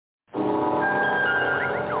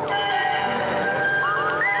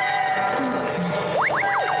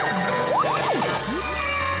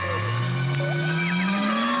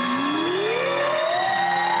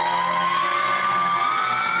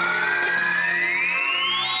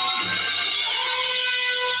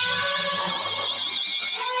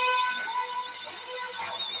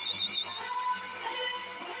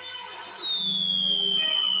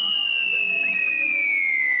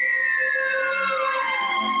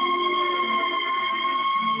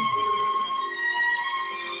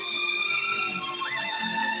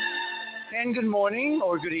And good morning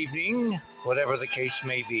or good evening, whatever the case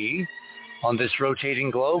may be, on this rotating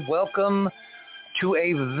globe. Welcome to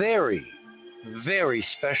a very, very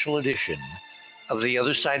special edition of The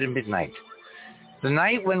Other Side of Midnight. The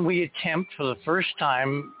night when we attempt for the first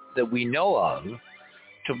time that we know of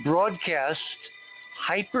to broadcast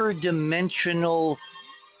hyperdimensional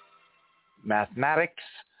mathematics,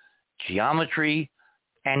 geometry,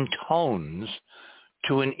 and tones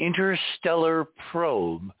to an interstellar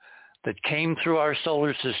probe that came through our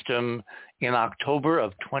solar system in October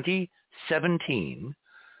of 2017,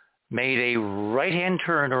 made a right-hand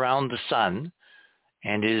turn around the sun,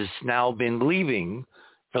 and has now been leaving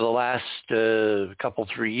for the last 3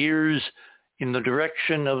 years in the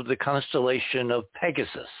direction of the constellation of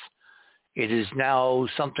Pegasus. It is now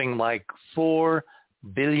something like 4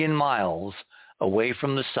 billion miles away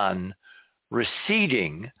from the sun,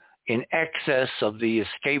 receding in excess of the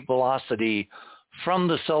escape velocity from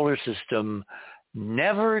the solar system,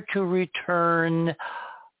 never to return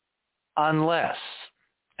unless,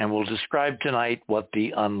 and we'll describe tonight what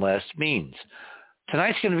the unless means.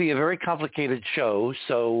 Tonight's going to be a very complicated show,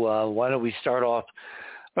 so why don't we start off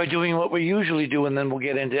by doing what we usually do, and then we'll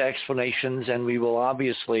get into explanations, and we will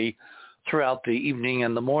obviously, throughout the evening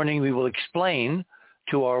and the morning, we will explain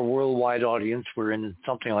to our worldwide audience, we're in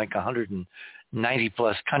something like 190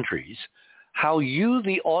 plus countries, how you,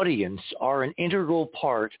 the audience, are an integral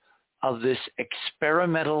part of this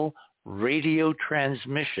experimental radio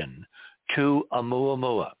transmission to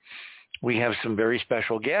Oumuamua. We have some very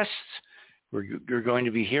special guests. You're going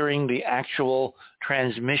to be hearing the actual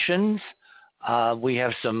transmissions. We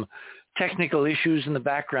have some technical issues in the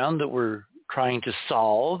background that we're trying to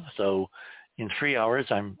solve. So in 3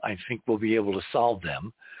 hours, I think we'll be able to solve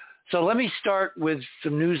them. So let me start with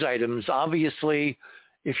some news items. Obviously,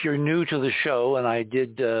 if you're new to the show, and I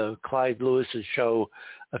did Clyde Lewis's show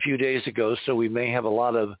a few days ago, so we may have a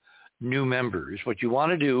lot of new members. What you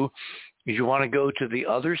want to do is you want to go to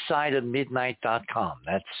theothersideofmidnight.com.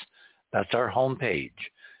 That's our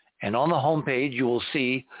homepage. And on the homepage, you will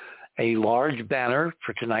see a large banner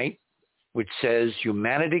for tonight, which says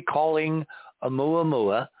Humanity Calling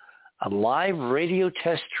Oumuamua, a live radio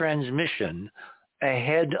test transmission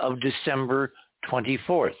ahead of December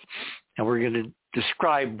 24th. And we're going to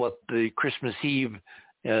describe what the Christmas Eve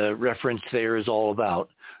reference there is all about.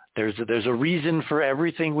 There's a reason for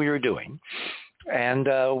everything we are doing. And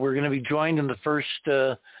we're going to be joined in the first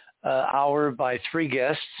hour by 3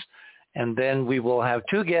 guests, and then we will have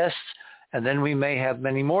 2 guests, and then we may have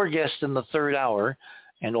many more guests in the third hour,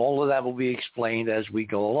 and all of that will be explained as we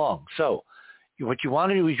go along. So what you want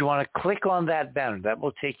to do is you want to click on that banner. That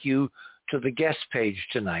will take you to the guest page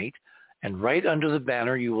tonight, and right under the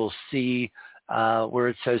banner you will see where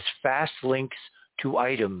it says fast links to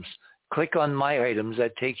items. Click on my items.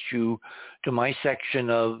 That takes you to my section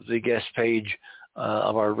of the guest page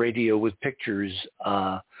of our radio with pictures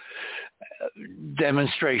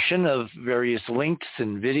demonstration of various links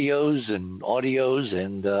and videos and audios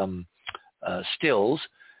and stills.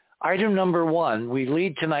 Item number 1, we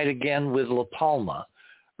lead tonight again with La Palma.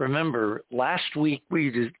 Remember, last week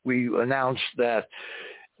we announced that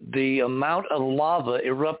the amount of lava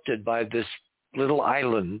erupted by this little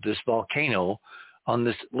island, this volcano, on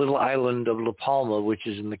this little island of La Palma, which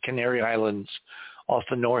is in the Canary Islands off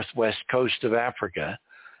the northwest coast of Africa,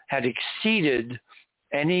 had exceeded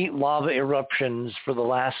any lava eruptions for the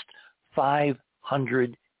last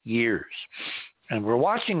 500 years. And we're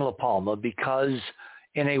watching La Palma because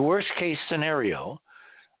in a worst-case scenario,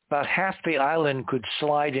 about half the island could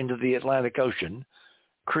slide into the Atlantic Ocean,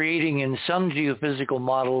 creating in some geophysical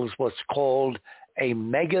models what's called a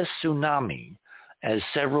mega tsunami, as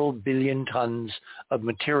several billion tons of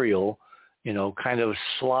material, kind of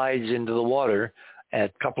slides into the water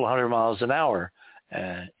at a couple of 100 miles an hour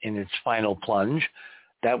in its final plunge.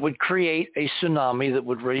 That would create a tsunami that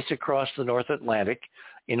would race across the North Atlantic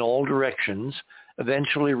in all directions,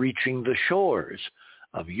 eventually reaching the shores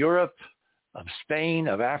of Europe, of Spain,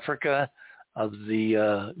 of Africa, of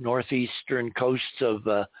the northeastern coasts of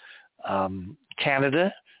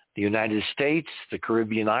Canada, the United States, the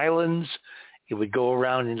Caribbean islands. It would go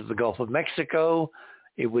around into the Gulf of Mexico.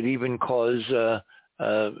 It would even cause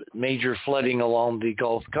major flooding along the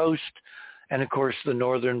Gulf Coast and, of course, the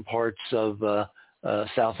northern parts of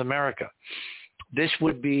South America. This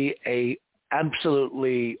would be a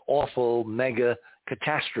absolutely awful mega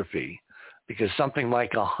catastrophe because something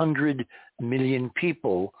like 100 million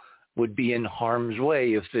people would be in harm's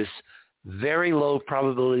way if this very low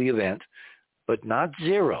probability event, but not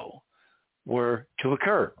zero, were to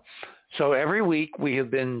occur. So every week we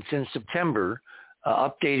have been, since September,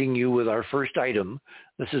 updating you with our first item.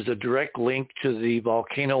 This is a direct link to the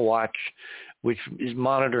Volcano Watch, which is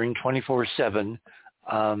monitoring 24/7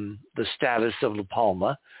 the status of La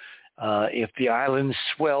Palma. If the island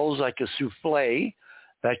swells like a souffle,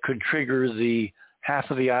 that could trigger the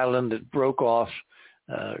half of the island that broke off.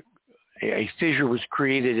 A fissure was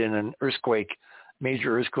created in an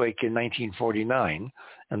major earthquake in 1949,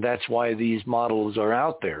 and that's why these models are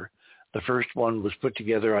out there. The first one was put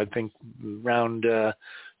together, I think, around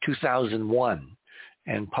 2001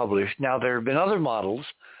 and published. Now, there have been other models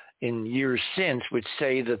in years since which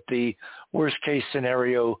say that the worst-case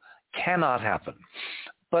scenario cannot happen.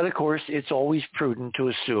 But, of course, it's always prudent to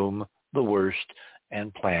assume the worst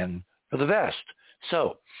and plan for the best.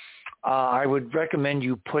 So I would recommend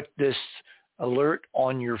you put this alert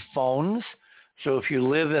on your phones. So if you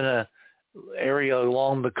live in an area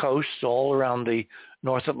along the coast, all around the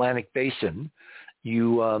North Atlantic Basin,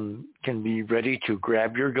 you can be ready to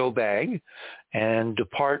grab your go bag and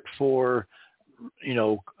depart for,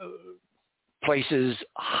 places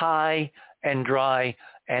high and dry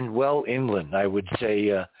and well inland. I would say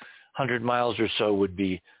 100 miles or so would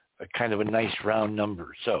be a kind of a nice round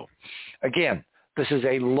number. So again, this is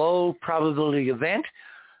a low probability event,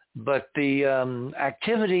 but the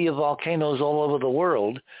activity of volcanoes all over the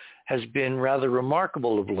world has been rather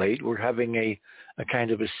remarkable of late. We're having a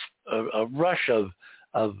kind of a rush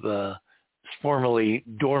of formerly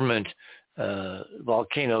dormant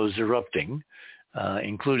volcanoes erupting,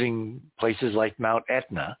 including places like Mount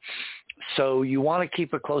Etna. So you want to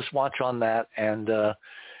keep a close watch on that. And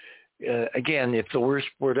again, if the worst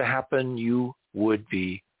were to happen, you would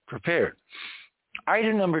be prepared.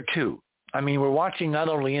 Item number 2. We're watching not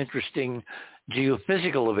only interesting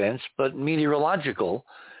geophysical events, but meteorological.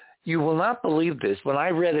 You will not believe this. When I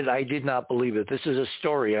read it, I did not believe it. This is a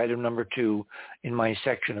story, item number 2, in my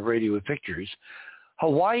section of Radio with Pictures.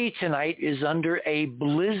 Hawaii tonight is under a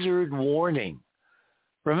blizzard warning.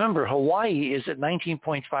 Remember, Hawaii is at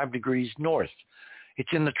 19.5 degrees north.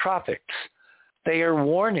 It's in the tropics. They are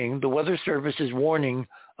warning, the Weather Service is warning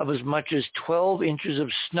of as much as 12 inches of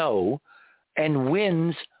snow and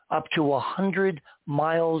winds up to 100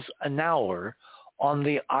 miles an hour on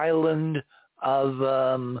the island of,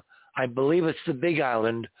 I believe it's the Big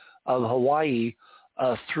Island of Hawaii,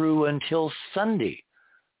 through until Sunday.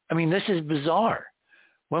 This is bizarre.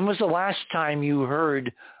 When was the last time you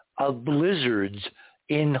heard of blizzards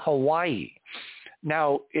in Hawaii?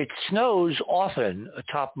 Now, it snows often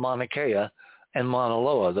atop Mauna Kea and Mauna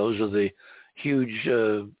Loa. Those are the huge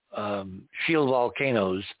shield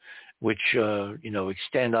volcanoes which,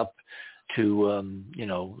 extend up to,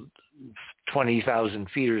 20,000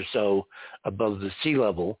 feet or so above the sea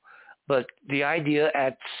level. But the idea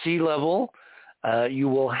at sea level, you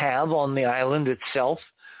will have on the island itself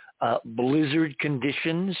blizzard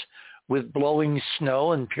conditions with blowing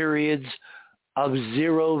snow and periods of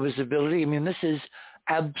zero visibility. This is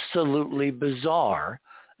absolutely bizarre.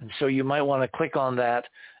 And so you might want to click on that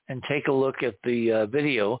and take a look at the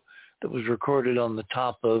video that was recorded on the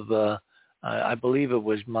top of, I believe it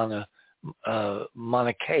was Mauna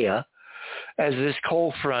Kea, as this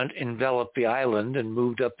cold front enveloped the island and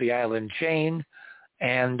moved up the island chain.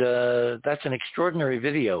 And that's an extraordinary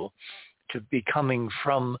video to be coming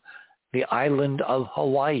from the island of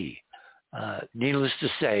Hawaii. Needless to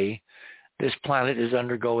say, this planet is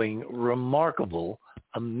undergoing remarkable,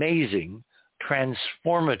 amazing,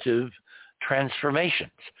 transformative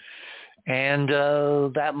transformations. And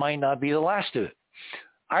that might not be the last of it.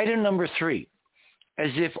 Item number 3. As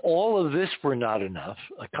if all of this were not enough,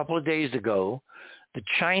 a couple of days ago, the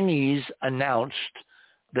Chinese announced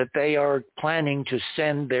that they are planning to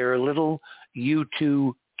send their little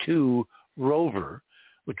U-2 rover,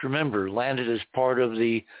 which, remember, landed as part of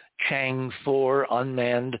the Chang 4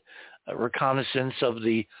 unmanned reconnaissance of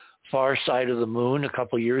the far side of the moon a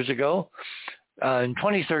couple of years ago. In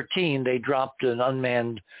 2013, they dropped an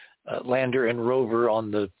unmanned lander and rover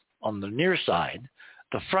on the near side,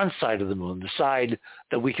 the front side of the moon, the side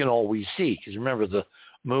that we can always see. Because remember, the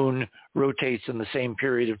moon rotates in the same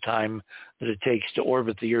period of time that it takes to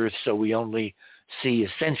orbit the Earth, so we only see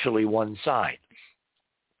essentially one side.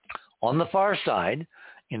 On the far side,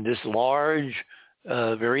 in this large,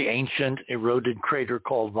 very ancient, eroded crater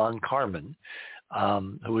called von Karman,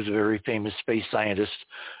 who was a very famous space scientist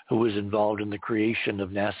who was involved in the creation of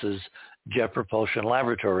NASA's Jet Propulsion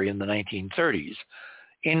Laboratory in the 1930s.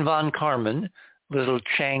 In von Karman, little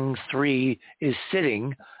Chang 3 is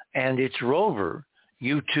sitting, and its rover,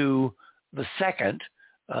 U-2 the second,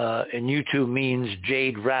 and U-2 means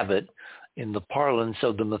jade rabbit in the parlance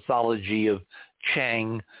of the mythology of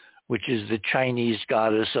Chang, which is the Chinese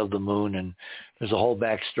goddess of the moon and There's a whole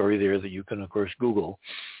backstory there that you can, of course, Google.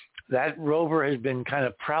 That rover has been kind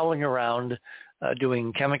of prowling around,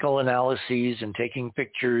 doing chemical analyses and taking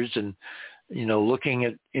pictures and, looking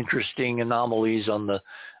at interesting anomalies on the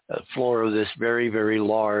floor of this very, very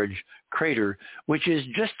large crater, which is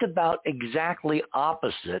just about exactly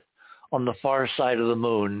opposite on the far side of the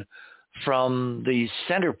moon from the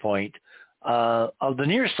center point of the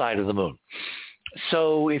near side of the moon.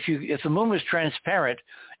 So if the moon was transparent,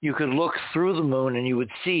 you could look through the moon and you would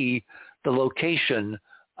see the location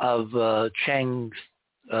of Chang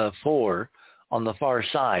 4 on the far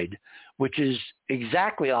side, which is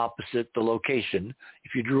exactly opposite the location.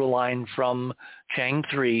 If you drew a line from Chang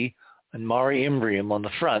 3 and Mare Imbrium on the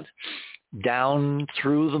front, down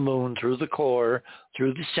through the moon, through the core,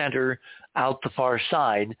 through the center, out the far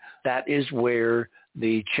side, that is where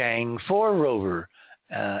the Chang 4 rover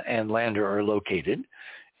and lander are located.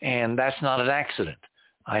 And that's not an accident.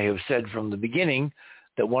 I have said from the beginning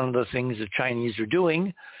that one of the things the Chinese are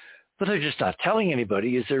doing, but they're just not telling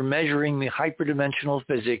anybody, is they're measuring the hyperdimensional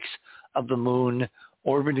physics of the moon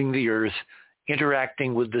orbiting the Earth,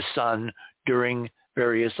 interacting with the sun during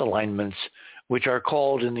various alignments, which are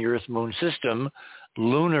called in the Earth-Moon system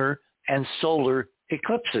lunar and solar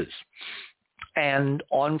eclipses. And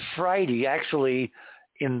on Friday, actually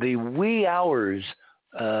in the wee hours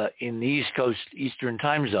in the East Coast Eastern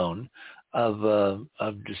time zone of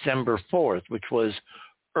December 4th, which was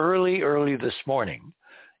early this morning.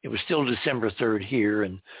 It was still December 3rd here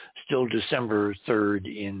and still December 3rd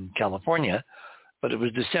in California, but it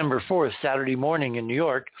was December 4th, Saturday morning in New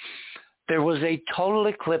York. There was a total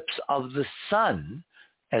eclipse of the sun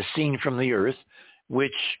as seen from the Earth,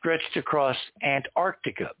 which stretched across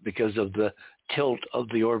Antarctica because of the tilt of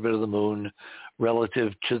the orbit of the moon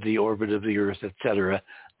relative to the orbit of the Earth, etc.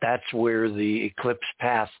 That's where the eclipse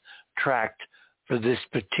path tracked for this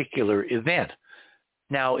particular event.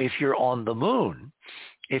 Now, if you're on the moon,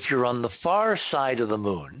 if you're on the far side of the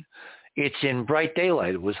moon, it's in bright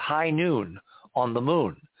daylight. It was high noon on the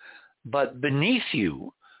moon. But beneath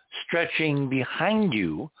you, stretching behind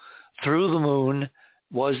you through the moon,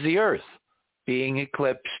 was the Earth, being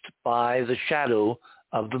eclipsed by the shadow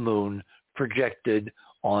of the moon projected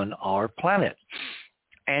on our planet.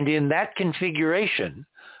 And in that configuration,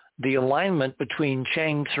 the alignment between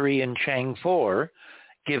Chang 3 and Chang 4,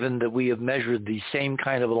 given that we have measured the same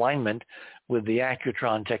kind of alignment with the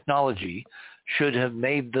accutron technology, should have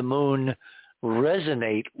made the moon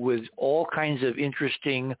resonate with all kinds of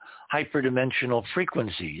interesting hyperdimensional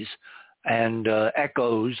frequencies and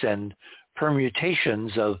echoes and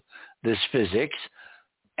permutations of this physics.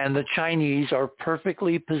 And the Chinese are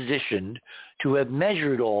perfectly positioned to have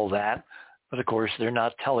measured all that, but of course they're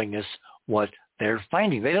not telling us what they're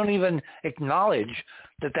finding. They don't even acknowledge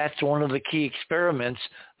that that's one of the key experiments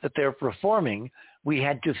that they're performing. We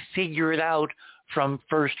had to figure it out from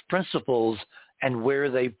first principles and where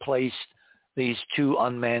they placed these two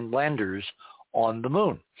unmanned landers on the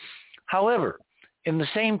moon. However, in the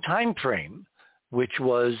same time frame, which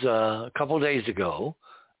was a couple of days ago,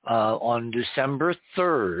 on December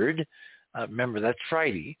 3rd, remember that's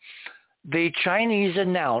Friday, the Chinese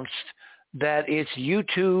announced that its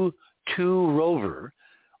Yutu-2 rover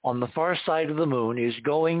on the far side of the moon is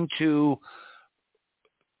going to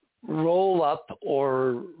roll up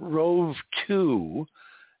or rove to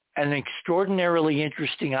an extraordinarily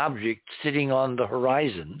interesting object sitting on the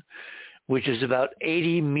horizon, which is about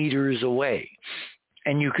 80 meters away.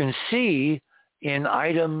 And you can see in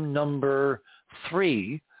item number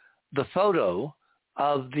 3 the photo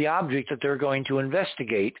of the object that they're going to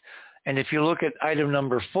investigate. And if you look at item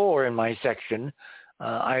number 4 in my section,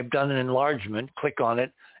 I've done an enlargement, click on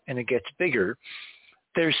it, and it gets bigger.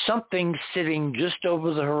 There's something sitting just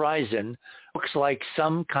over the horizon, looks like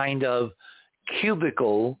some kind of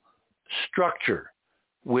cubical structure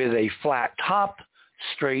with a flat top,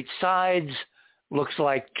 straight sides, looks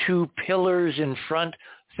like 2 pillars in front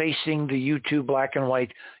facing the U2 black and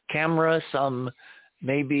white camera, some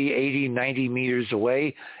maybe 80, 90 meters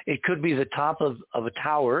away. It could be the top of a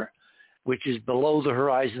tower, which is below the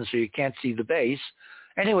horizon so you can't see the base.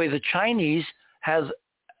 Anyway, the Chinese have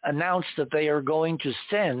announced that they are going to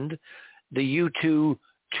send the U2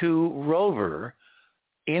 rover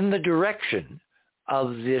in the direction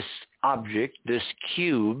of this object, this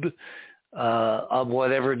cube of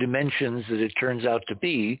whatever dimensions that it turns out to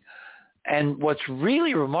be. And what's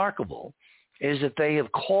really remarkable is that they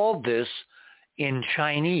have called this in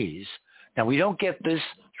Chinese. Now, we don't get this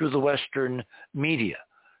through the Western media.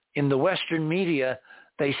 In the Western media,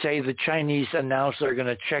 they say the Chinese announced they're going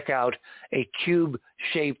to check out a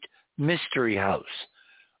cube-shaped mystery house.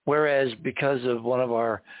 Whereas because of one of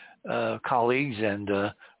our colleagues and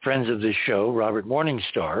friends of this show, Robert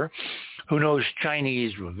Morningstar, who knows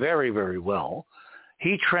Chinese very, very well.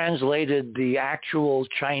 He translated the actual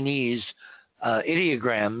Chinese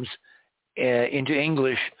ideograms into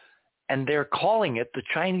English, and they're calling it, the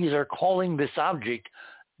Chinese are calling this object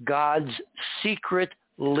God's secret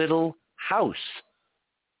little house.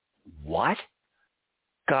 What?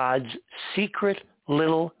 God's secret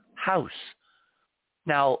little house.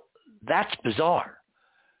 Now, that's bizarre,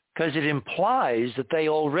 because it implies that they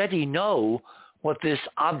already know what this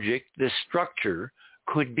object, this structure,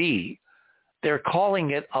 could be. They're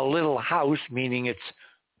calling it a little house, meaning it's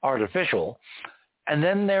artificial, and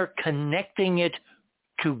then they're connecting it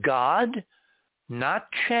to God, not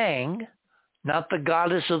Chang, not the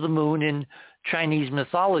goddess of the moon in Chinese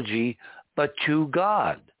mythology, but to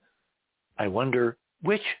God. I wonder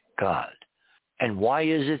which God, and why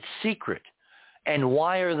is it secret? And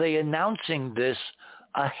why are they announcing this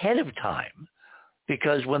ahead of time?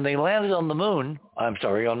 Because when they landed on the moon,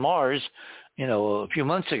 on Mars, a few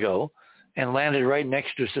months ago, and landed right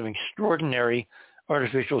next to some extraordinary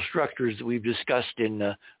artificial structures that we've discussed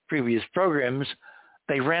in previous programs,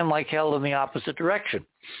 they ran like hell in the opposite direction.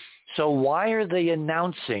 So why are they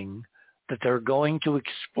announcing that they're going to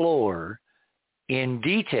explore in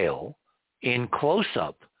detail, in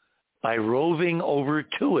close-up, by roving over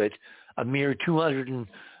to it a mere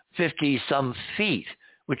 250-some feet,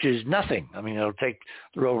 which is nothing? I mean, it'll take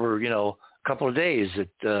the rover, a couple of days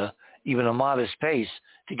at even a modest pace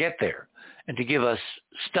to get there and to give us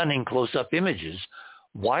stunning close-up images.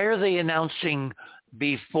 Why are they announcing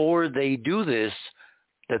before they do this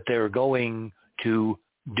that they're going to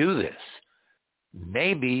do this?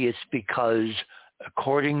 Maybe it's because,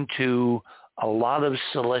 according to a lot of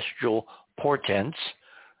celestial portents,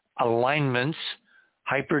 alignments,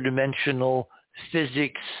 hyperdimensional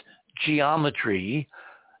physics, geometry,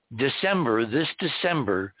 this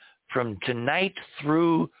December, from tonight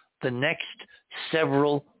through the next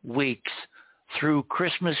several weeks, through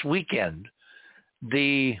Christmas weekend,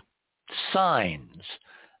 the signs,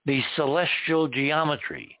 the celestial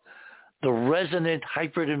geometry, the resonant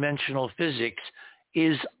hyperdimensional physics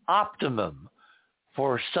is optimum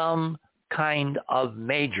for some kind of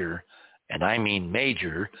major, and I mean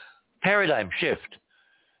major, paradigm shift.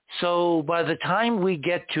 So by the time we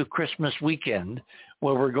get to Christmas weekend,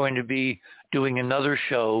 where we're going to be doing another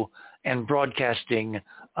show and broadcasting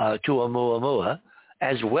to Oumuamua,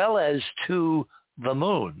 as well as to the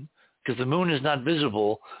moon, because the moon is not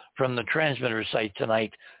visible from the transmitter site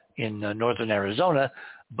tonight in northern Arizona,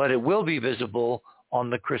 but it will be visible on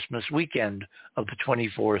the Christmas weekend of the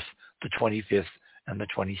 24th, the 25th, and the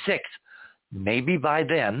 26th. Maybe by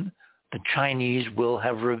then, the Chinese will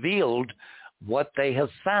have revealed what they have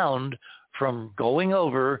found from going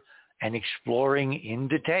over and exploring in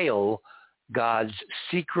detail God's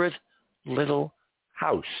secret little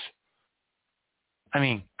house. I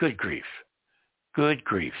mean, good grief. Good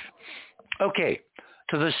grief. Okay,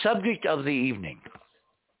 to the subject of the evening.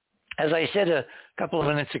 As I said a couple of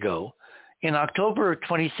minutes ago, in October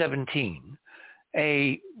 2017,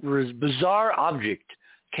 a bizarre object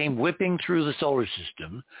came whipping through the solar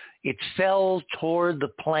system. It fell toward the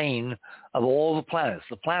plane of all the planets.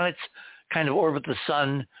 The planets kind of orbit the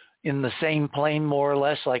sun in the same plane, more or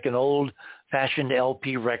less, like an old-fashioned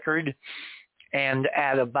LP record, and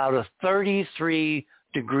at about a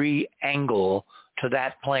 33-degree angle to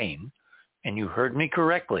that plane. And you heard me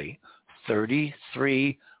correctly,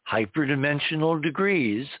 33 hyperdimensional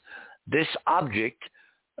degrees. This object,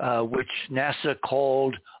 which NASA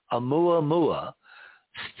called Oumuamua,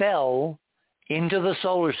 fell into the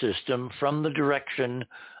solar system from the direction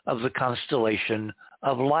of the constellation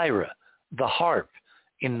of Lyra, the harp,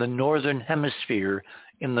 in the northern hemisphere,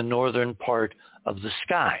 in the northern part of the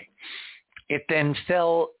sky. It then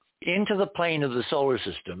fell into the plane of the solar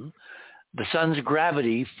system. The sun's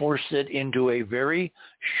gravity forced it into a very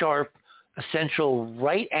sharp, essential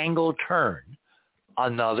right-angle turn,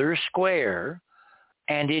 another square,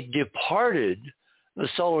 and it departed the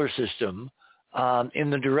solar system in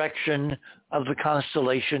the direction of the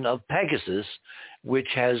constellation of Pegasus, which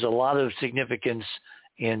has a lot of significance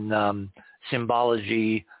in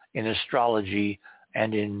symbology, in astrology,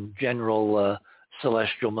 and in general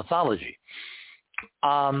celestial mythology.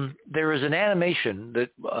 There is an animation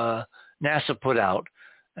that NASA put out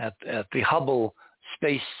at the Hubble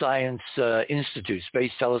Space Science Institute,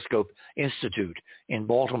 Space Telescope Institute in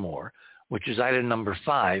Baltimore, which is item number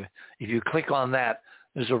 5. If you click on that,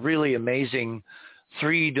 there's a really amazing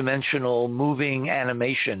 3-dimensional moving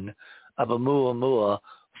animation of Oumuamua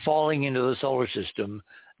falling into the solar system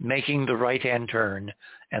making the right-hand turn,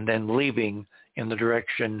 and then leaving in the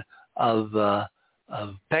direction of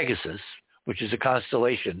Pegasus, which is a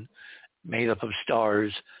constellation made up of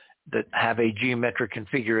stars that have a geometric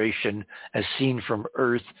configuration as seen from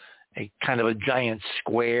Earth, a kind of a giant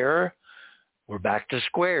square. We're back to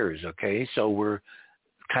squares, okay? So we're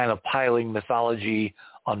kind of piling mythology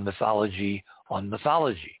on mythology on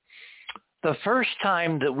mythology. The first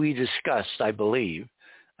time that we discussed, I believe,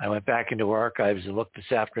 I went back into our archives and looked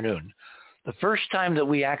this afternoon, the first time that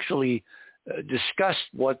we actually discussed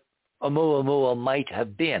what Oumuamua might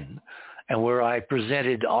have been, and where I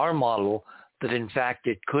presented our model that in fact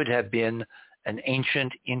it could have been an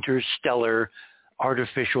ancient interstellar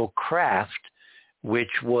artificial craft,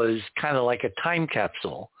 which was kind of like a time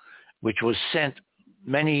capsule, which was sent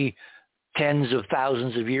many tens of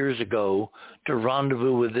thousands of years ago to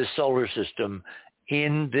rendezvous with this solar system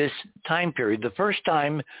in this time period. The first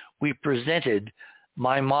time we presented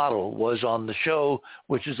my model was on the show,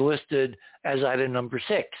 which is listed as item number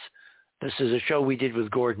 6. This is a show we did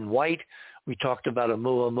with Gordon White. We talked about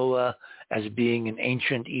Oumuamua as being an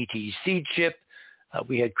ancient ET seed ship.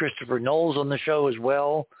 We had Christopher Knowles on the show as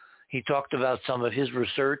well. He talked about some of his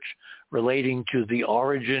research relating to the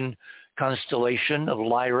origin constellation of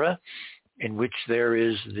Lyra, in which there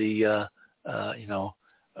is the,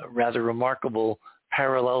 rather remarkable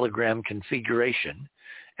parallelogram configuration,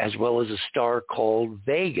 as well as a star called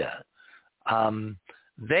Vega.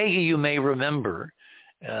 Vega, you may remember,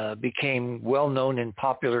 became well known in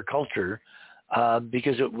popular culture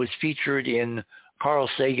because it was featured in Carl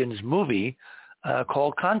Sagan's movie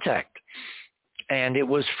called Contact. And it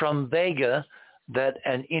was from Vega that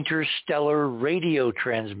an interstellar radio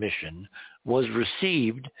transmission was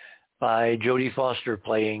received by Jodie Foster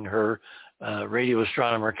playing her radio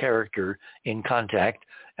astronomer character in Contact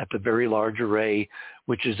at the Very Large Array,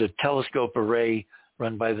 which is a telescope array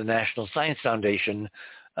run by the National Science Foundation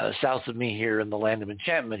south of me here in the Land of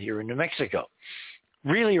Enchantment here in New Mexico.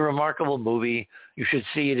 Really a remarkable movie. You should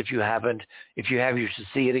see it if you haven't. If you have, you should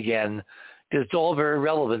see it again. It's all very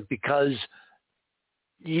relevant because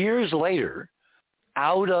years later,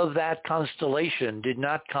 out of that constellation did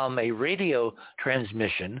not come a radio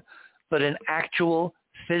transmission, but an actual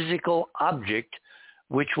physical object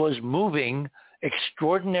which was moving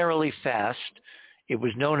extraordinarily fast. It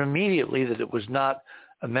was known immediately that it was not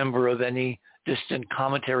a member of any distant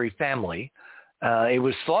cometary family. It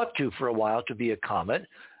was thought to for a while to be a comet,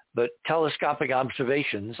 but telescopic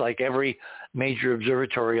observations, like every major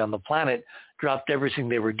observatory on the planet, dropped everything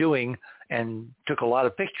they were doing and took a lot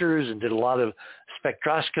of pictures and did a lot of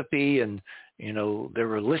spectroscopy, and there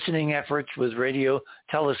were listening efforts with radio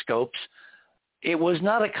telescopes. It was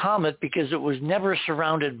not a comet because it was never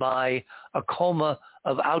surrounded by a coma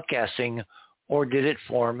of outgassing, or did it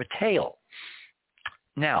form a tail.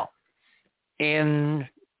 Now, in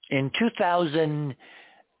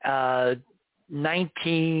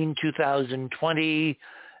 2019, 2020,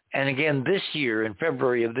 and again this year, in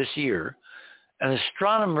February of this year, an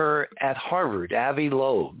astronomer at Harvard, Avi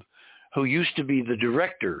Loeb, who used to be the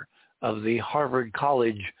director of the Harvard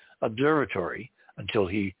College Observatory until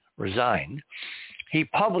he resigned, he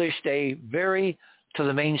published a very, to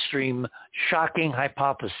the mainstream, shocking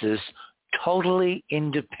hypothesis, totally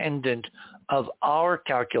independent of our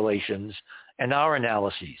calculations and our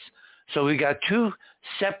analyses. So we got two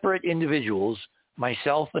separate individuals,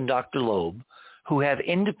 myself and Dr. Loeb, who have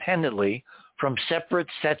independently, from separate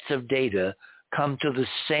sets of data, come to the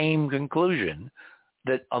same conclusion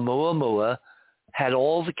that Oumuamua had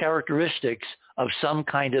all the characteristics of some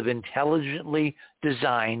kind of intelligently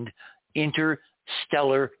designed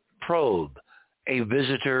interstellar probe, a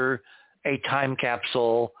visitor, a time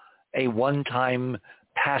capsule, a one-time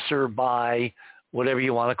passerby, whatever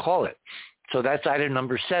you want to call it. So that's item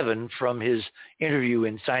number 7 from his interview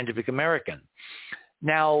in Scientific American.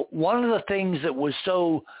 Now, one of the things that was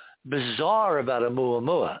so bizarre about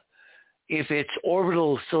Oumuamua, if its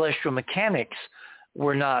orbital celestial mechanics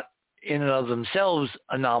were not in and of themselves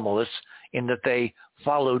anomalous in that they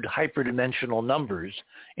followed hyperdimensional numbers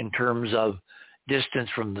in terms of distance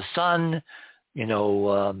from the sun,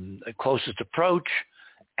 closest approach,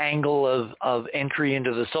 angle of entry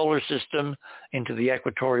into the solar system, into the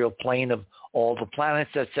equatorial plane of all the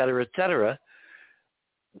planets, et cetera, et cetera.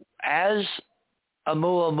 As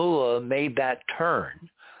Oumuamua made that turn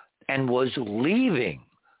and was leaving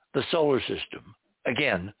the solar system,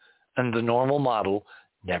 again, in the normal model,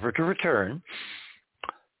 never to return,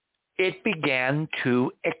 it began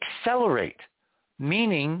to accelerate,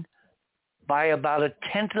 meaning by about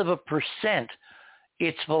 0.1%,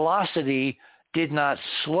 its velocity did not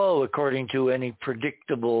slow according to any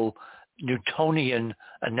predictable Newtonian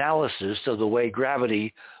analysis of the way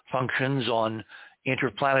gravity functions on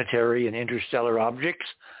interplanetary and interstellar objects.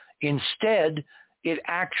 Instead, it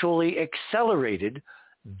actually accelerated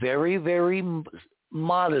very, very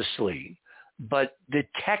modestly, but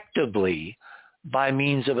detectably by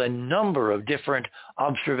means of a number of different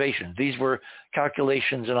observations. These were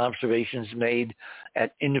calculations and observations made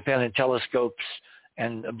at independent telescopes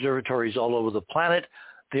and observatories all over the planet.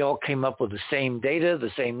 They all came up with the same data,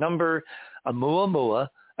 the same number. Oumuamua,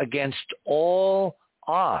 against all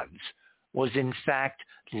odds, was in fact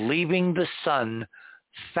leaving the sun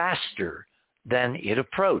faster than it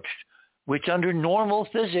approached, which under normal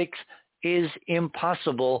physics is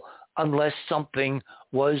impossible unless something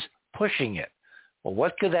was pushing it. Well,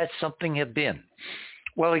 what could that something have been?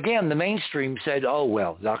 Well, again, the mainstream said, oh,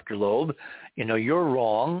 well, Dr. Loeb, you're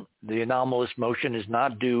wrong. The anomalous motion is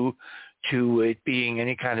not due to it being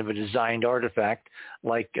any kind of a designed artifact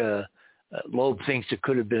like Loeb thinks it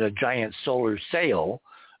could have been a giant solar sail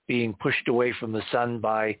being pushed away from the sun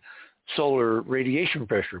by solar radiation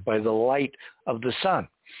pressure, by the light of the sun.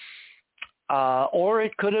 Or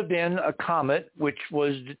it could have been a comet which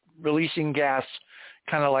was releasing gas,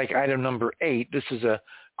 kind of like item number 8. This is a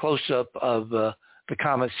close-up of the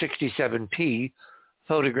comet 67P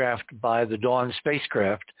photographed by the Dawn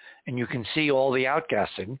spacecraft, and you can see all the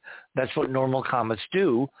outgassing. That's what normal comets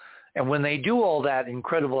do. And when they do all that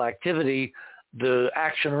incredible activity, the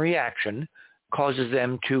action-reaction causes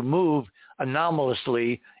them to move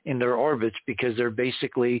anomalously in their orbits because they're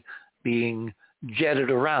basically being jetted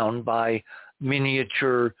around by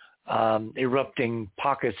miniature erupting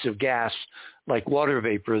pockets of gas like water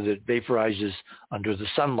vapor that vaporizes under the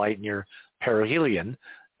sunlight near perihelion,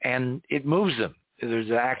 and it moves them. There's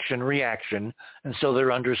an action-reaction, and so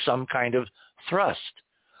they're under some kind of thrust.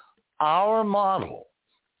 Our model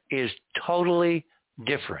is totally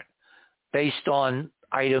different based on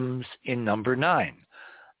items in number 9.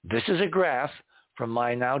 This is a graph from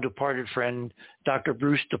my now departed friend, Dr.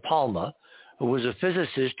 Bruce De Palma, who was a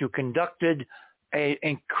physicist who conducted an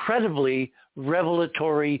incredibly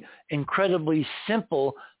revelatory, incredibly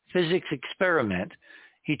simple physics experiment.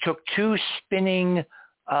 He took 2 spinning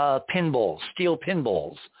pinballs, steel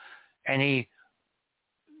pinballs, and he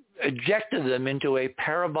ejected them into a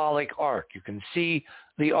parabolic arc. You can see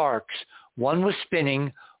the arcs. One was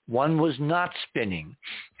spinning, one was not spinning.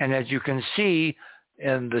 And as you can see,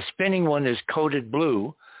 and the spinning one is coated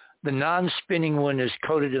blue. The non-spinning one is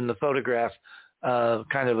coated in the photograph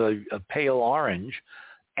kind of a pale orange.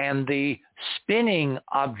 And the spinning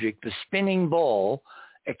object, the spinning ball,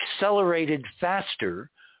 accelerated faster,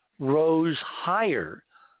 rose higher,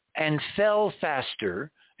 and fell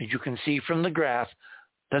faster, as you can see from the graph,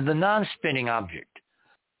 than the non-spinning object.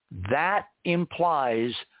 That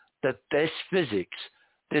implies that this physics,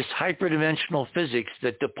 this hyperdimensional physics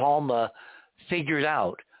that De Palma figured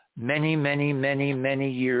out many, many, many,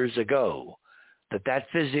 many years ago, that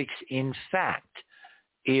physics, in fact,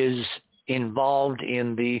 is involved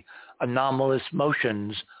in the anomalous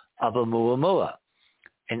motions of Oumuamua,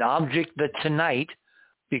 an object that tonight,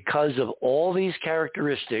 because of all these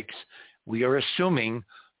characteristics, we are assuming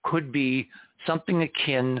could be something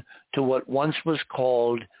akin to what once was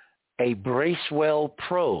called a Bracewell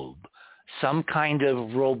probe, some kind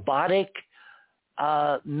of robotic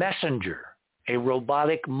messenger, a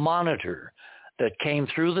robotic monitor that came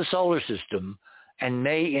through the solar system and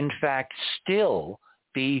may in fact still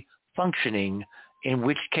be functioning, in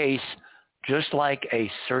which case, just like a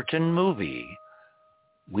certain movie,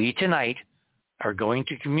 we tonight are going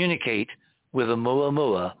to communicate with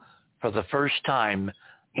Oumuamua for the first time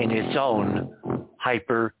in its own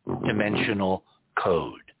hyperdimensional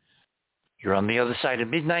code. You're on the other side of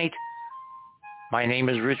midnight. My name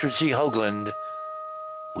is Richard C. Hoagland.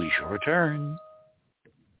 We shall return.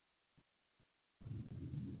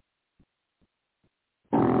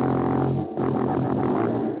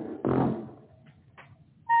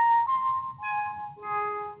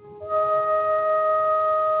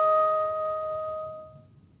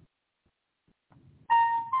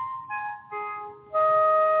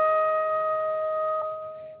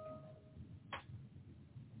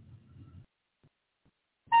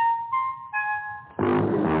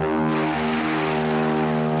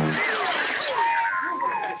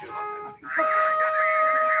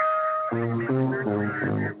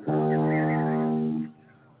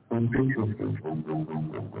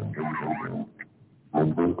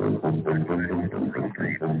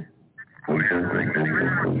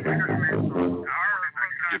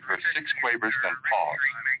 Give her 6 quavers, then pause.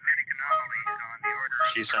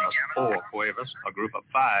 She sent us 4 quavers, a group of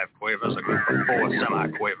 5 quavers, a group of 4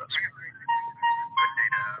 semi-quavers.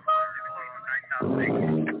 The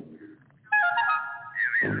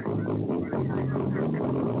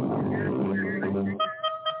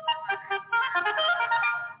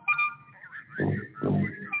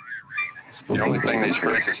only thing these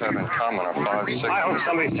phrases have in common are 5, 6. I hope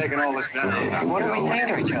somebody's taking all this down. What are we saying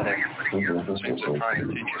to each other? It seems they're trying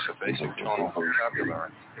to teach us a basic tonal vocabulary.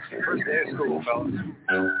 It's the first day of school, fellas.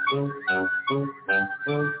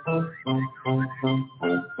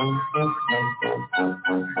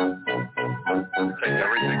 Take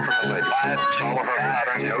everything from the lady. All of our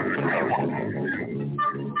pattern notes.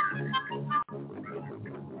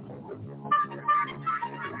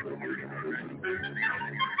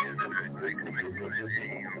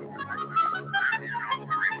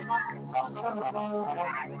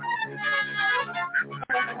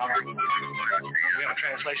 We have a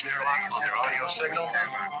translation error lock on their audio signal.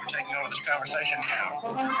 We're taking over this conversation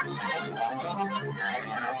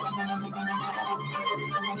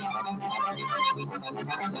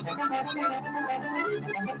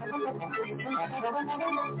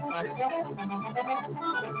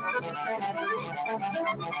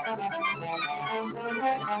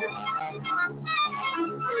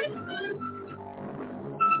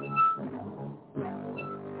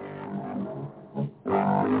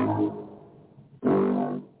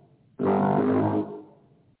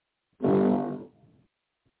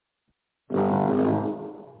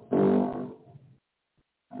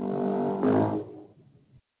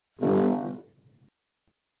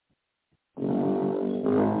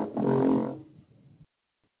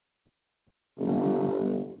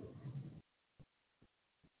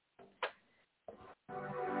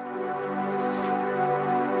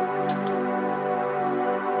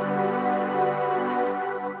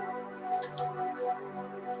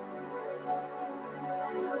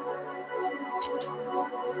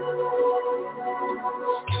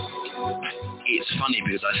It's funny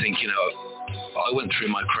because I think, I went through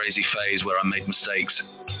my crazy phase where I made mistakes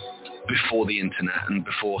before the internet and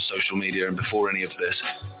before social media and before any of this,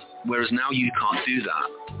 whereas now you can't do that.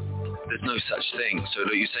 There's no such thing. So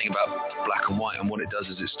what you're saying about black and white, and what it does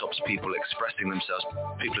is it stops people expressing themselves.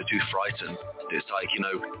 People are too frightened. It's like,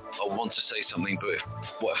 I want to say something, but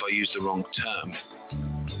what if I use the wrong term?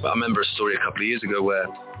 But I remember a story a couple of years ago where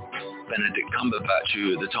Benedict Cumberbatch,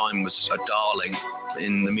 who at the time was a darling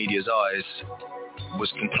in the media's eyes,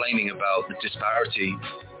 was complaining about the disparity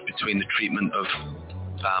between the treatment of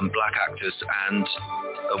black actors and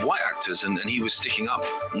of white actors, and he was sticking up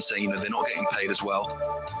and saying, they're not getting paid as well,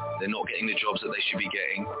 they're not getting the jobs that they should be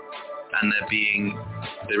getting, and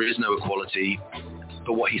there is no equality.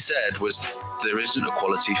 But what he said was, there isn't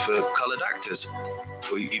equality for coloured actors.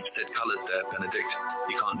 Well, you've said coloured there, Benedict.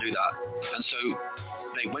 You can't do that. And so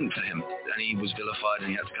they went for him, and he was vilified, and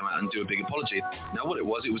he had to come out and do a big apology. Now, what it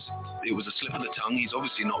was a slip of the tongue. He's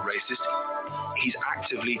obviously not racist. He's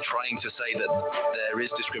actively trying to say that there is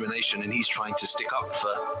discrimination, and he's trying to stick up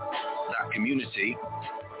for that community,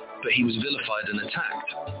 but he was vilified and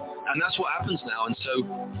attacked. And that's what happens now. And so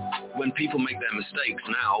when people make their mistakes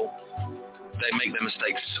now, they make their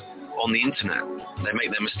mistakes on the internet. They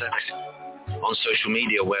make their mistakes on social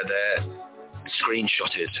media where they're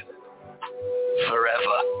screenshotted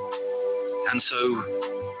forever. And so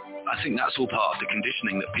I think that's all part of the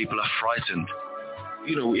conditioning, that people are frightened.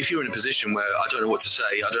 If you're in a position where I don't know what to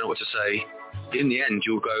say, in the end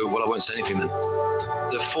you'll go, well, I won't say anything then.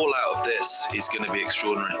 The fallout of this is going to be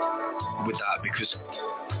extraordinary with that, because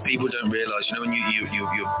people don't realise, when you're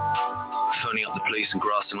phoning up the police and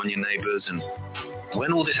grassing on your neighbours, and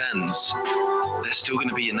when all this ends, they're still going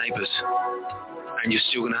to be your neighbours, and you're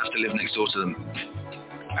still going to have to live next door to them.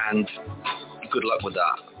 And good luck with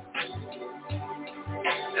that.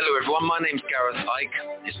 Hello everyone, my name's Gareth Ike.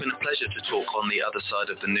 It's been a pleasure to talk on the other side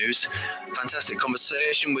of the news. Fantastic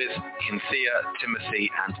conversation with Cynthia, Timothy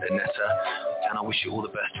and Annetta, and I wish you all the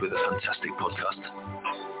best with a fantastic podcast.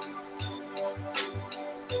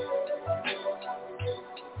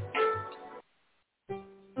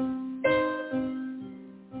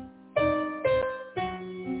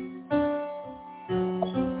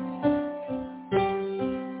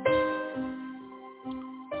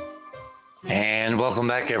 And welcome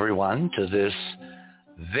back, everyone, to this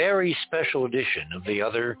very special edition of The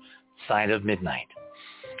Other Side of Midnight.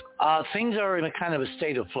 Things are in a kind of a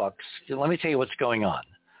state of flux. Let me tell you what's going on.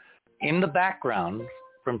 In the background,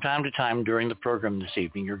 from time to time during the program this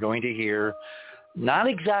evening, you're going to hear not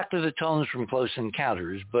exactly the tones from Close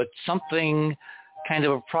Encounters, but something kind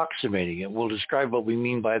of approximating it. We'll describe what we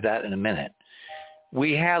mean by that in a minute.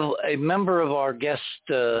 We have a member of our guest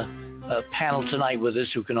panel tonight with us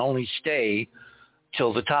who can only stay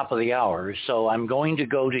till the top of the hour, so I'm going to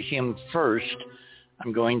go to him first.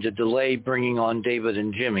 I'm going to delay bringing on David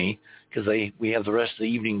and Jimmy because we have the rest of the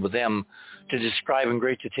evening with them to describe in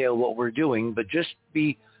great detail what we're doing. But just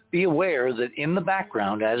be aware that in the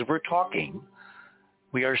background, as we're talking,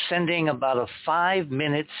 we are sending about a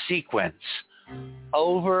 5-minute sequence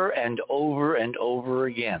over and over and over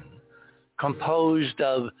again, composed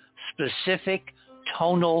of specific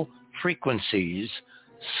tonal frequencies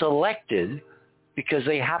selected because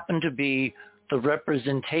they happen to be the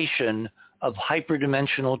representation of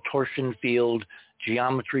hyperdimensional torsion field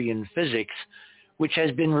geometry and physics, which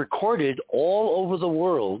has been recorded all over the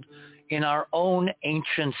world in our own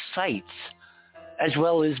ancient sites, as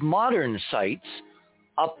well as modern sites,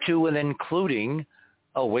 up to and including,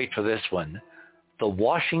 oh, wait for this one, the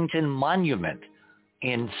Washington Monument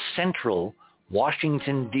in central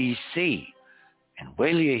Washington, D.C. And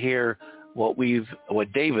wait till you hear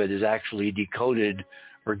what David has actually decoded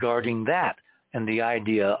regarding that and the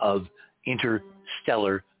idea of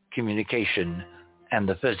interstellar communication and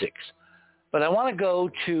the physics. But I want to go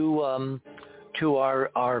to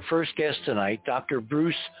our first guest tonight, Dr.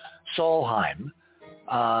 Bruce Solheim.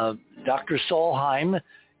 Dr. Solheim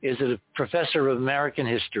is a professor of American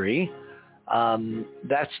history.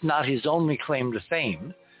 That's not his only claim to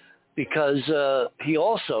fame, because he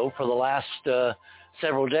also, for the last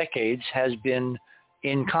several decades, has been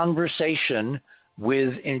in conversation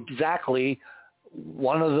with exactly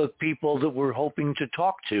one of the people that we're hoping to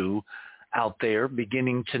talk to out there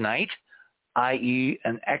beginning tonight, i.e.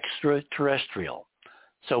 an extraterrestrial.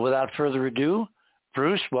 So without further ado,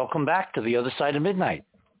 Bruce, welcome back to The Other Side of Midnight.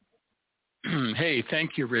 Hey,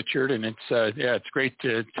 thank you, Richard. And it's great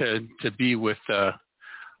to be with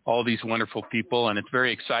all these wonderful people, and it's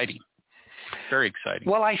very exciting. Very exciting.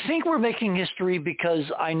 Well, I think we're making history because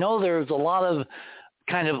I know there's a lot of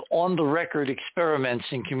kind of on-the-record experiments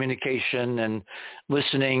in communication and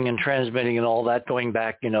listening and transmitting and all that going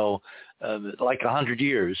back, like 100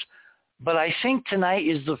 years. But I think tonight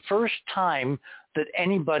is the first time that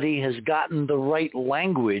anybody has gotten the right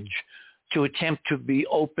language to attempt to be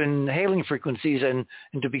open hailing frequencies and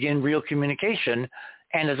to begin real communication.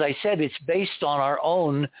 And as I said, it's based on our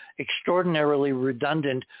own extraordinarily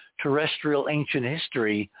redundant terrestrial ancient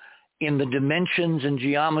history in the dimensions and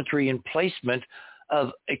geometry and placement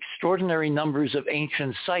of extraordinary numbers of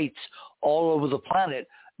ancient sites all over the planet,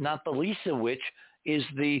 not the least of which is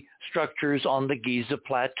the structures on the Giza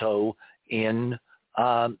Plateau in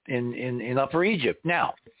Upper Egypt.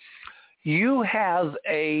 Now, you have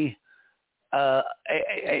a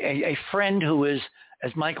friend who is,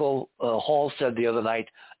 as Michael Hall said the other night,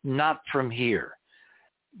 not from here.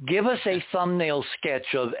 Give us a thumbnail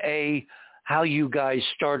sketch of how you guys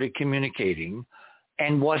started communicating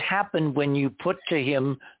and what happened when you put to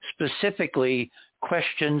him specifically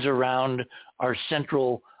questions around our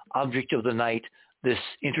central object of the night, this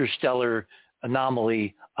interstellar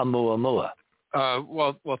anomaly, Oumuamua.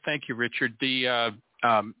 Well, thank you, Richard.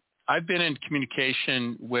 I've been in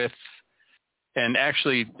communication with, and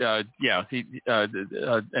actually, an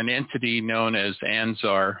entity known as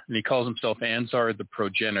Anzar, and he calls himself Anzar the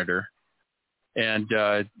Progenitor, and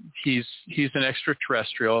he's an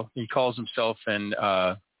extraterrestrial. He calls himself an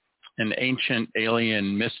ancient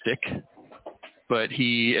alien mystic, but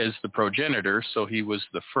he is the progenitor, so he was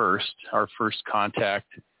our first contact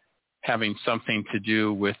having something to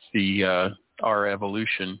do with our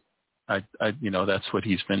evolution. That's what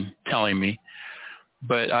he's been telling me.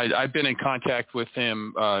 But I've been in contact with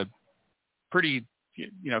him pretty,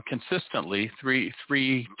 consistently,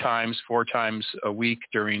 three times, 4 times a week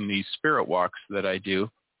during these spirit walks that I do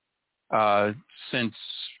since,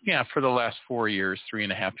 for the last 4 years,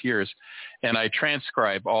 3.5 years. And I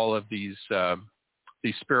transcribe all of these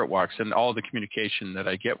spirit walks and all the communication that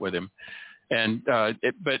I get with him. And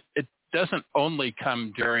but it doesn't only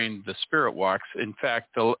come during the spirit walks. In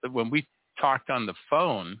fact, when we talked on the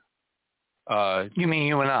phone, you mean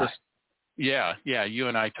you and I? Yeah, you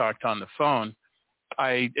and I talked on the phone.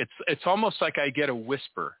 It's almost like I get a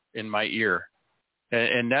whisper in my ear,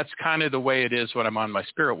 and that's kind of the way it is when I'm on my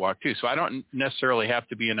spirit walk too. So I don't necessarily have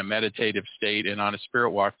to be in a meditative state and on a spirit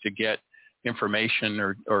walk to get information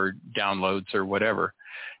or downloads or whatever,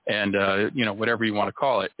 and whatever you want to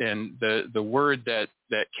call it. And the word that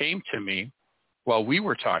came to me while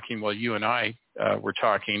you and I were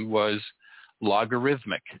talking was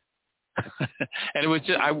logarithmic. And it was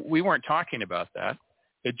we weren't talking about that.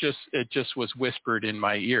 It just was whispered in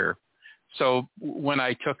my ear. So when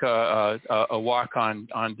I took a walk on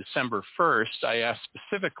December 1st, I asked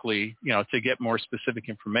specifically, to get more specific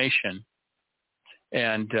information.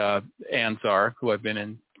 And Anzar, who I've been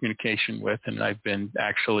in communication with, and I've been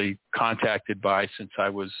actually contacted by since I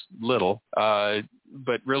was little,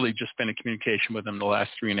 but really just been in communication with him the last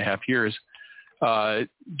 3.5 years,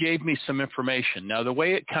 gave me some information. Now, the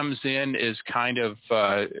way it comes in is kind of,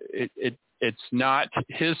 it's not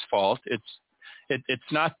his fault. It's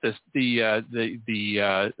not it's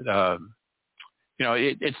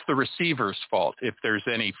the receiver's fault if there's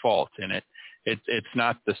any fault in it. It's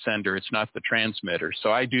not the sender. It's not the transmitter.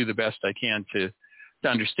 So I do the best I can to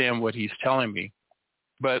understand what he's telling me.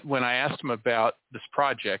 But when I asked him about this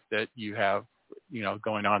project that you have,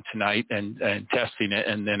 going on tonight and testing it,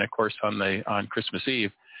 and then of course on Christmas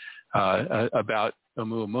Eve about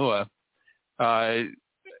Oumuamua,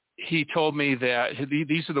 he told me that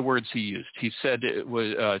these are the words he used. He said it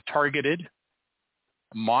was targeted,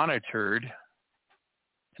 monitored.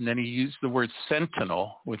 And then he used the word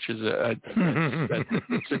sentinel, which is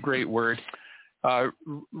it's a great word,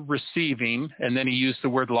 receiving. And then he used the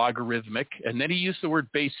word logarithmic. And then he used the word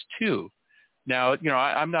base 2. Now,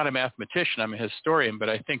 I'm not a mathematician. I'm a historian. But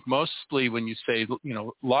I think mostly when you say,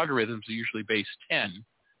 logarithms are usually base 10,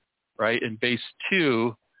 right? And base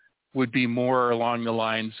 2 would be more along the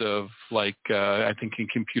lines of like, I think in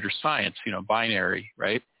computer science, binary,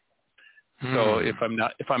 right? So if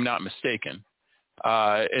I'm not mistaken.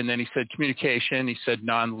 And then he said communication. He said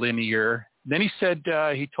nonlinear. Then he said,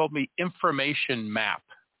 he told me information map,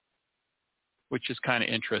 which is kind of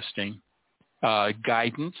interesting.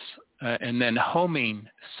 Guidance, and then homing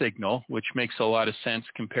signal, which makes a lot of sense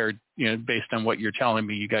compared, based on what you're telling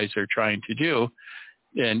me you guys are trying to do.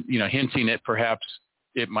 And, hinting at perhaps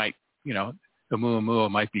it might, Oumuamua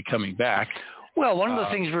might be coming back. Well, one of the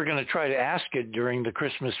things we're going to try to ask it during the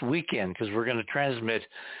Christmas weekend, because we're going to transmit,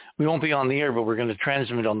 we won't be on the air, but we're going to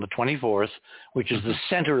transmit on the 24th, which is the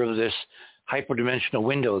center of this hyperdimensional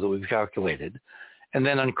window that we've calculated. And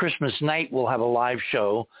then on Christmas night, we'll have a live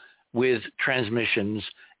show with transmissions.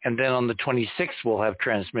 And then on the 26th, we'll have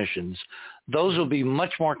transmissions. Those will be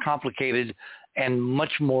much more complicated and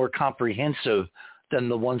much more comprehensive than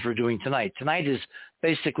the ones we're doing tonight. Tonight is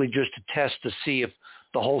basically just a test to see if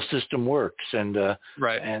the whole system works, and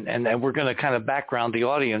right. And we're going to kind of background the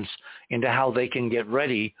audience into how they can get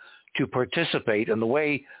ready to participate. And the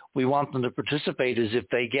way we want them to participate is if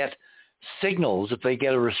they get signals, if they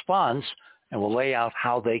get a response, and we'll lay out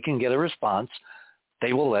how they can get a response,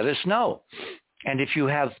 they will let us know. And if you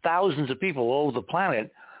have thousands of people all over the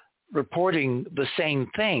planet reporting the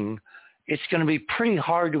same thing, it's going to be pretty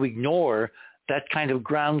hard to ignore that kind of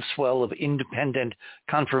groundswell of independent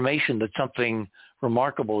confirmation that something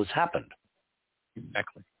remarkable has happened.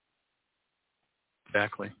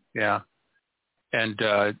 Exactly. Yeah. And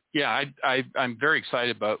I'm very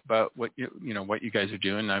excited about what what you guys are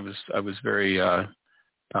doing. I was very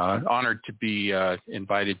honored to be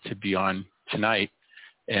invited to be on tonight.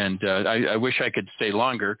 And I wish I could stay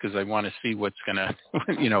longer because I want to see what's gonna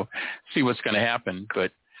see happen.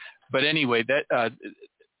 But anyway,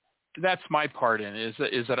 that's my part in it,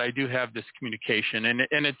 is that I do have this communication,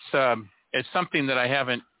 and it's something that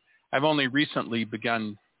I've only recently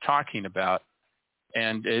begun talking about,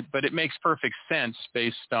 but it makes perfect sense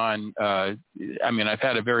based on, I've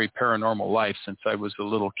had a very paranormal life since I was a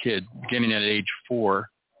little kid, beginning at age 4,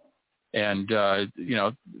 and,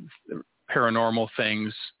 paranormal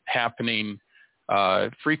things happening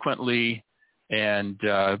frequently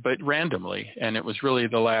but randomly. And it was really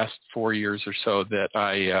the last 4 years or so that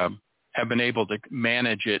I have been able to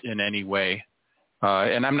manage it in any way.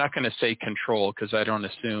 And I'm not going to say control, because I don't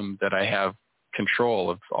assume that I have control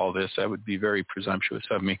of all this. That would be very presumptuous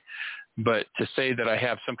of me. But to say that I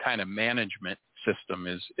have some kind of management system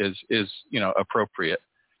is appropriate.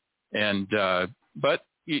 And but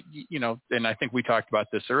and I think we talked about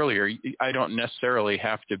this earlier. I don't necessarily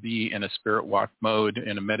have to be in a spirit walk mode,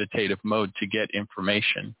 in a meditative mode, to get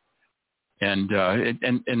information. And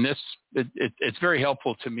it's very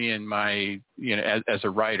helpful to me in my as a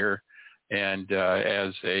writer and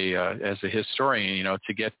as a historian,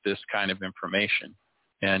 to get this kind of information.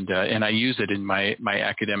 And I use it in my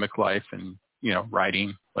academic life and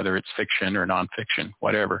writing, whether it's fiction or nonfiction,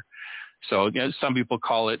 whatever. So some people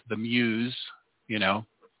call it the muse,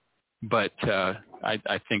 but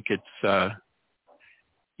I think it's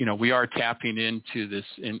we are tapping into this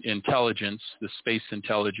intelligence, the space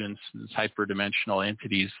intelligence, this hyperdimensional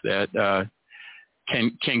entities that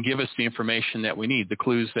can give us the information that we need, the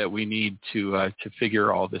clues that we need to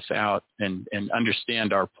figure all this out and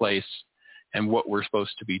understand our place and what we're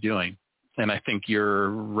supposed to be doing. And I think you're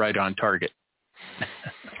right on target.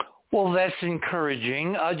 Well, that's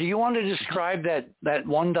encouraging. Do you want to describe that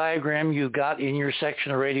one diagram you got in your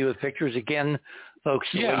section of Radio with Pictures again, folks,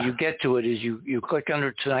 the way you get to it is you click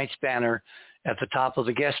under tonight's banner at the top of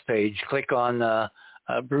the guest page, click on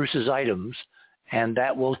Bruce's items, and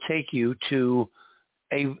that will take you to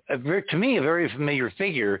to me a very familiar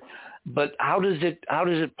figure. But how does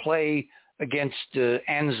it play against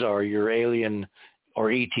Anzar, your alien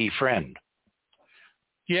or ET friend?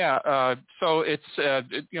 Yeah, so it's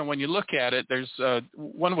when you look at it, there's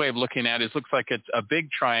one way of looking at it. It looks like it's a big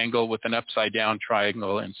triangle with an upside down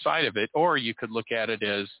triangle inside of it, or you could look at it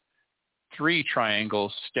as 3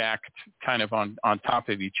 triangles stacked kind of on top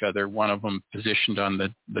of each other. One of them positioned on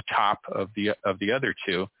the top of the other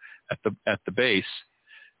 2 at the base,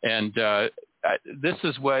 and this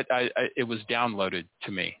is what it was downloaded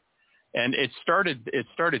to me. And it started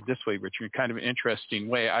this way, Richard, kind of an interesting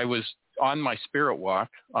way. I was on my spirit walk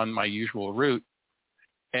on my usual route,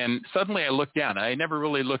 and suddenly I looked down. I never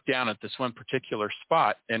really looked down at this one particular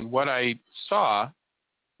spot, and what I saw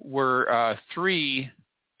were 3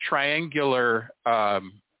 triangular, not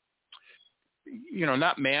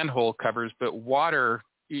manhole covers, but water,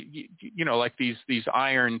 like these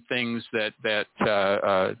iron things that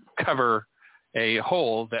cover a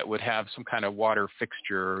hole that would have some kind of water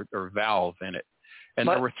fixture or valve in it. And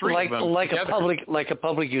there were 3 of them together. like a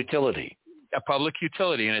public utility. A public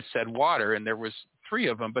utility, and it said water, and there was 3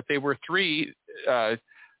 of them, but they were 3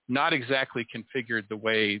 not exactly configured the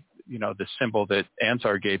way, the symbol that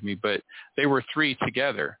Anzar gave me, but they were 3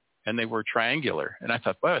 together, and they were triangular. And I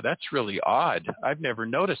thought, wow, that's really odd. I've never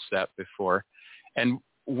noticed that before. And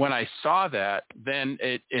when I saw that, then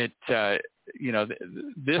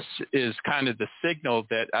this is kind of the signal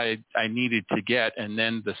that I needed to get, and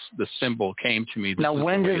then the symbol came to me. Now,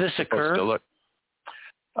 when did this occur?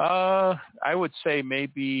 I would say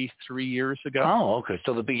maybe 3 years ago. Oh, okay.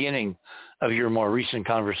 So the beginning of your more recent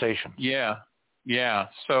conversation. Yeah.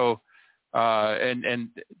 So, and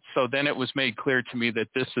so then it was made clear to me that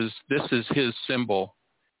this is his symbol.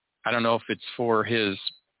 I don't know if it's for his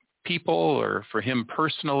people or for him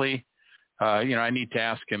personally. I need to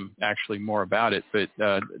ask him actually more about it, but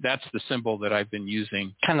that's the symbol that I've been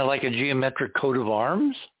using. Kind of like a geometric coat of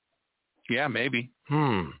arms? Yeah, maybe.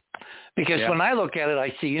 Because when I look at it,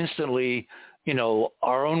 I see instantly,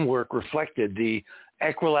 our own work reflected. The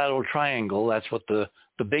equilateral triangle, that's what the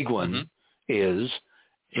big one is,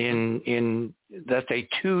 in that's a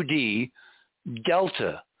 2D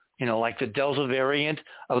delta, like the Delta variant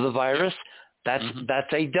of the virus. That's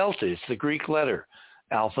a delta. It's the Greek letter,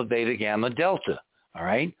 alpha, beta, gamma, delta. All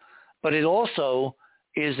right. But it also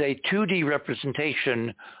is a 2D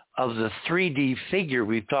representation of the 3D figure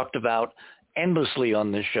we've talked about endlessly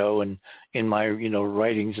on this show and in my,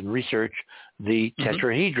 writings and research, the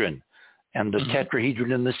tetrahedron, and the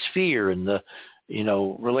tetrahedron in the sphere, and the,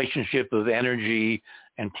 relationship of energy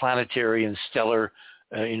and planetary and stellar,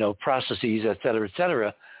 processes, et cetera, et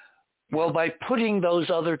cetera. Well, by putting those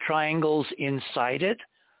other triangles inside it,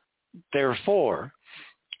 therefore,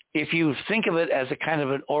 if you think of it as a kind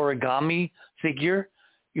of an origami figure,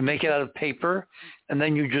 you make it out of paper, and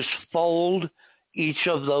then you just fold each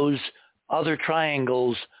of those other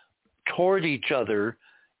triangles toward each other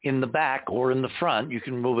in the back or in the front. You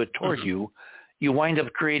can move it toward you. You wind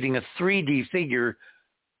up creating a 3D figure,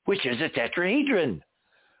 which is a tetrahedron.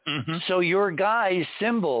 So your guy's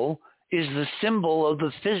symbol is the symbol of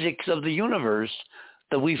the physics of the universe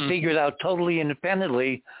that we figured out totally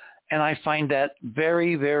independently. And I find that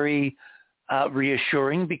very, very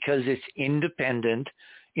reassuring, because it's independent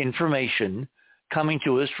information coming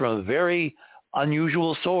to us from a very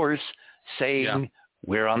unusual source saying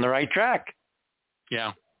we're on the right track.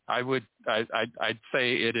 Yeah, I'd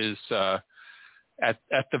say it is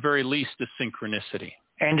at the very least a synchronicity.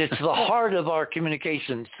 And it's the heart of our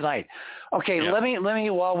communications tonight. Okay, let me,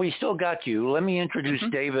 while we still got you, let me introduce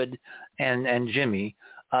David and Jimmy.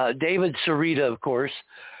 David Sarita, of course,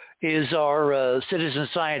 is our citizen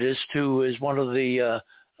scientist who is one of the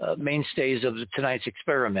mainstays of tonight's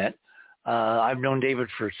experiment. I've known David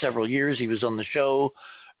for several years. He was on the show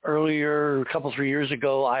earlier, a couple, 3 years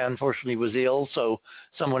ago. I unfortunately was ill, so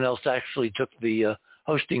someone else actually took the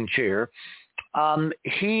hosting chair.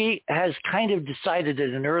 He has kind of decided at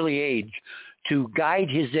an early age to guide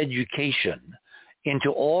his education into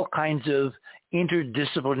all kinds of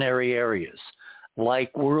interdisciplinary areas,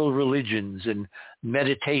 like world religions and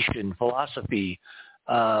meditation, philosophy,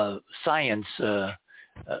 science,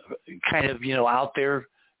 kind of, out there,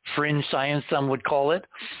 fringe science, some would call it,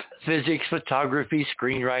 physics, photography,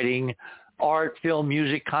 screenwriting, art, film,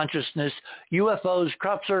 music, consciousness, UFOs,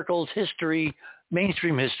 crop circles, history,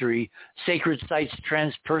 mainstream history, sacred sites,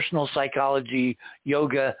 transpersonal psychology,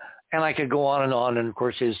 yoga, and I could go on. And of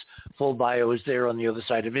course, his full bio is there on the other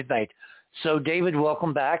side of midnight. So, David,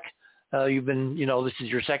 welcome back. You've been, this is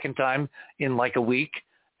your second time in like a week,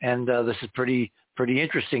 and this is pretty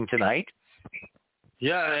interesting tonight.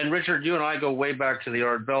 Yeah, and Richard, you and I go way back to the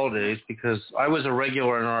Art Bell days because I was a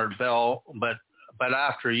regular in Art Bell, but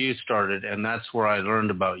after you started, and that's where I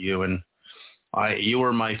learned about you, and you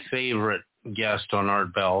were my favorite guest on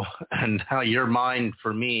Art Bell, and how your mind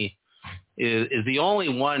for me is the only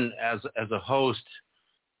one as a host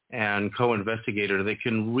and co-investigator that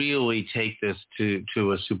can really take this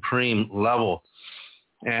to a supreme level.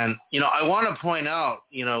 And, I want to point out,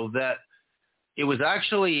 that it was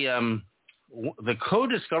actually the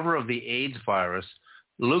co-discoverer of the AIDS virus,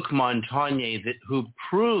 Luc Montagnier, who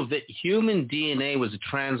proved that human DNA was a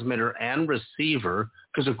transmitter and receiver,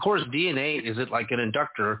 because, of course, DNA is like an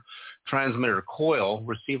inductor, transmitter coil,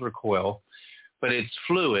 receiver coil, but it's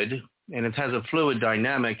fluid, and it has a fluid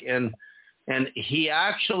dynamic. And he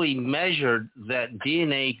actually measured that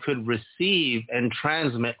DNA could receive and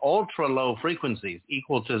transmit ultra-low frequencies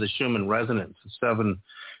equal to the Schumann resonance, 7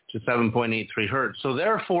 to 7.83 hertz. So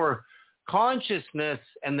therefore, consciousness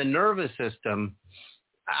and the nervous system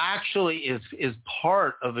actually is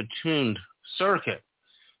part of a tuned circuit.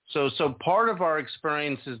 So part of our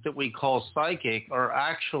experiences that we call psychic are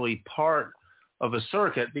actually part of a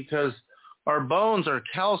circuit, because our bones are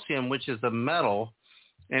calcium, which is a metal,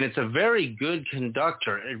 and it's a very good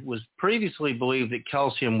conductor. It was previously believed that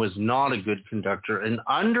calcium was not a good conductor. And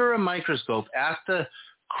under a microscope at the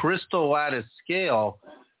crystal lattice scale,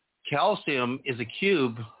 calcium is a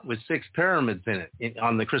cube with 6 pyramids in it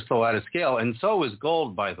on the crystal lattice scale, and so is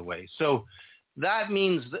gold, by the way. So that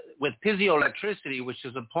means that with piezoelectricity, which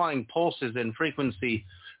is applying pulses and frequency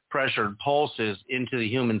pressured pulses into the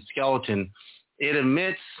human skeleton, it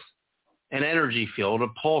emits an energy field, a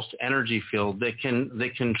pulsed energy field that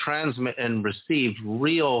can transmit and receive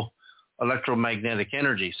real electromagnetic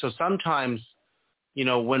energy. So sometimes,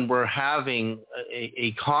 when we're having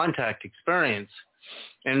a contact experience,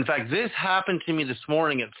 and in fact, this happened to me this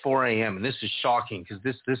morning at 4 a.m., and this is shocking because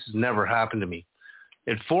this has never happened to me.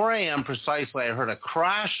 At 4 a.m. precisely, I heard a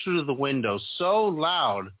crash through the window so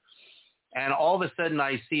loud, and all of a sudden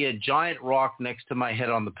I see a giant rock next to my head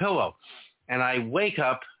on the pillow. And I wake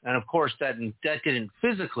up, and of course that didn't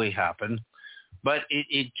physically happen, but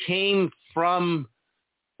it came from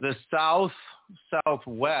the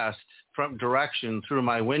southwest from direction through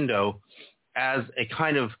my window as a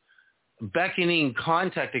kind of beckoning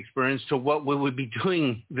contact experience to what we would be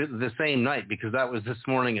doing the same night, because that was this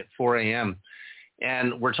morning at 4 a.m.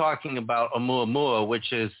 And we're talking about Oumuamua,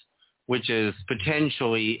 which is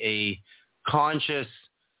potentially a conscious,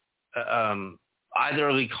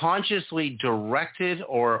 either consciously directed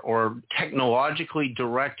or technologically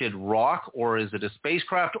directed rock, or is it a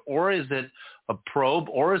spacecraft, or is it a probe,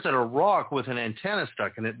 or is it a rock with an antenna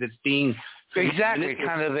stuck in it that's being... Exactly,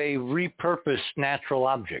 kind of a repurposed natural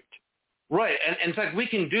object. Right, and in fact, we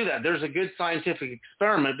can do that. There's a good scientific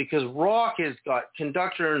experiment, because rock has got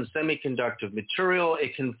conductor and semiconductive material.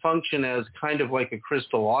 It can function as kind of like a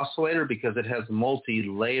crystal oscillator because it has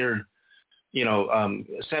multi-layered,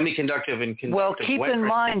 semiconductive and conductive. Well, keep in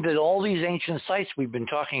mind that all these ancient sites we've been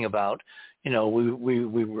talking about, we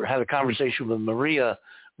had a conversation with Maria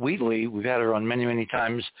Wheatley. We've had her on many, many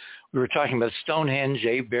times. We were talking about Stonehenge,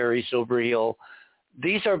 Avebury, Silver Hill.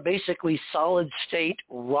 These are basically solid-state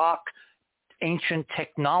rock ancient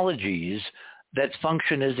technologies that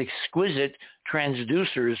function as exquisite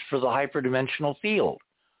transducers for the hyperdimensional field.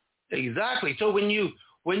 Exactly. So when you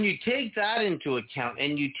take that into account,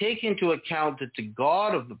 and you take into account that the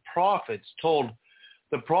God of the prophets told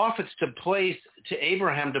the prophets to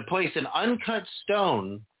Abraham to place an uncut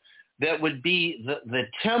stone that would be the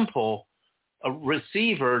temple, a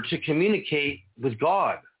receiver to communicate with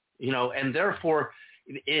God, and therefore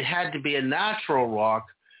it had to be a natural rock,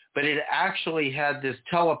 but it actually had this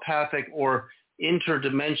telepathic or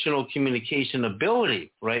interdimensional communication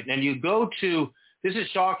ability, right? And you go to, this is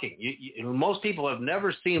shocking. Most people have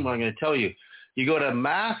never seen what I'm going to tell you. You go to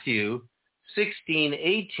Matthew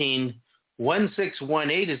 16:18,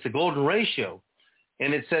 1618 is the golden ratio.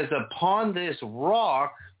 And it says, upon this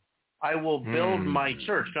rock, I will build my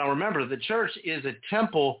church. Now remember, the church is a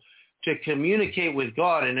temple to communicate with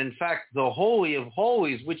God. And in fact, the Holy of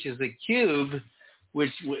Holies, which is a cube,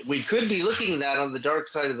 which we could be looking at on the dark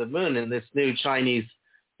side of the moon in this new Chinese,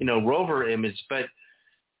 rover image, but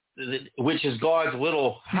which is God's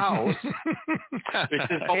little house. Which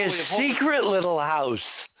is His secret little house.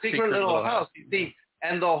 Secret little house. You see,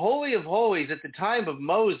 And the Holy of Holies at the time of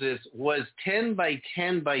Moses was 10 by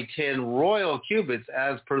 10 by 10 royal cubits,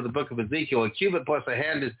 as per the book of Ezekiel. A cubit plus a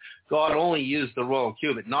hand is God only used the royal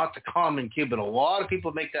cubit, not the common cubit. A lot of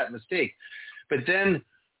people make that mistake. But then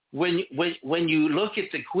when you look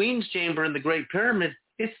at the Queen's Chamber in the Great Pyramid,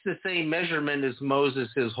 it's the same measurement as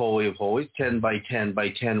Moses' Holy of Holies, 10 by 10 by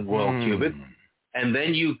 10 royal cubits. And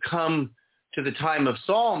then you come to the time of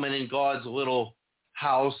Solomon in God's little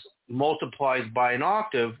house, multiplies by an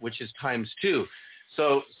octave, which is times 2.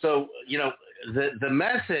 So you know, the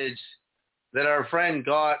message that our friend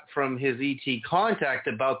got from his ET contact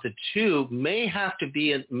about the 2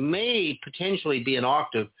 may potentially be an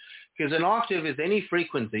octave, because an octave is any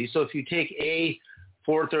frequency. So if you take A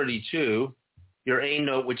 432, your A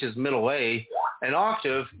note, which is middle A, an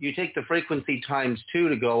octave, you take the frequency times 2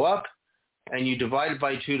 to go up, and you divide it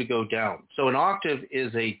by 2 to go down. So an octave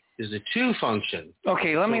is a 2 function.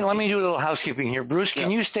 Okay, let me do a little housekeeping here. Bruce, can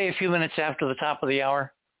you stay a few minutes after the top of the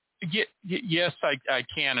hour? Yes, I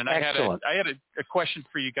can. And excellent. I had a question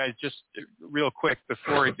for you guys just real quick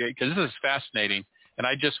before, because this is fascinating, and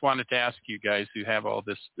I just wanted to ask you guys who have all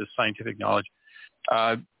this scientific knowledge.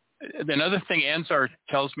 Another thing Anzar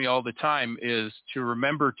tells me all the time is to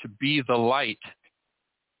remember to be the light.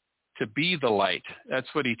 To be the light. That's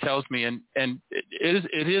what he tells me, and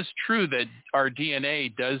it is true that our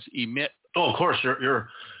DNA does emit. Oh, of course,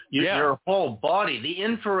 your whole body, the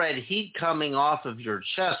infrared heat coming off of your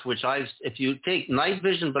chest, which if you take night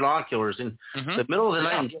vision binoculars in the middle of the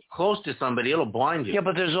night and get close to somebody, it'll blind you. Yeah,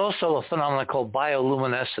 but there's also a phenomenon called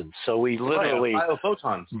bioluminescence. So we literally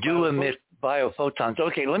do emit biophotons.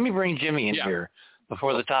 Okay, let me bring Jimmy in here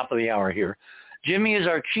before the top of the hour here. Jimmy is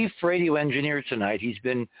our chief radio engineer tonight. He's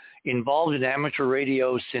been involved in amateur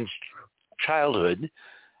radio since childhood,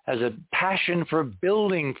 has a passion for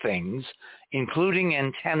building things, including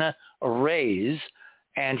antenna arrays,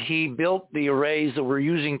 and he built the arrays that we're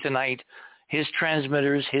using tonight, his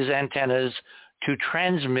transmitters, his antennas, to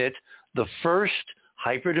transmit the first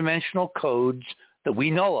hyperdimensional codes that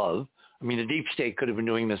we know of. I mean, the deep state could have been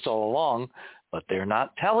doing this all along, but they're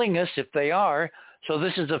not telling us if they are. So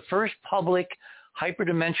this is the first public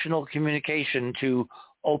hyperdimensional communication to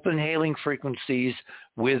open hailing frequencies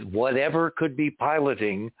with whatever could be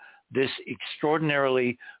piloting this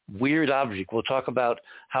extraordinarily weird object. We'll talk about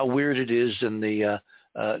how weird it is in the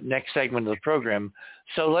next segment of the program.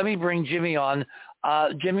 So let me bring Jimmy on.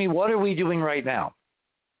 Jimmy, what are we doing right now?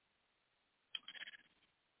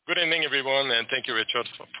 Good evening, everyone, and thank you, Richard,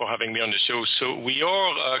 for having me on the show. So we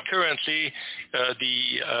are currently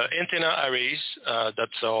the antenna arrays that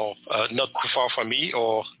are not too far from me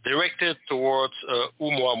are directed towards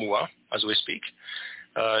Oumuamua as we speak.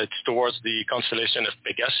 It's towards the constellation of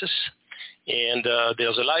Pegasus. And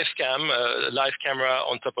there's a live camera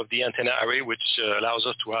on top of the antenna array, which allows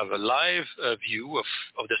us to have a live view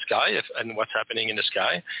of the sky and what's happening in the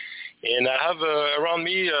sky. And I have around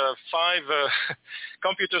me 5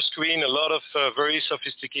 computer screen, a lot of very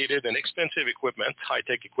sophisticated and expensive equipment,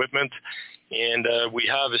 high-tech equipment. And we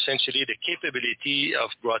have essentially the capability of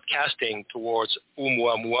broadcasting towards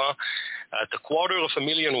Oumuamua at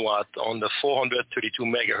 250,000 watt on the 432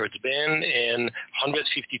 megahertz band and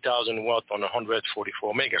 150,000 watt on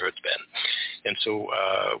 144 megahertz band. And so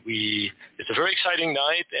it's a very exciting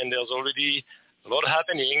night, and there's already a lot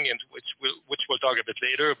happening, and which we'll talk a bit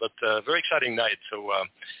later, but very exciting night. So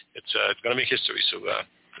it's going to make history. So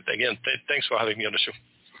again, thanks for having me on the show.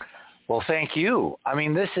 Well, thank you. I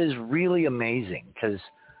mean, this is really amazing because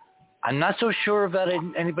I'm not so sure about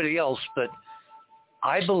anybody else, but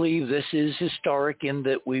I believe this is historic in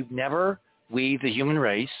that we, the human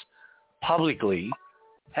race, publicly,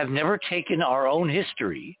 have never taken our own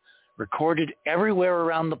history, recorded everywhere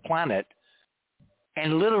around the planet,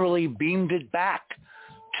 and literally beamed it back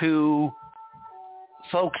to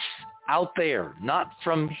folks out there, not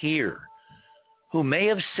from here, who may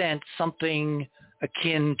have sent something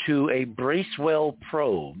akin to a Bracewell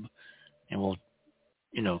probe, and we'll,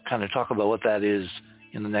 kind of talk about what that is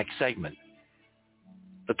in the next segment.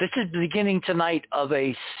 But this is the beginning tonight of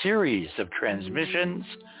a series of transmissions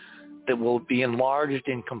that will be enlarged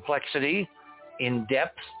in complexity, in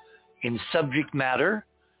depth, in subject matter,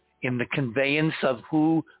 in the conveyance of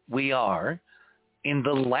who we are, in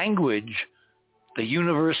the language, the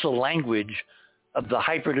universal language of the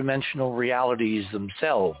hyperdimensional realities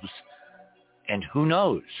themselves. And who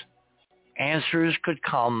knows? Answers could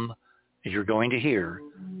come, as you're going to hear,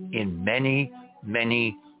 in many,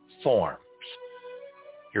 many forms.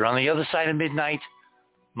 You're on the other side of midnight.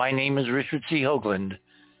 My name is Richard C. Hoagland.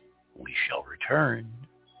 We shall return.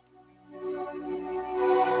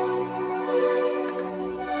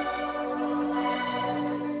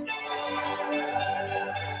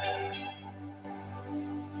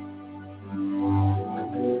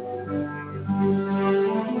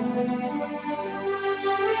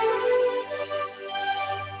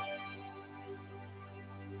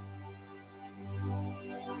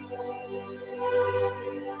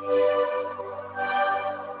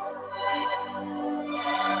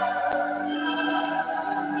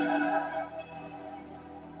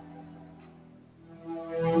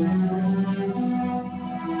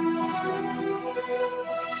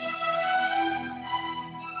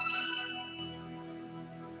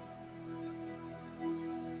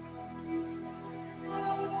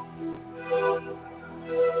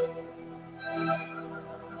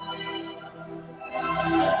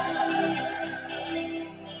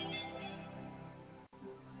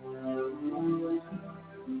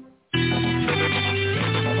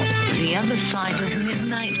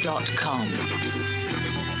 oumuamua.com.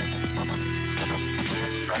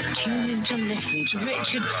 Tune in to listen to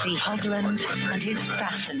Richard C. Hogland and his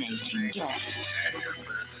fascinating guests.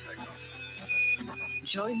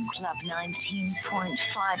 Join Club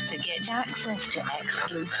 19.5 to get access to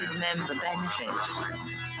exclusive member benefits.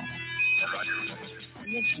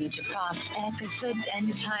 Listen to past episodes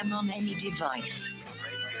anytime on any device.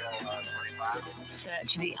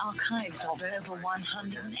 Search the archives of over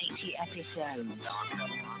 180 episodes.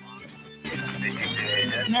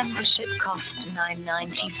 Membership costs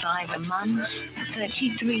 $9.95 a month,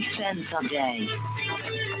 33 cents a day.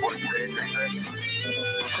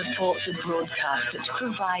 Support the broadcasters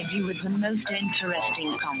provide you with the most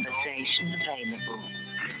interesting conversation available.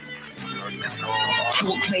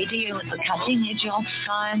 Talk radio at the cutting edge of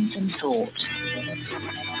science and thought.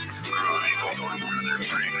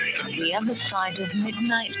 The other side of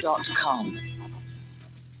midnight.com.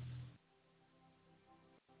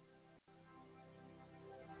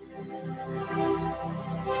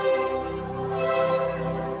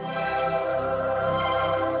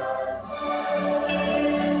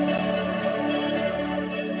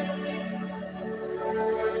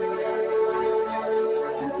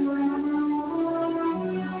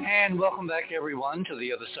 And welcome back, everyone, to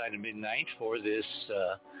the other side of midnight for this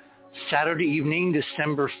Saturday evening,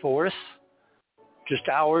 December 4th, just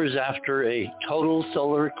hours after a total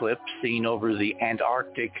solar eclipse seen over the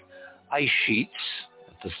Antarctic ice sheets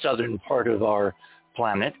at the southern part of our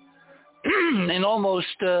planet. And almost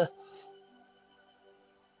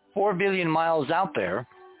 4 billion miles out there,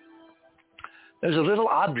 there's a little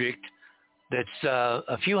object that's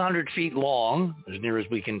a few hundred feet long, as near as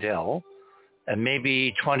we can tell, and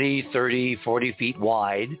maybe 20, 30, 40 feet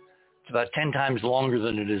wide. It's about 10 times longer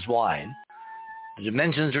than it is wide. The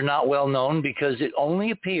dimensions are not well known because it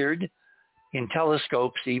only appeared in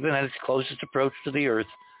telescopes, even at its closest approach to the Earth,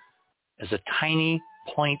 as a tiny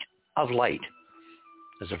point of light.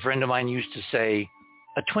 As a friend of mine used to say,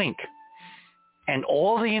 a twink. And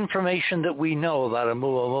all the information that we know about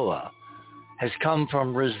Oumuamua has come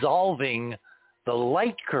from resolving the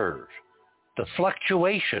light curve, the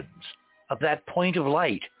fluctuations of that point of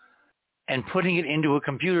light, and putting it into a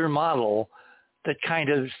computer model that kind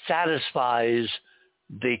of satisfies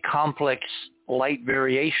the complex light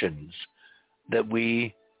variations that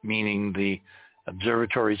we, meaning the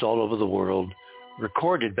observatories all over the world,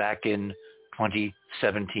 recorded back in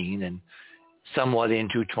 2017 and somewhat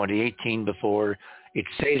into 2018 before it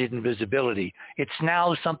faded in visibility. It's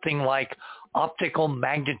now something like optical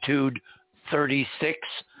magnitude 36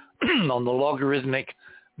 on the logarithmic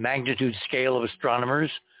magnitude scale of astronomers.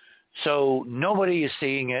 So nobody is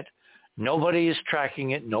seeing it. Nobody is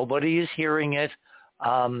tracking it. Nobody is hearing it.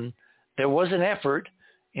 There was an effort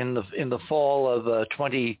in the fall of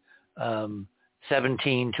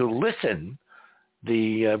 2017 to listen.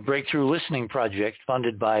 The Breakthrough Listening Project,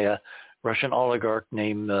 funded by a Russian oligarch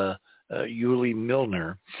named Yuli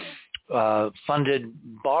Milner, funded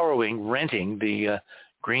renting the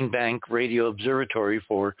Green Bank Radio Observatory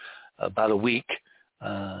for about a week,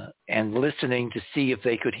 and listening to see if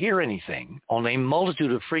they could hear anything on a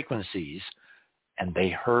multitude of frequencies, and they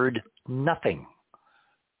heard nothing.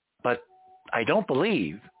 But I don't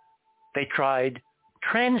believe they tried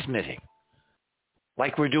transmitting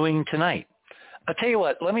like we're doing tonight. I'll tell you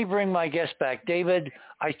what, let me bring my guest back. David,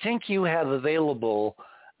 I think you have available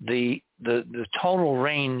the total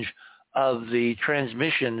range of the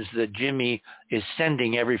transmissions that Jimmy is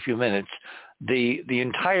sending every few minutes. The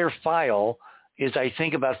entire file is, I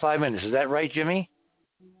think, about 5 minutes. Is that right, Jimmy?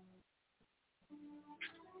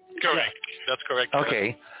 Correct. That's correct.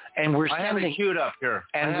 Okay. And we're I have sending it queued up here.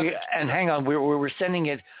 and hang on, we're sending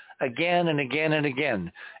it again and again and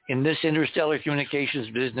again. In this interstellar communications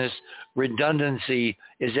business, redundancy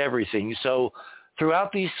is everything. So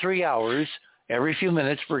throughout these 3 hours, every few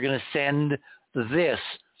minutes, we're going to send this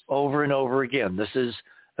over and over again. This is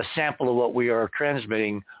a sample of what we are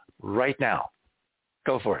transmitting right now.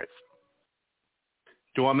 Go for it.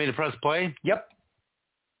 Do you want me to press play? Yep.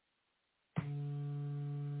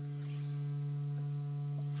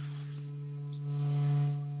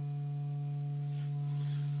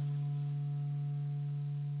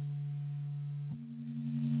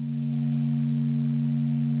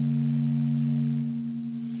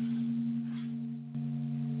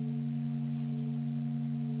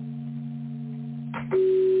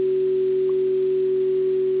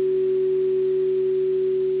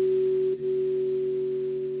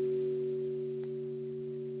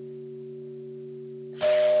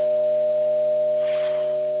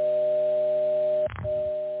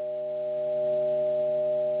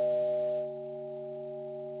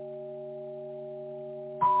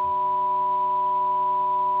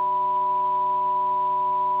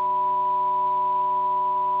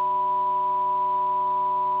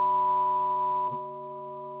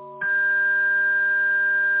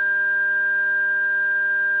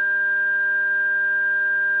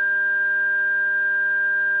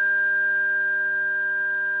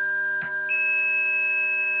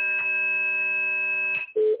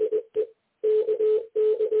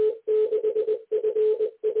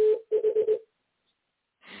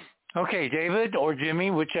 Okay, David or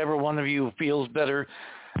Jimmy, whichever one of you feels better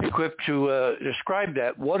equipped to describe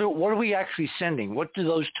that. What are we actually sending? What do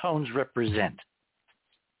those tones represent?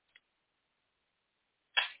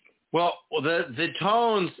 Well, the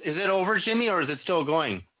tones, is it over, Jimmy, or is it still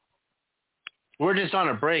going? We're just on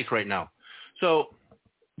a break right now. So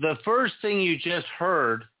the first thing you just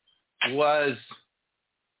heard was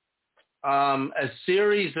a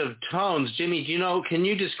series of tones. Jimmy, do you know, can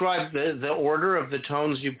you describe the order of the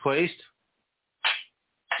tones you placed?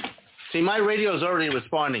 See, my radio is already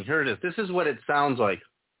responding. Here it is. This is what it sounds like.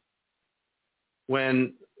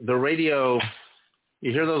 When the radio,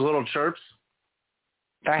 you hear those little chirps?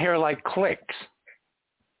 I hear like clicks.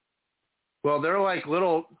 Well, they're like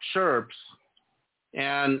little chirps.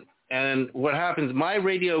 And what happens, my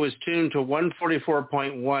radio is tuned to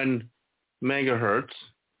 144.1 megahertz,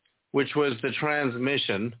 which was the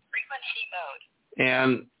transmission. Frequency mode.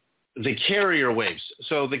 And the carrier waves.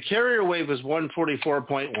 So the carrier wave was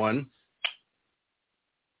 144.1,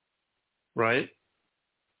 right?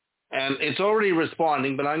 And it's already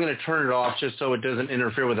responding, but I'm going to turn it off just so it doesn't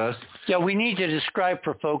interfere with us. Yeah, we need to describe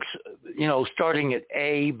for folks, starting at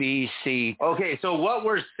A, B, C. Okay, so what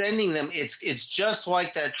we're sending them, it's just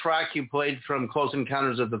like that track you played from Close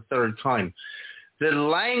Encounters of the Third Kind. The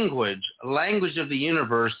language of the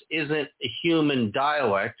universe isn't a human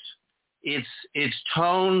dialect. It's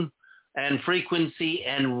tone and frequency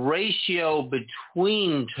and ratio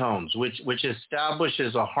between tones, which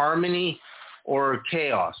establishes a harmony or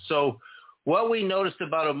chaos. So what we noticed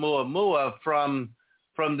about Oumuamua from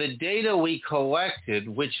the data we collected,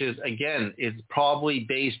 which is, again, is probably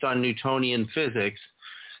based on Newtonian physics,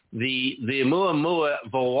 the Oumuamua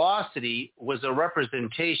velocity was a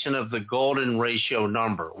representation of the golden ratio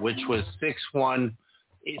number, which was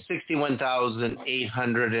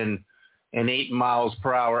 61,808 miles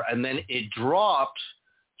per hour. And then it dropped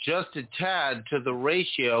just a tad to the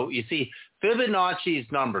ratio. You see,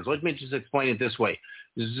 Fibonacci's numbers, let me just explain it this way.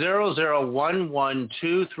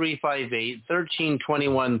 00112358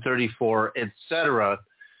 132134, etc.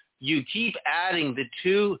 You keep adding the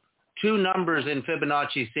two numbers in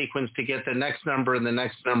Fibonacci sequence to get the next number and the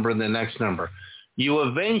next number and the next number. You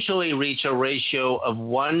eventually reach a ratio of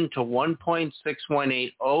 1 to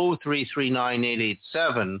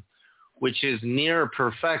 1.61803398887, which is near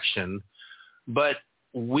perfection. But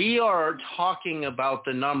we are talking about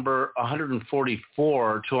the number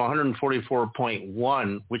 144 to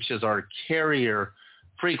 144.1, which is our carrier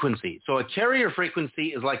frequency. So a carrier frequency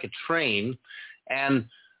is like a train, and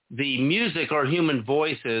the music or human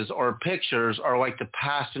voices or pictures are like the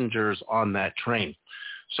passengers on that train.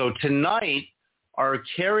 So tonight, our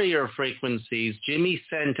carrier frequencies, Jimmy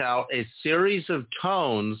sent out a series of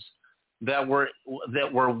tones that were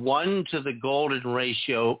 1 to the golden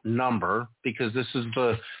ratio number, because this is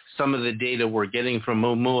some of the data we're getting from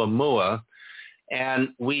Oumuamua.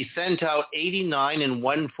 And we sent out 89 and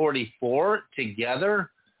 144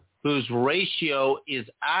 together, whose ratio is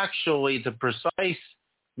actually the precise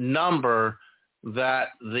number that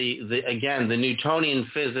the Newtonian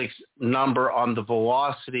physics number on the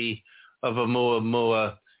velocity of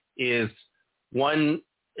Oumuamua is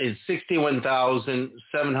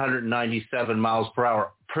 61,797 miles per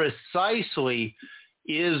hour. Precisely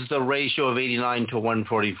is the ratio of 89 to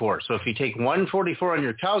 144. So if you take 144 on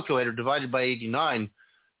your calculator divided by 89,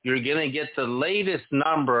 you're going to get the latest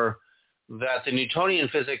number that the Newtonian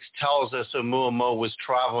physics tells us Oumuamua was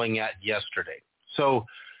traveling at yesterday. So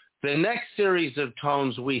the next series of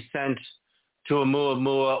tones we sent to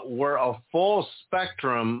Oumuamua were a full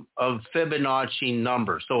spectrum of Fibonacci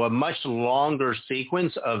numbers, so a much longer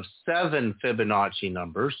sequence of 7 Fibonacci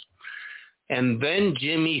numbers. And then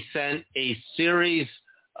Jimmy sent a series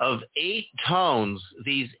of 8 tones,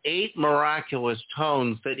 these 8 miraculous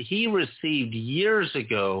tones that he received years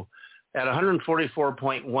ago at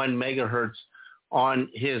 144.1 megahertz on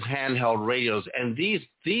his handheld radios. And these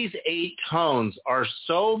 8 tones are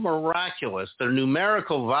so miraculous, their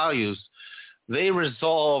numerical values, they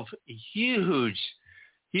resolve huge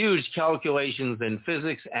calculations in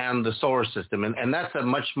physics and the solar system. And that's a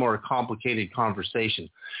much more complicated conversation.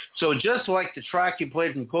 So just like the track you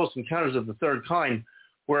played from Close Encounters of the Third Kind,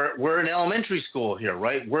 we're in elementary school here,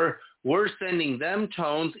 right? We're sending them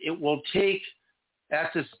tones. It will take,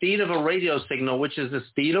 at the speed of a radio signal, which is the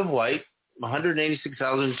speed of light,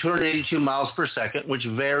 186,282 miles per second, which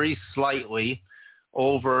varies slightly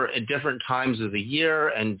over at different times of the year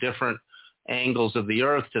and different angles of the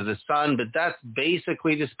Earth to the sun, but that's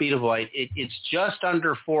basically the speed of light. It's just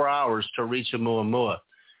under 4 hours to reach Oumuamua.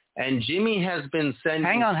 And Jimmy has been sending...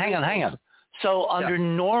 Hang on. So under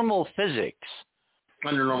normal physics,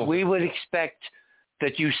 we would expect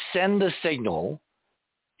that you send the signal.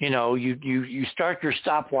 You start your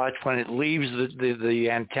stopwatch when it leaves the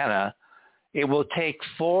antenna. It will take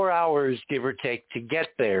 4 hours, give or take, to get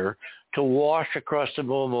there, to wash across the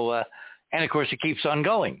Oumuamua, and of course it keeps on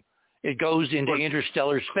going. It goes into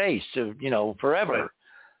interstellar space, forever,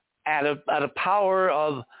 at a power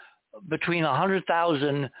of between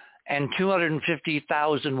 100,000 and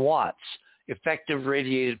 250,000 watts effective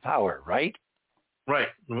radiated power, right? Right,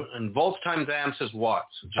 and volts times amps is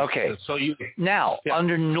watts. Okay. So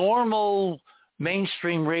under normal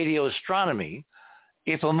mainstream radio astronomy,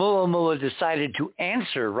 if Oumuamua decided to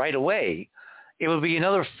answer right away, it would be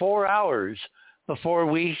another 4 hours before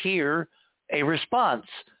we hear a response,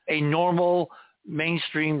 a normal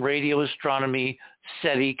mainstream radio astronomy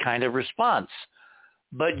SETI kind of response.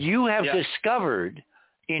 But you have discovered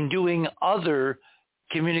in doing other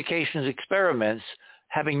communications experiments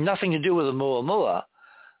having nothing to do with Oumuamua,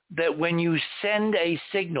 that when you send a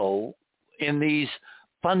signal in these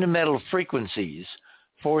fundamental frequencies,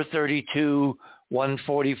 432,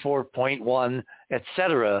 144.1,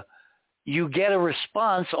 etc., you get a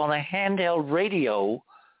response on a handheld radio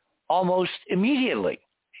almost immediately.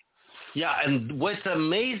 Yeah, and what's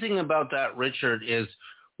amazing about that, Richard, is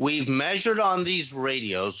we've measured on these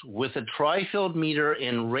radios with a tri-field meter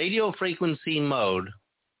in radio frequency mode,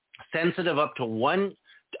 sensitive up to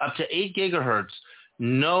 8 gigahertz,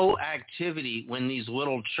 no activity when these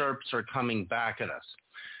little chirps are coming back at us.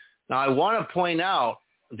 Now, I want to point out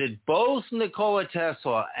that both Nikola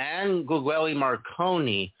Tesla and Guglielmo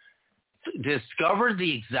Marconi discovered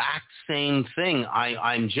the exact same thing.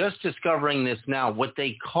 I'm just discovering this now, what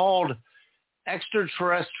they called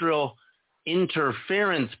extraterrestrial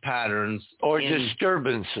interference patterns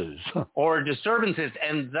disturbances. Or disturbances.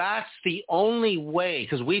 And that's the only way,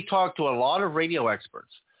 because we've talked to a lot of radio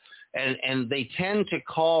experts, and they tend to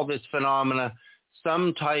call this phenomena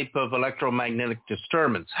some type of electromagnetic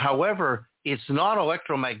disturbance. However, it's not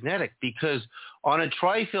electromagnetic, because on a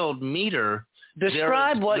tri-field meter...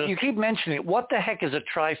 Describe what you keep mentioning. What the heck is a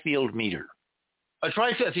tri-field meter? A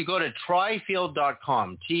tri-field, if you go to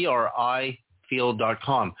trifield.com, TRI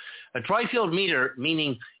field.com. A tri-field meter,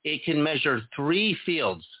 meaning it can measure 3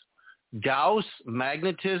 fields: Gauss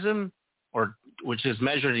magnetism, which is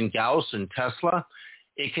measured in Gauss and Tesla.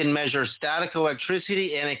 It can measure static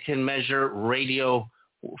electricity, and it can measure radio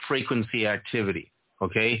frequency activity.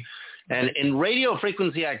 Okay? And in radio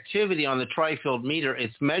frequency activity on the tri-field meter,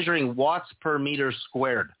 it's measuring watts per meter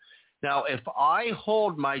squared. Now, if I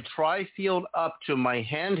hold my tri-field up to my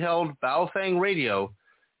handheld Baofeng radio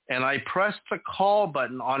and I press the call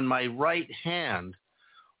button on my right hand,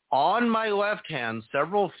 on my left hand,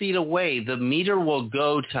 several feet away, the meter will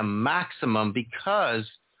go to maximum, because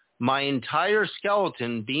my entire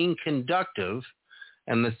skeleton, being conductive,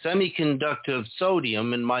 and the semiconductive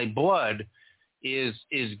sodium in my blood is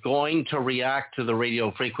going to react to the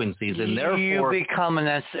radio frequencies, and therefore you become in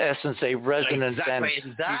essence a resonant antenna.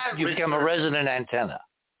 You become a resonant antenna.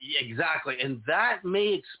 Exactly, and that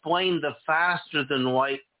may explain the faster than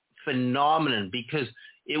light phenomenon, because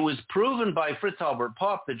it was proven by Fritz Albert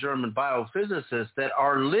Popp, the German biophysicist, that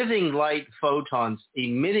our living light photons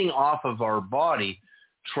emitting off of our body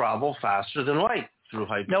travel faster than light.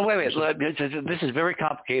 No, wait. This is very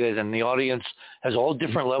complicated, and the audience has all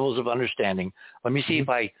different levels of understanding. Let me see if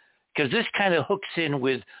because this kind of hooks in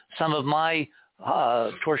with some of my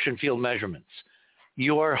torsion field measurements.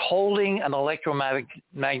 You are holding an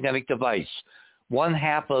electromagnetic device, one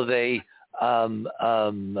half of a,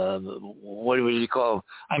 what do you call,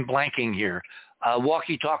 I'm blanking here,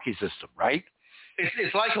 walkie-talkie system, right?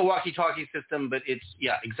 It's like a walkie-talkie system, but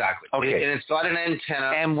exactly. Okay. And it's got an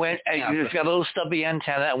antenna. And when it's got a little stubby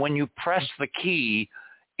antenna, and when you press the key,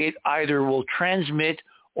 it either will transmit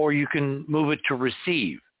or you can move it to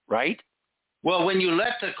receive, right? Well, when you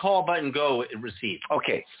let the call button go, it receives.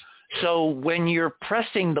 Okay. So when you're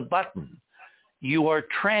pressing the button, you are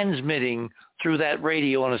transmitting through that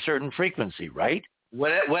radio on a certain frequency, right?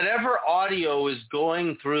 Whatever audio is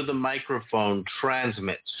going through the microphone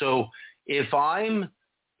transmits. So if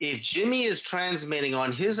Jimmy is transmitting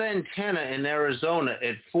on his antenna in Arizona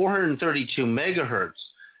at 432 megahertz,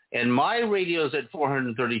 and my radio's at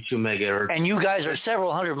 432 megahertz, and you guys are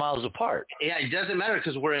several hundred miles apart. Yeah, it doesn't matter,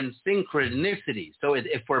 because we're in synchronicity. So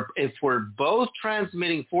if we're both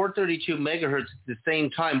transmitting 432 megahertz at the same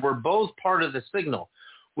time, we're both part of the signal,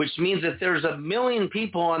 which means that there's 1 million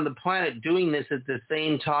people on the planet doing this at the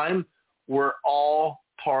same time. We're all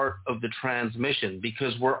part of the transmission,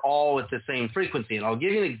 because we're all at the same frequency. And I'll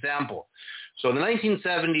give you an example. So in the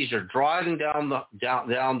 1970s, you're driving down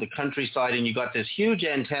the countryside, and you got this huge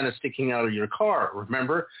antenna sticking out of your car.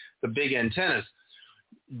 Remember the big antennas?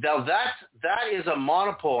 Now that is a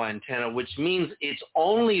monopole antenna, which means it's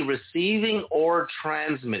only receiving or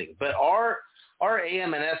transmitting. But our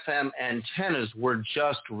AM and FM antennas were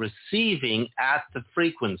just receiving at the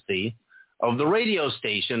frequency of the radio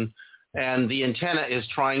station, and the antenna is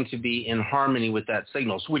trying to be in harmony with that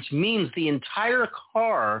signal, which means the entire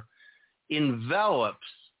car envelops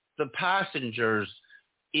the passengers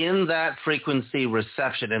in that frequency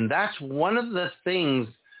reception. And that's one of the things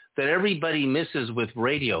that everybody misses with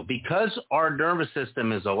radio. Because our nervous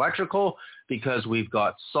system is electrical, because we've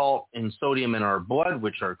got salt and sodium in our blood,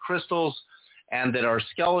 which are crystals, and that our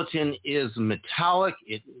skeleton is metallic.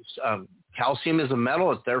 Calcium is a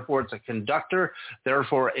metal, therefore it's a conductor,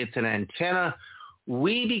 therefore it's an antenna.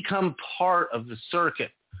 We become part of the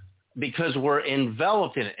circuit because we're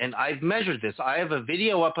enveloped in it. And I've measured this. I have a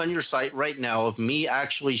video up on your site right now of me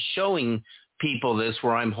actually showing people this,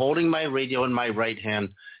 where I'm holding my radio in my right hand,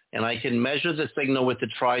 and I can measure the signal with the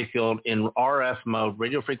tri-field in RF mode,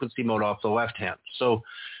 radio frequency mode, off the left hand. So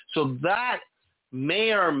that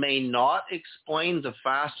may or may not explain the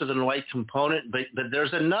faster than light component, but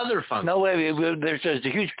there's another function. No, there's a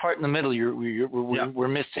huge part in the middle we're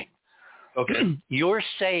missing. Okay. You're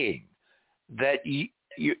saying that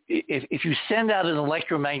if you send out an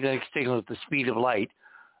electromagnetic signal at the speed of light,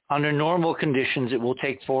 under normal conditions, it will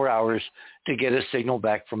take 4 hours to get a signal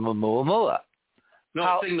back from Oumuamua.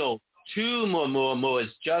 Signal to Oumuamua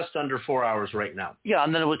is just under 4 hours right now. Yeah,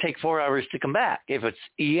 and then it will take 4 hours to come back if it's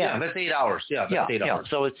EM. Yeah, that's 8 hours. Yeah, that's 8 hours.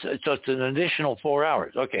 So it's an additional 4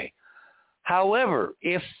 hours. Okay. However,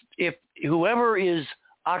 if whoever is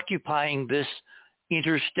occupying this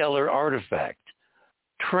interstellar artifact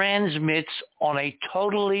transmits on a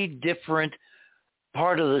totally different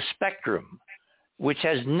part of the spectrum, which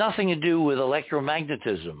has nothing to do with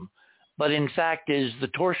electromagnetism, but in fact is the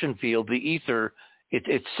torsion field, the ether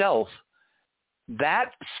itself,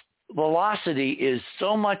 that velocity is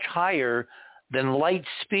so much higher than light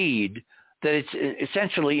speed that it's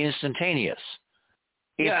essentially instantaneous.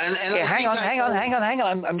 Hang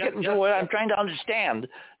on. I'm getting to what I'm trying to understand,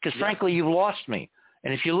 because frankly, you've lost me.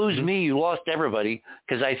 And if you lose me, you lost everybody,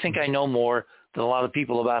 because I think I know more than a lot of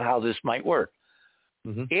people about how this might work.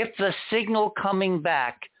 If the signal coming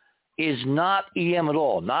back is not EM at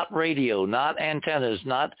all, not radio, not antennas,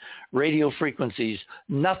 not radio frequencies,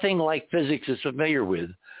 nothing like physics is familiar with,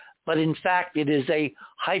 but in fact it is a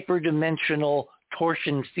hyperdimensional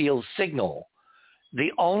torsion field signal,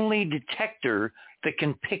 the only detector that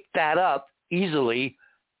can pick that up easily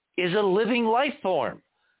is a living life form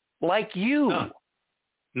like you.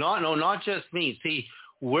 No, not just me. See,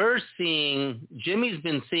 Jimmy's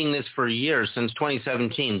been seeing this for years, since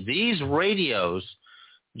 2017. These radios,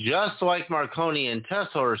 just like Marconi and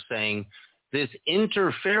Tesla are saying, this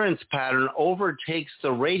interference pattern overtakes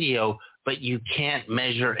the radio, but you can't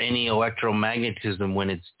measure any electromagnetism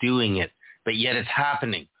when it's doing it, but yet it's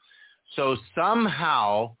happening. So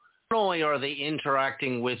somehow, not only are they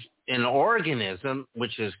interacting with an organism,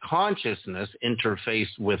 which is consciousness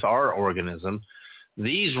interfaced with our organism,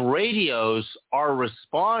 these radios are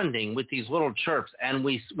responding with these little chirps. And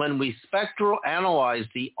when we spectral analyze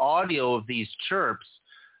the audio of these chirps,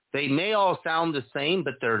 they may all sound the same,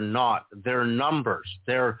 but they're not. They're numbers.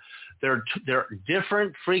 They're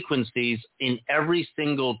different frequencies in every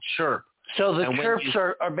single chirp. So the chirps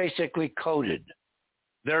are basically coded.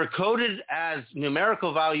 They're coded as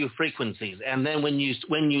numerical value frequencies. And then when you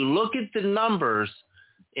look at the numbers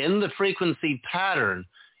in the frequency pattern,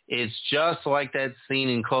 it's just like that scene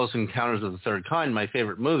in Close Encounters of the Third Kind, my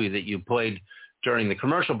favorite movie that you played during the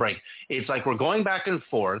commercial break. It's like we're going back and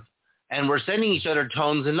forth, and we're sending each other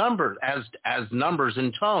tones and numbers as numbers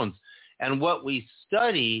and tones. And what we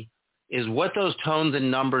study is what those tones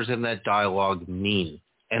and numbers in that dialogue mean.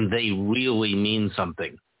 And they really mean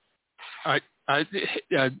something.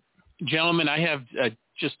 Gentlemen, I have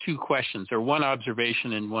just two questions, or one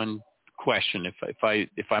observation and one question,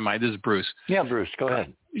 if I might. This is Bruce. Yeah, Bruce, go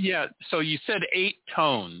ahead. Yeah, so you said 8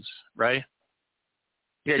 tones, right?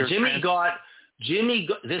 Yeah, Jimmy got,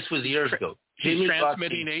 this was years ago. He's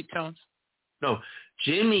transmitting 8 tones? No,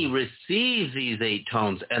 Jimmy receives these 8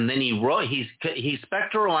 tones, and then he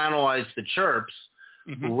spectral analyzed the chirps,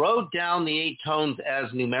 wrote down the 8 tones as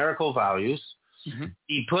numerical values.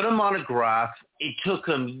 He put them on a graph. It took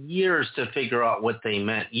him years to figure out what they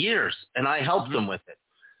meant, years, and I helped him with it.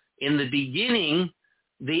 In the beginning,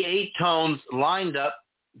 the 8 tones lined up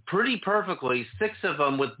pretty perfectly, 6 of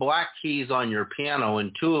them with black keys on your piano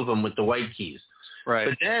and 2 of them with the white keys. Right.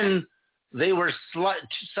 But then they were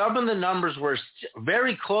some of the numbers were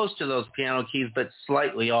very close to those piano keys, but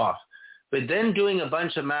slightly off. But then doing a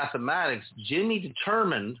bunch of mathematics, Jimmy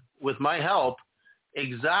determined, with my help,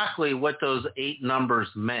 exactly what those 8 numbers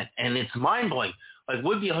meant. And it's mind-blowing. Like,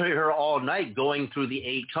 we'd be here all night going through the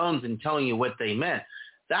 8 tones and telling you what they meant.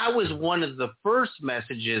 That was one of the first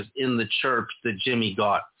messages in the chirps that Jimmy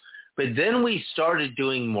got. But then we started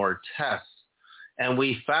doing more tests, and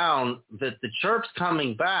we found that the chirps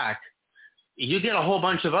coming back, you get a whole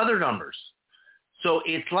bunch of other numbers. So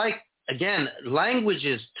it's like, again, language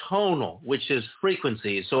is tonal, which is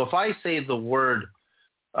frequency. So if I say the word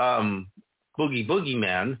boogie boogie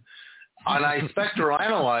man, and I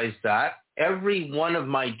spectroanalyze that, every one of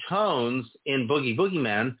my tones in boogie boogie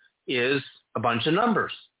man is a bunch of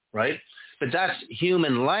numbers, right? But that's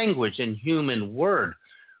human language and human word.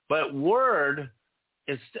 But word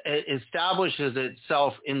establishes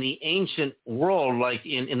itself in the ancient world, like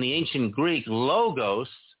in the ancient Greek, logos,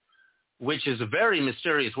 which is a very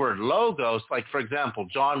mysterious word. Logos, like, for example,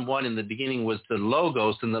 John 1, in the beginning was the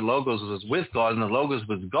Logos, and the Logos was with God, and the Logos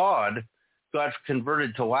was God. Got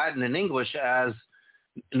converted to Latin and English as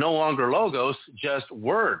no longer Logos, just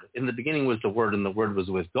Word. In the beginning was the Word, and the Word was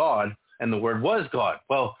with God, and the Word was God.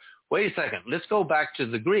 Well, wait a second. Let's go back to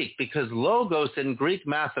the Greek, because Logos in Greek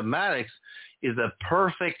mathematics is a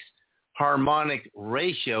perfect harmonic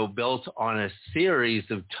ratio built on a series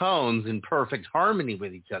of tones in perfect harmony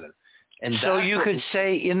with each other. And so you could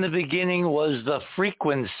say in the beginning was the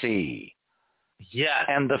frequency. Yeah.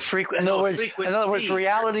 And the in other words,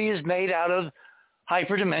 reality is made out of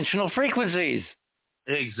hyperdimensional frequencies.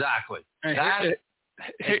 Exactly.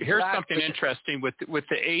 Here's something interesting with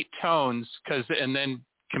the 8 tones, and then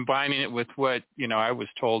combining it with what I was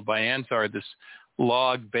told by Anzar, this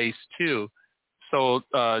log base 2. So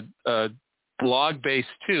log base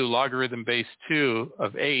 2, logarithm base 2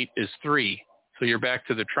 of 8 is 3. So you're back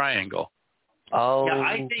to the triangle. Oh, yeah,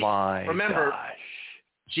 I think, remember, gosh.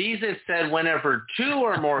 Jesus said, whenever 2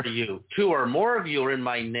 or more of you are in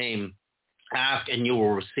my name, ask and you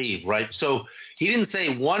will receive, right? So he didn't say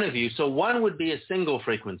one of you. So 1 would be a single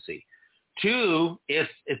frequency. 2, if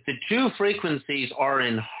the 2 frequencies are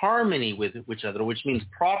in harmony with each other, which means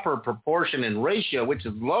proper proportion and ratio, which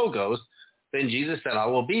is logos, then Jesus said, I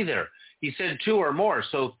will be there. He said 2 or more.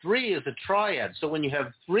 So 3 is a triad. So when you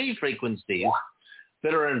have 3 frequencies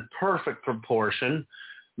that are in perfect proportion,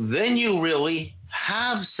 then you really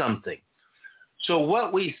have something. So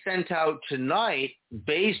what we sent out tonight,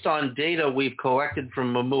 based on data we've collected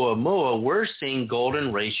from Oumuamua, we're seeing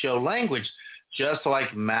golden ratio language, just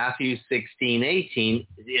like Matthew 16:18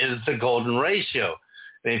 is the golden ratio.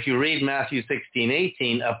 And if you read Matthew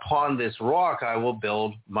 16:18, upon this rock I will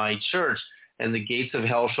build my church, and the gates of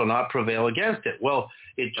hell shall not prevail against it. Well,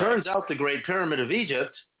 it turns out the Great Pyramid of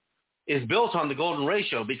Egypt is built on the golden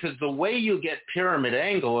ratio, because the way you get pyramid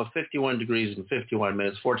angle of 51 degrees and 51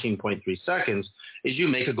 minutes, 14.3 seconds, is you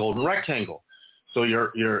make a golden rectangle. So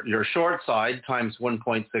your short side times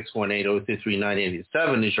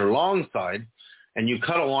 1.618033987 is your long side, and you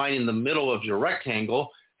cut a line in the middle of your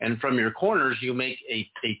rectangle, and from your corners you make a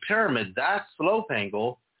pyramid. That slope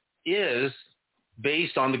angle is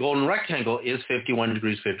based on the golden rectangle is 51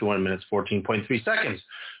 degrees, 51 minutes, 14.3 seconds.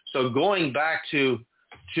 So going back to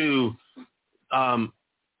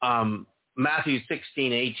Matthew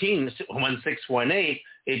 16:18, 1618,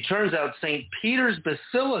 it turns out St. Peter's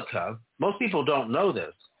Basilica, most people don't know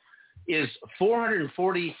this, is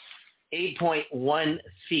 448.1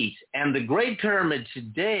 feet. And the Great Pyramid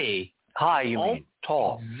today... High, you mean?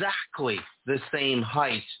 Tall. Exactly the same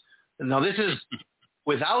height. Now, this is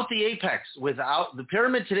without the apex, without the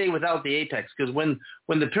pyramid today, without the apex, because when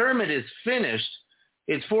the pyramid is finished,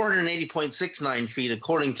 it's 480.69 feet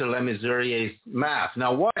according to Le Mesurier's math.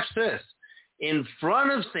 Now watch this. In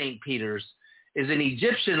front of St. Peter's is an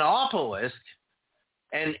Egyptian obelisk,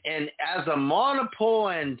 and as a monopole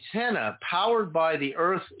antenna powered by the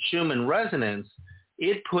Earth's Schumann resonance,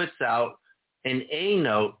 it puts out an A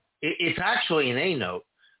note. It's actually an A note,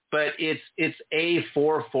 but it's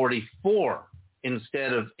A444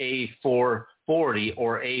 instead of A440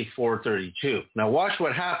 or A432. Now watch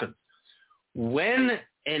what happens. When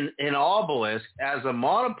an obelisk, as a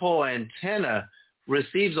monopole antenna,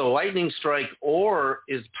 receives a lightning strike or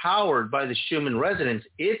is powered by the Schumann resonance,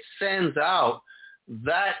 it sends out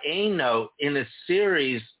that A note in a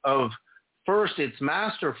series of, first its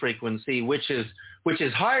master frequency, which is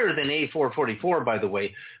higher than A444, by the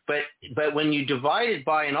way, but when you divide it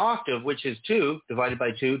by an octave, which is 2 divided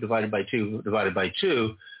by 2 divided by 2 divided by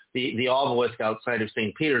 2, the obelisk outside of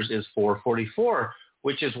St. Peter's is 444,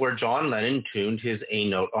 which is where John Lennon tuned his A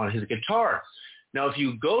note on his guitar. Now, if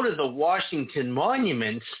you go to the Washington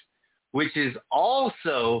Monument, which is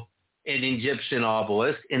also an Egyptian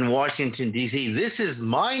obelisk in Washington, D.C. This is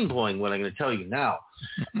mind-blowing what I'm going to tell you now,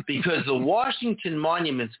 because the Washington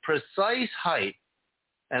Monument's precise height,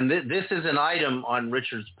 and this is an item on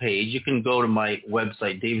Richard's page. You can go to my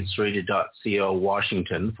website, davidsereda.co,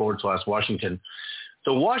 Washington/Washington.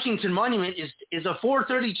 The Washington Monument is a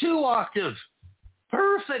 432 octave,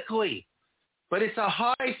 perfectly. But it's a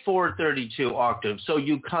high 432 octave, so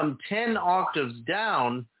you come 10 octaves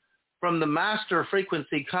down from the master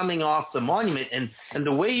frequency coming off the monument. And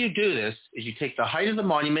the way you do this is you take the height of the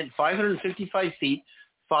monument, 555 feet,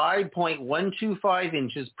 5.125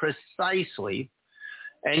 inches precisely,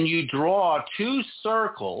 and you draw two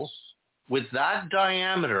circles with that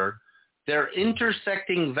diameter. They're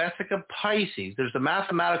intersecting Vesica Pisces. There's a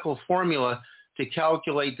mathematical formula to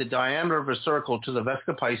calculate the diameter of a circle to the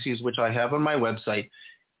Vesica Pisces, which I have on my website,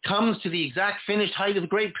 comes to the exact finished height of the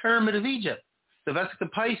Great Pyramid of Egypt, the Vesica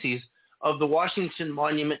Pisces of the Washington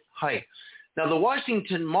Monument height. Now, the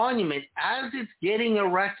Washington Monument, as it's getting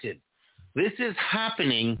erected, this is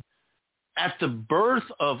happening at the birth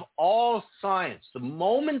of all science. The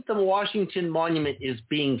moment the Washington Monument is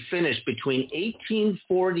being finished between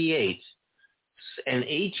 1848 and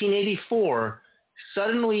 1884,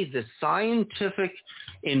 suddenly the scientific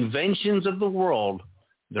inventions of the world,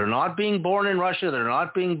 they're not being born in Russia, they're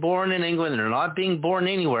not being born in England, they're not being born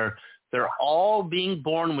anywhere. They're all being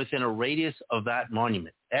born within a radius of that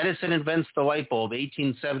monument. Edison invents the light bulb,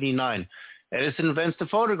 1879. Edison invents the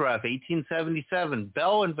photograph, 1877.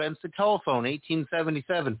 Bell invents the telephone,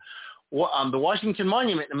 1877. The Washington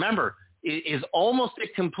Monument, remember, is almost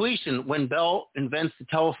at completion when Bell invents the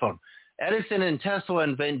telephone. Edison and Tesla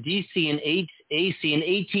invent DC and AC in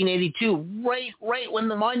 1882, right when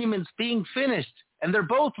the monument's being finished. And they're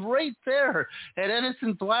both right there at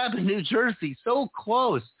Edison's lab in New Jersey, so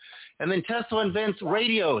close. And then Tesla invents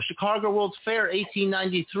radio, Chicago World's Fair,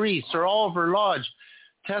 1893, Sir Oliver Lodge.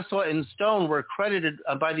 Tesla and Stone were credited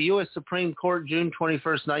by the U.S. Supreme Court June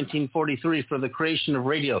 21st, 1943 for the creation of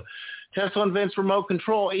radio. Tesla invents remote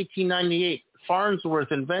control, 1898.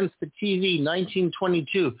 Farnsworth invents the TV,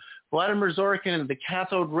 1922. Vladimir Zorkin, the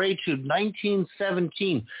cathode ray tube,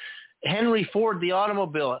 1917. Henry Ford, the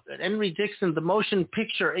automobile. Henry Dixon, the motion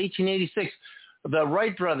picture, 1886. The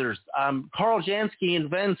Wright brothers. Carl Jansky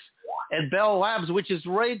invents at Bell Labs, which is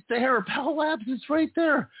right there. Bell Labs is right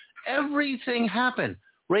there. Everything happened.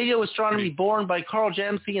 Radio astronomy born by Carl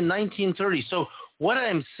Jansky in 1930. So what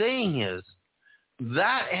I'm saying is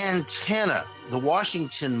that antenna, the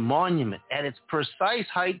Washington Monument, at its precise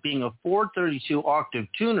height being a 432 octave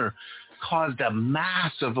tuner, caused a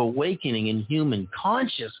massive awakening in human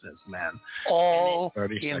consciousness, man. All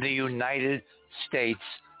in the United States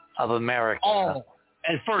of America. All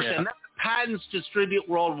at first, and then patents distribute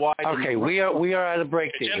worldwide. Okay, we are at a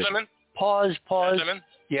break, hey, gentlemen. Pause. Gentlemen.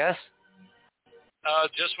 Yes.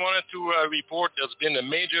 Just wanted to report there's been a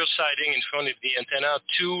major sighting in front of the antenna,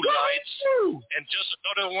 2 lights, and just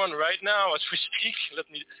another one right now as we speak.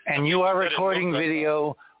 And you are recording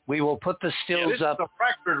video. We will put the stills up. This is a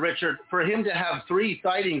record, Richard, for him to have 3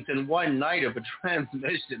 sightings in one night of a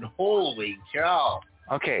transmission. Holy cow.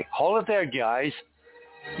 Okay, hold it there, guys.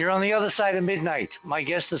 You're on the other side of midnight. My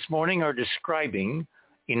guests this morning are describing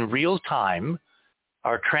in real time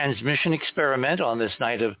our transmission experiment on this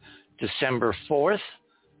night of December 4th,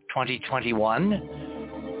 2021,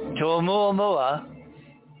 to Oumuamua,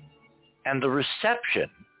 and the reception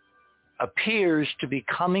appears to be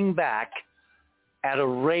coming back at a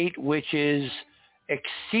rate which is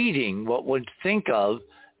exceeding what one would think of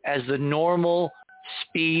as the normal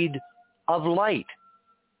speed of light.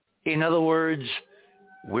 In other words,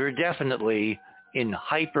 we're definitely in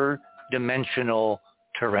hyperdimensional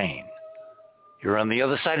terrain. You're on the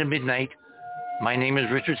other side of midnight. My name is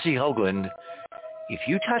Richard C. Hoagland. If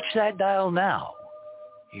you touch that dial now,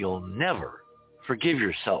 you'll never forgive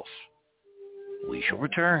yourself. We shall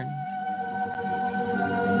return.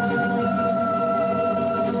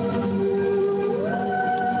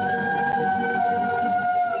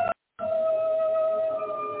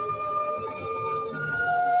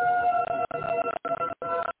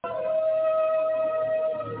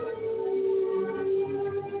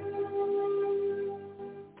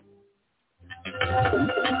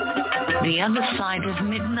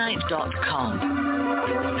 TheOtherSideOfMidnight.com.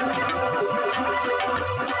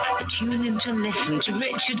 Tune in to listen to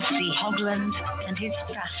Richard C. Hogland and his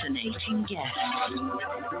fascinating guests.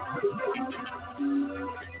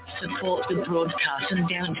 Support the broadcast and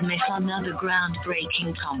don't miss another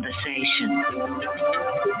groundbreaking conversation.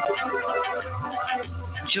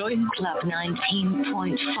 Join Club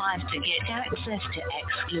 19.5 to get access to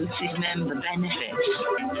exclusive member benefits.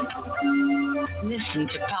 Listen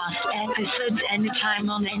to past episodes anytime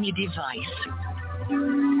on any device.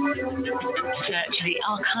 Search the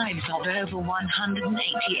archives of over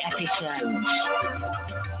 180 episodes.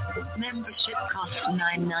 Membership costs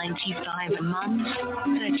 $9.95 a month,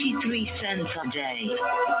 33 cents a day.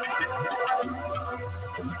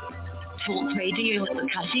 Talk radio at the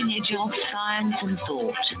cutting edge of science and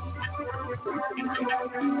thought.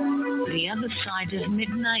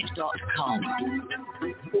 TheOtherSideOfMidnight.com.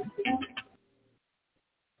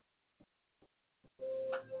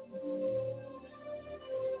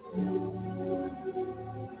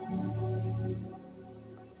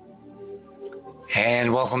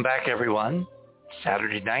 And welcome back, everyone.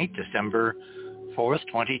 Saturday night, December 4th,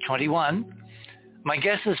 2021. My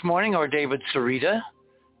guests this morning are David Sarita,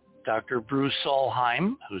 Dr. Bruce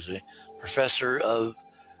Solheim, who's a professor of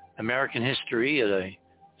American history at a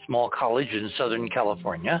small college in Southern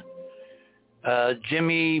California,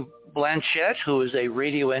 Jimmy Blanchette, who is a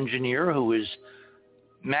radio engineer, who is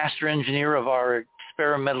master engineer of our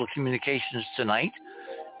experimental communications tonight,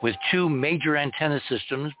 with 2 major antenna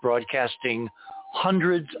systems broadcasting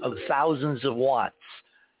hundreds of thousands of watts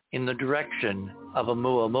in the direction of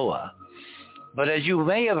Oumuamua. But as you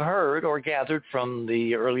may have heard or gathered from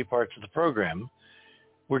the early parts of the program,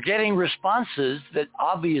 we're getting responses that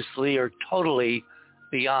obviously are totally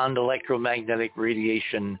beyond electromagnetic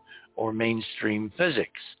radiation or mainstream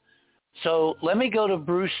physics. So let me go to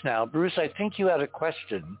Bruce now. Bruce, I think you had a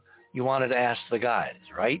question you wanted to ask the guys,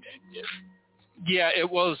 right? Yeah, it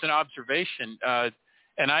was an observation.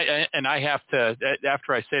 And I have to,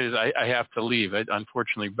 after I say this, I have to leave,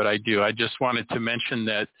 unfortunately, but I do. I just wanted to mention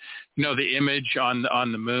that, the image on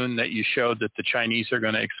the moon that you showed that the Chinese are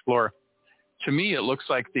going to explore, to me, it looks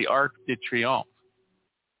like the Arc de Triomphe.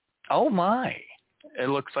 Oh, my. It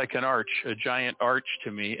looks like an arch, a giant arch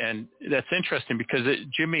to me. And that's interesting because,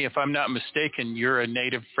 Jimmy, if I'm not mistaken, you're a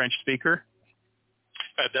native French speaker?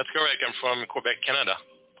 That's correct. I'm from Quebec, Canada.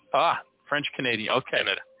 Ah, French Canadian. Okay.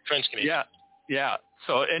 Canada. French Canadian. Yeah.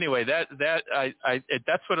 So anyway, that's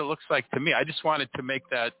what it looks like to me. I just wanted to make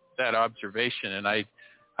that observation, and I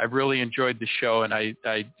really enjoyed the show, and I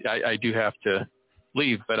do have to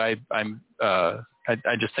leave, but I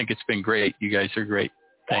just think it's been great. You guys are great.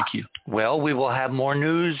 Thank you. Well, we will have more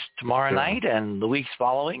news tomorrow night and the weeks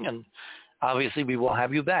following, and obviously we will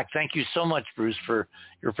have you back. Thank you so much, Bruce, for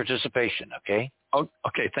your participation. Okay. Oh,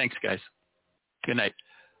 okay. Thanks, guys. Good night.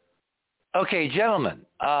 Okay, gentlemen.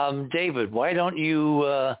 David, why don't you,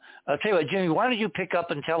 I'll tell you what, Jimmy, why don't you pick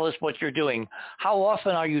up and tell us what you're doing? How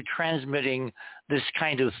often are you transmitting this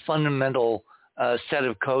kind of fundamental set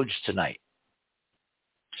of codes tonight?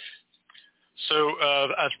 So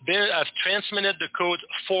I've transmitted the code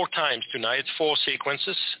 4 times tonight, 4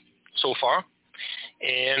 sequences so far.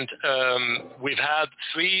 And we've had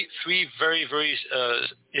three very, very,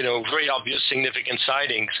 very obvious significant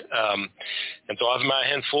sightings. And so I have my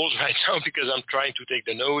hand full right now because I'm trying to take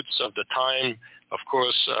the notes of the time, of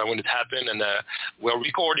course, when it happened. And we're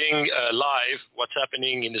recording live what's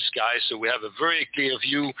happening in the sky. So we have a very clear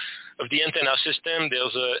view of the antenna system.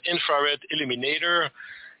 There's an infrared illuminator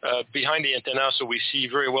behind the antenna, so we see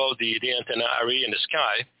very well the antenna array in the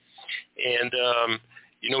sky. And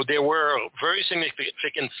there were very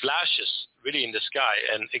significant flashes really in the sky.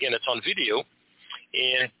 And again, it's on video.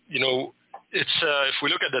 And, it's if we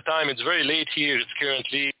look at the time, it's very late here. It's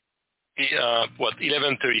currently,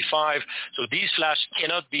 11:35. So these flashes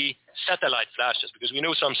cannot be satellite flashes because we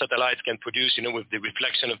know some satellites can produce, with the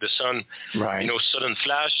reflection of the sun, right. Sudden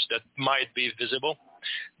flash that might be visible.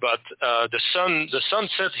 But the sun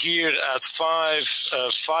sets here at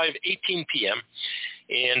 5:18 p.m.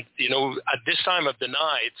 And, at this time of the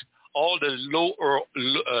night, all the low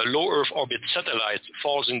Earth orbit satellites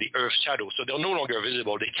falls in the Earth's shadow. So they're no longer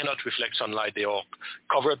visible. They cannot reflect sunlight. They are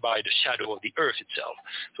covered by the shadow of the Earth itself.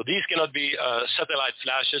 So these cannot be satellite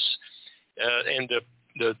flashes. And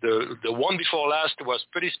the one before last was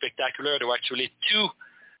pretty spectacular. There were actually 2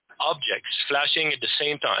 objects flashing at the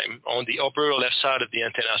same time on the upper left side of the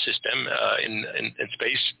antenna system in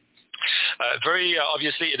space. Very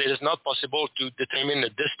obviously, it is not possible to determine the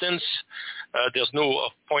distance. There's no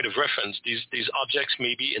point of reference. These objects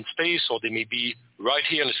may be in space or they may be right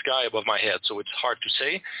here in the sky above my head, so it's hard to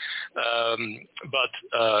say. But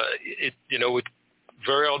it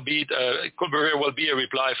could very well be a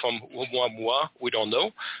reply from Oumuamua. We don't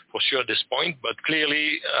know for sure at this point, but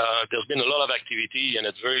clearly there's been a lot of activity, and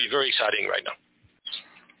it's very, very exciting right now.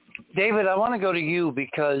 David, I want to go to you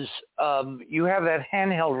because you have that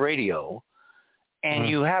handheld radio, and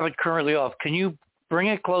you have it currently off. Can you bring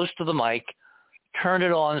it close to the mic, turn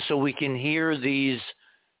it on so we can hear these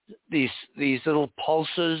little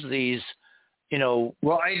pulses, these, you know?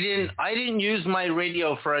 Well, I didn't use my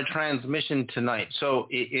radio for a transmission tonight, so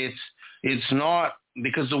it's not,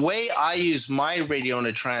 because the way I use my radio in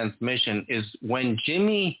a transmission is when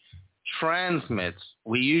Jimmy transmits,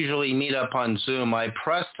 we usually meet up on Zoom. I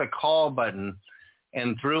press the call button,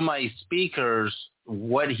 and through my speakers,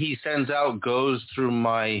 what he sends out goes through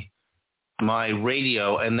my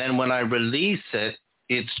radio, and then when I release it,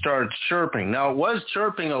 it starts chirping. Now, it was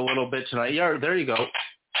chirping a little bit tonight. Yeah, there you go.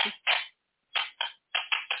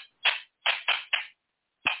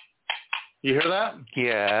 You hear that?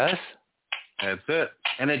 Yes. That's it.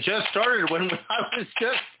 And it just started when I was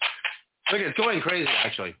just, look, it's going crazy,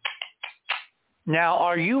 actually. Now,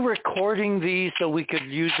 are you recording these so we could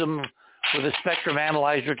use them with a spectrum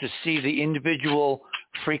analyzer to see the individual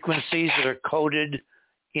frequencies that are coded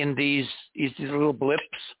in these little blips?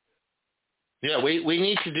 Yeah, we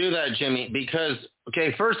need to do that, Jimmy, because,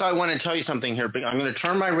 okay, first I want to tell you something here. I'm going to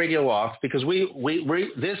turn my radio off because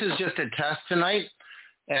this is just a test tonight,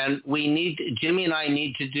 and Jimmy and I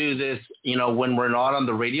need to do this, you know, when we're not on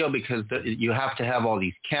the radio, because you have to have all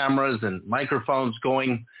these cameras and microphones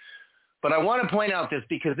going. But I want to point out this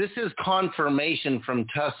because this is confirmation from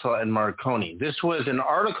Tesla and Marconi. This was an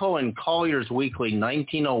article in Collier's Weekly,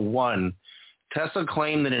 1901. Tesla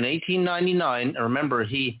claimed that in 1899, remember,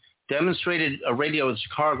 he demonstrated a radio at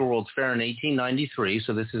Chicago World's Fair in 1893,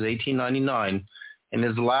 so this is 1899. In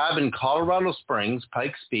his lab in Colorado Springs,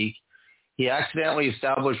 Pikes Peak, he accidentally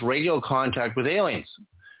established radio contact with aliens.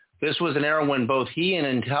 This was an era when both he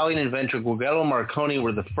and Italian inventor Guglielmo Marconi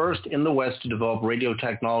were the first in the West to develop radio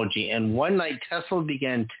technology. And one night, Tesla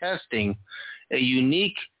began testing a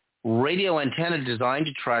unique radio antenna designed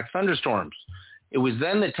to track thunderstorms. It was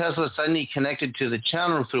then that Tesla suddenly connected to the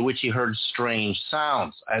channel through which he heard strange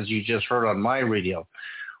sounds, as you just heard on my radio,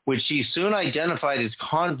 which he soon identified as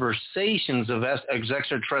conversations of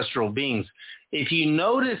extraterrestrial beings. If you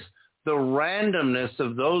notice the randomness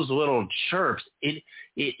of those little chirps, it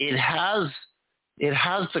has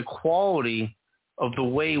the quality of the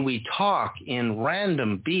way we talk in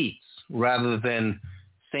random beats rather than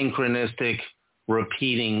synchronistic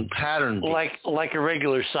repeating pattern beats. Like a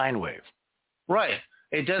regular sine wave. Right.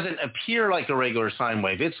 It doesn't appear like a regular sine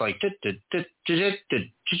wave. It's like it's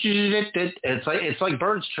like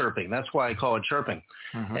birds chirping. That's why I call it chirping.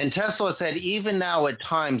 Mm-hmm. And Tesla said, even now at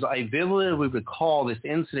times I vividly recall this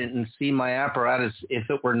incident and see my apparatus if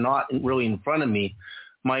it were not really in front of me.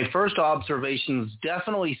 My first observations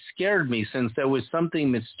definitely scared me since there was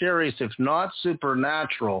something mysterious, if not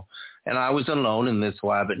supernatural, and I was alone in this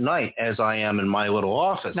lab at night, as I am in my little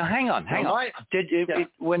office. Now, hang on.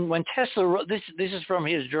 When Tesla wrote, this is from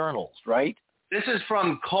his journals, right? This is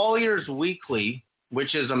from Collier's Weekly,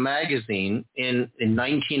 which is a magazine in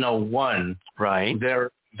 1901. Right.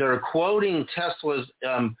 They're quoting Tesla's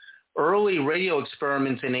early radio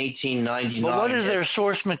experiments in 1899. But what is their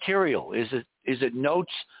source material? Is it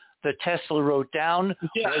notes that Tesla wrote down?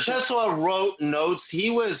 Yeah, Tesla wrote notes. He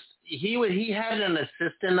had an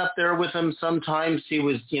assistant up there with him sometimes. He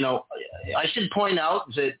was, I should point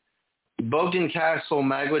out that Bogdan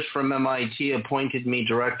Castle-Magwitch from MIT appointed me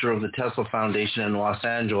director of the Tesla Foundation in Los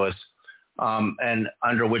Angeles, and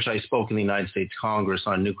under which I spoke in the United States Congress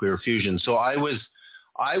on nuclear fusion. So I've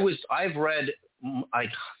read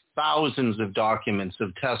like thousands of documents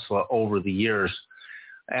of Tesla over the years.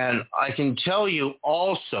 And I can tell you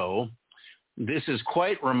also, this is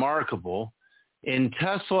quite remarkable. In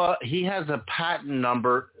Tesla, he has a patent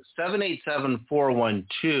number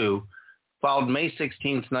 787412, filed May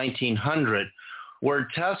 16th, 1900, where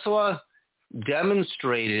Tesla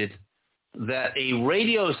demonstrated that a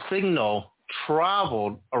radio signal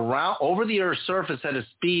traveled around over the Earth's surface at a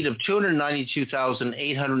speed of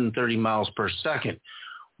 292,830 miles per second.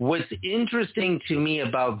 What's interesting to me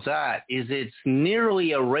about that is it's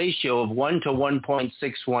nearly a ratio of 1 to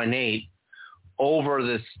 1.618 over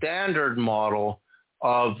the standard model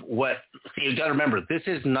of what, you got to remember, this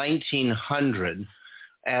is 1900,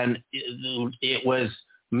 and it was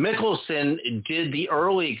Michelson did the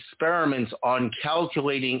early experiments on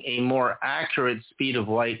calculating a more accurate speed of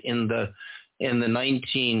light in the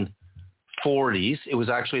 1940s. It was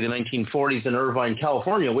actually the 1940s in Irvine,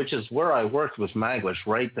 California, which is where I worked with Magwitch,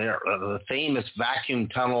 right there, the famous vacuum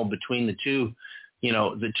tunnel between the two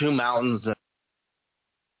mountains.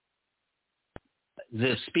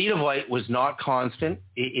 the speed of light was not constant.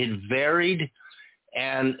 It varied.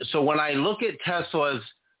 And so when I look at Tesla's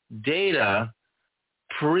data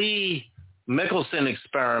pre-Michelson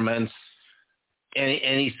experiments,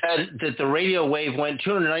 and he said that the radio wave went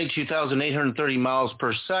 292,830 miles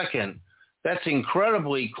per second, that's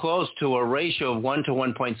incredibly close to a ratio of 1 to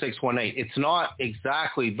 1.618. It's not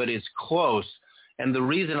exactly, but it's close. And the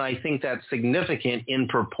reason I think that's significant in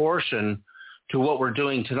proportion to what we're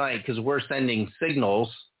doing tonight, because we're sending signals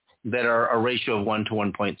that are a ratio of 1 to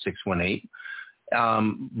 1.618.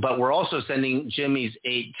 But we're also sending Jimmy's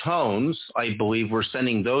 8 tones. I believe we're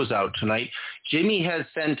sending those out tonight. Jimmy has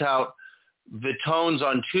sent out the tones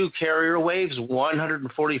on 2 carrier waves,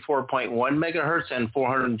 144.1 megahertz and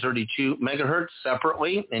 432 megahertz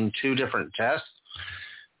separately in 2 different tests.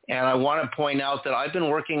 And I want to point out that I've been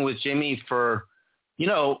working with Jimmy for,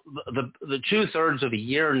 the 2/3 of a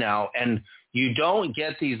year now, and you don't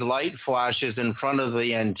get these light flashes in front of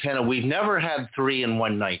the antenna. We've never had 3 in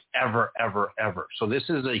one night, ever, ever, ever. So this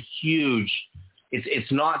is a huge,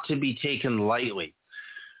 it's not to be taken lightly.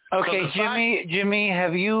 Okay, so Jimmy,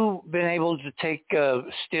 have you been able to take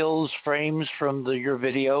stills, frames from your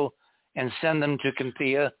video and send them to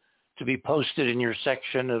Cynthia to be posted in your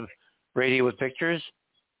section of Radio with Pictures?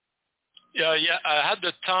 Yeah, I had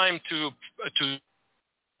the time to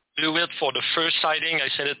do it for the first sighting. I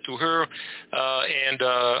sent it to her, and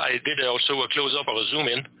I did also a close-up or a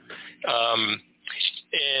zoom-in.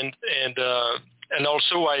 And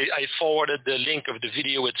also I forwarded the link of the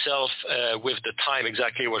video itself with the time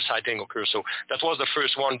exactly where sighting occurs. So that was the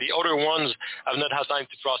first one. The other ones I've not had time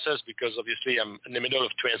to process because obviously I'm in the middle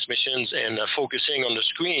of transmissions and focusing on the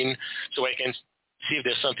screen so I can see if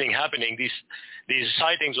there's something happening. These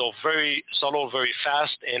sightings are very subtle, very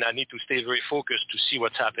fast, and I need to stay very focused to see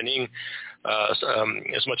what's happening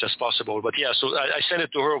as much as possible. But yeah, so I sent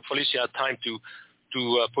it to her. Hopefully she had time to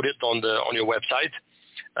put it on your website.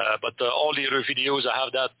 But all the other videos, I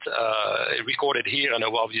have that recorded here, and I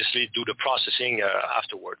will obviously do the processing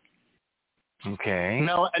afterward. Okay.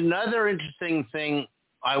 Now, another interesting thing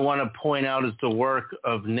I want to point out is the work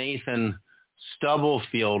of Nathan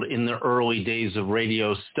Stubblefield in the early days of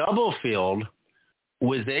radio. Stubblefield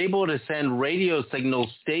was able to send radio signals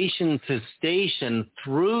station to station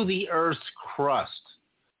through the Earth's crust.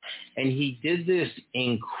 And he did this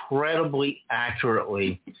incredibly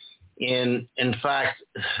accurately. In fact,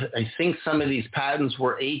 I think some of these patents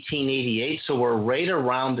were 1888, so we're right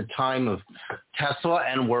around the time of Tesla,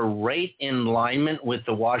 and we're right in alignment with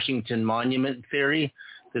the Washington Monument theory,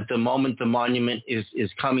 that the moment the monument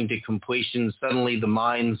is coming to completion, suddenly the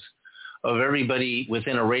minds of everybody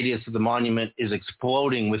within a radius of the monument is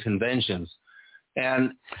exploding with inventions.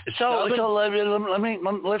 And so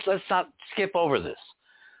let's not skip over this.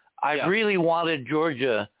 I really wanted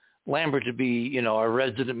Georgia Lambert to be, our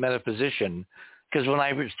resident metaphysician, because when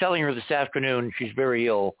I was telling her this afternoon, she's very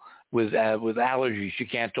ill with allergies. She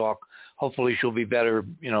can't talk. Hopefully she'll be better,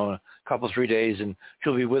 a couple, 3 days, and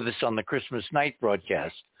she'll be with us on the Christmas night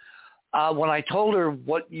broadcast. When I told her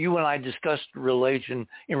what you and I discussed in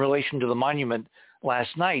relation to the monument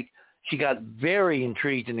last night, she got very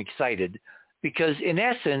intrigued and excited, because in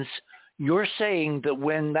essence, you're saying that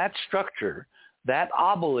when that structure, that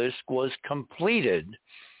obelisk, was completed,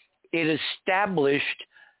 it established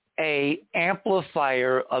a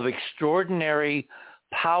amplifier of extraordinary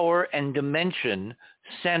power and dimension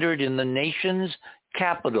centered in the nation's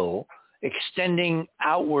capital, extending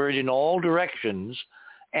outward in all directions.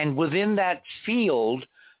 And within that field,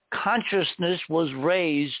 consciousness was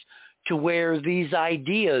raised to where these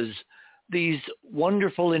ideas, these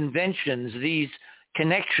wonderful inventions, these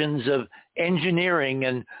connections of engineering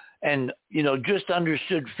and just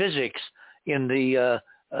understood physics in the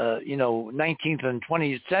 19th and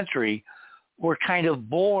 20th century were kind of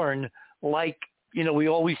born, like, we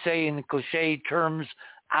always say in cliche terms,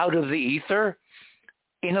 out of the ether.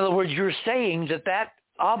 In other words, you're saying that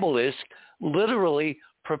obelisk literally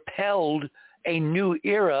propelled a new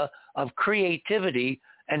era of creativity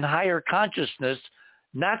and higher consciousness,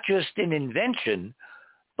 not just in invention,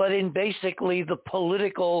 but in basically the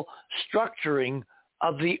political structuring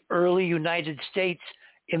of the early United States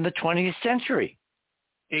in the 20th century.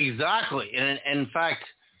 Exactly. And in fact,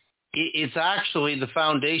 it's actually the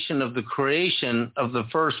foundation of the creation of the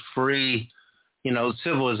first free,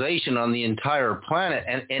 civilization on the entire planet.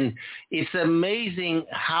 And it's amazing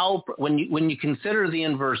how, when you consider the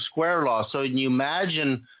inverse square law, so you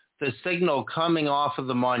imagine the signal coming off of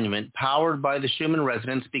the monument powered by the Schumann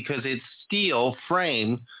resonance, because it's steel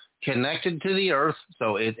frame connected to the Earth.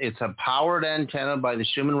 So it's a powered antenna by the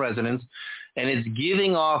Schumann resonance, and it's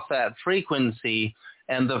giving off that frequency.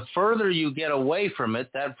 And the further you get away from it,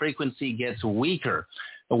 that frequency gets weaker.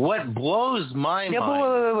 What blows my mind...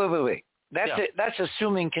 But wait. That's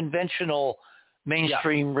assuming conventional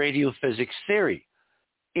mainstream radio physics theory.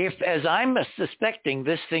 If, as I'm suspecting,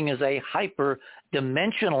 this thing is a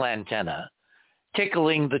hyper-dimensional antenna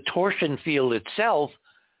tickling the torsion field itself,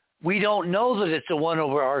 we don't know that it's a 1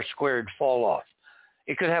 over r squared fall off.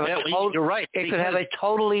 It could have you're right. It could have a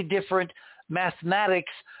totally different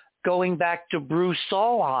mathematics going back to Bruce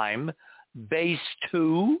Solheim, base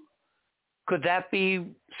 2. Could that be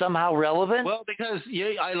somehow relevant? Well, because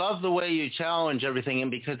I love the way you challenge everything,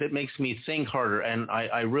 and because it makes me think harder, and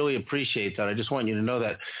I really appreciate that. I just want you to know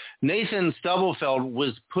that. Nathan Stubblefield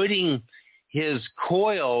was putting his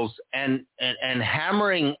coils and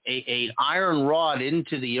hammering a iron rod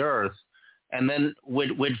into the earth, and then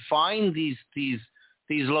would find these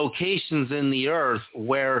locations in the earth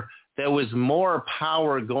where there was more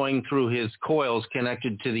power going through his coils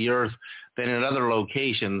connected to the earth than in other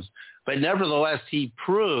locations. But nevertheless, he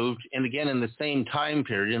proved, and again in the same time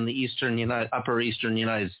period in the upper eastern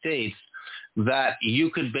United States, that you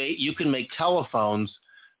can make telephones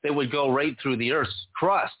that would go right through the Earth's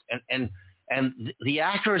crust, and the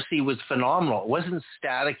accuracy was phenomenal. It wasn't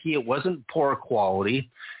staticky, it wasn't poor quality,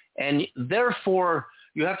 and therefore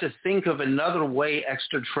you have to think of another way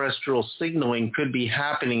extraterrestrial signaling could be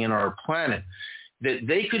happening in our planet. That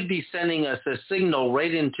they could be sending us a signal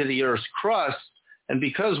right into the Earth's crust. And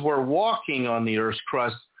because we're walking on the Earth's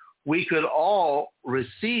crust, we could all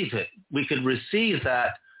receive it. We could receive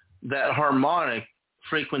that harmonic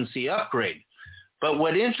frequency upgrade. But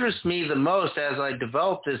what interests me the most as I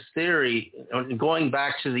developed this theory, going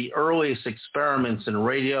back to the earliest experiments in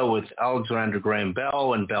radio with Alexander Graham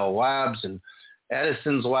Bell and Bell Labs and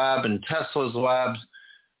Edison's lab and Tesla's labs,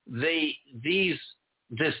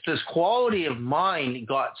 this quality of mind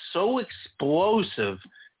got so explosive,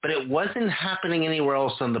 but it wasn't happening anywhere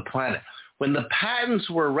else on the planet. When the patents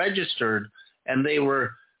were registered and they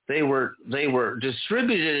were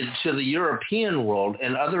distributed to the European world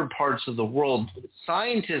and other parts of the world,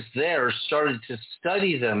 scientists there started to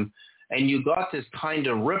study them, and you got this kind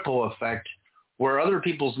of ripple effect where other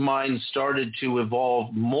people's minds started to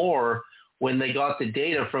evolve more when they got the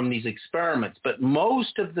data from these experiments. But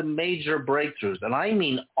most of the major breakthroughs, and I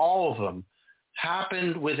mean all of them,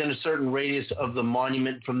 happened within a certain radius of the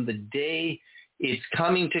monument from the day it's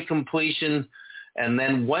coming to completion. And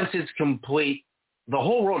then once it's complete, the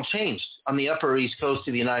whole world changed on the upper East Coast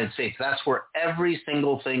of the United States. That's where every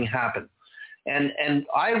single thing happened. And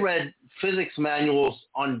I read physics manuals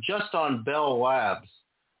on Bell Labs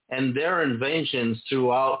and their inventions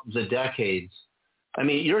throughout the decades. I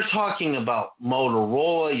mean, you're talking about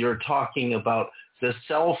Motorola, you're talking about the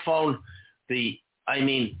cell phone,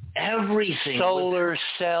 everything. Solar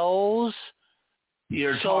cells?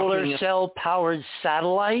 Solar cell-powered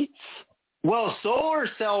satellites? Well, solar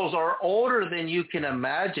cells are older than you can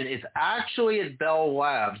imagine. It's actually at Bell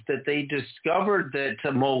Labs that they discovered that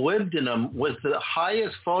molybdenum was the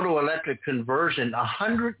highest photoelectric conversion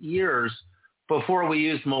 100 years before we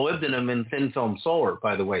used molybdenum in thin film solar,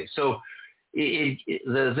 by the way. So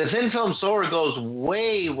the thin film solar goes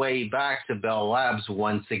way, way back to Bell Labs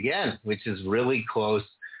once again, which is really close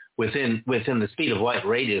within the speed of light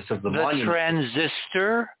radius of the monument. The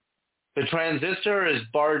transistor? The transistor is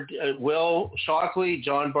Will Shockley,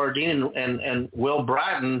 John Bardeen, and Will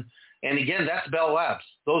Bratton. And again, that's Bell Labs.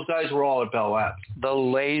 Those guys were all at Bell Labs. The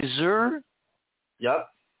laser? Yep.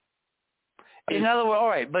 In other words, all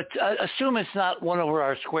right, but assume it's not 1 over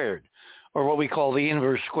r squared, or what we call the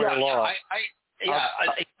inverse square law.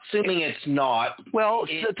 Assuming it's not. Well,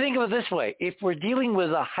 so think of it this way. If we're dealing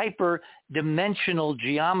with a hyper-dimensional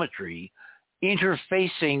geometry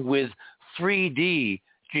interfacing with 3D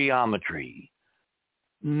geometry,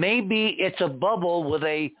 maybe it's a bubble with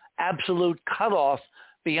a absolute cutoff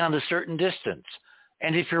beyond a certain distance.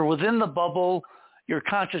 And if you're within the bubble, your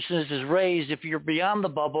consciousness is raised. If you're beyond the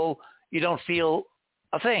bubble, you don't feel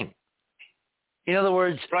a thing. In other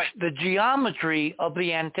words, the geometry of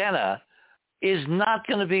the antenna is not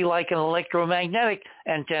going to be like an electromagnetic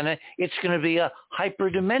antenna. It's going to be a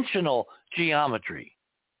hyperdimensional geometry.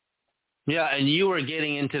 Yeah, and you were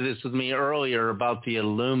getting into this with me earlier about the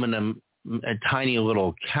aluminum, a tiny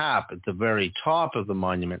little cap at the very top of the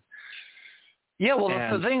monument. Yeah, well,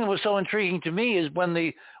 the thing that was so intriguing to me is when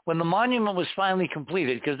the monument was finally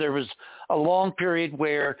completed, because there was a long period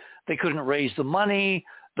where they couldn't raise the money,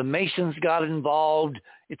 the Masons got involved.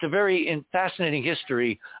 It's a very fascinating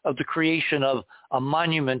history of the creation of a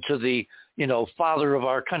monument to the, father of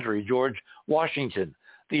our country, George Washington.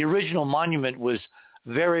 The original monument was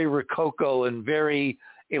very rococo and very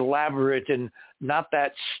elaborate and not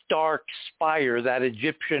that stark spire, that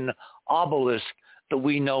Egyptian obelisk that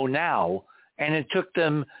we know now. And it took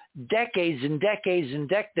them decades and decades and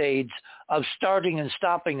decades of starting and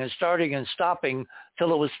stopping and starting and stopping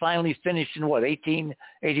till it was finally finished in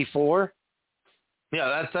 1884?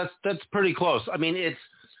 Yeah, that's pretty close. I mean, it's,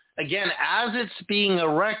 again, as it's being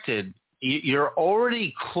erected, you're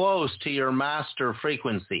already close to your master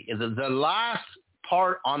frequency. The last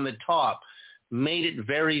part on the top made it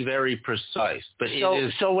very, very precise. But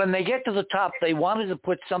so when they get to the top, they wanted to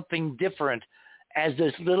put something different as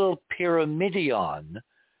this little pyramidion.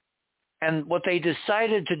 And what they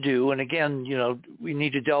decided to do, and again, we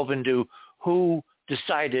need to delve into who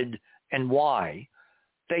decided and why.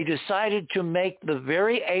 They decided to make the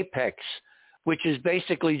very apex, which is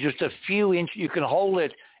basically just a few inches, you can hold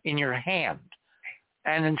it in your hand.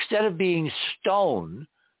 And instead of being stone,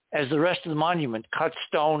 as the rest of the monument, cut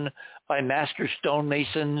stone by master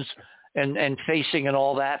stonemasons and facing and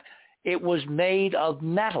all that, it was made of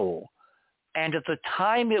metal. And at the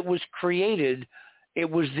time it was created, it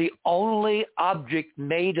was the only object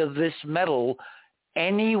made of this metal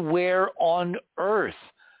anywhere on Earth.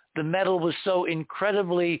 The metal was so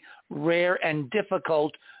incredibly rare and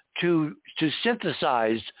difficult to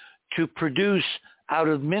synthesize, to produce out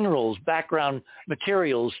of minerals, background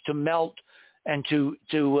materials, to melt and to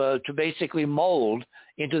basically mold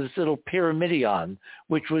into this little pyramidion,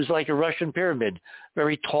 which was like a Russian pyramid,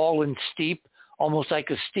 very tall and steep, almost like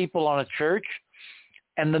a steeple on a church.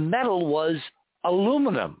 And the metal was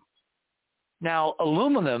aluminum. Now,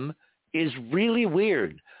 aluminum is really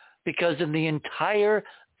weird because in the entire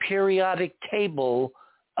periodic table,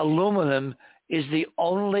 aluminum is the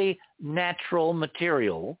only natural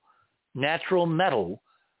material, natural metal,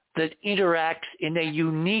 that interacts in a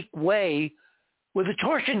unique way with a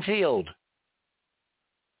torsion field.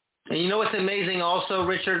 And you know what's amazing also,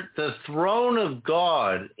 Richard? The throne of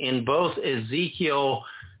God in both Ezekiel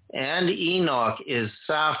and Enoch is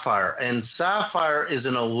sapphire. And sapphire is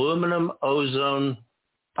an aluminum ozone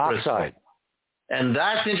oxide. And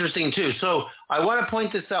that's interesting too. So I want to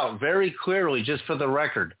point this out very clearly, just for the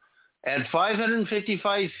record. At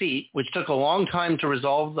 555 feet, which took a long time to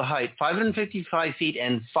resolve the height, 555 feet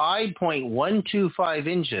and 5.125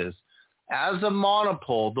 inches, as a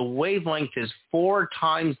monopole, the wavelength is 4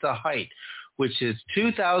 times the height, which is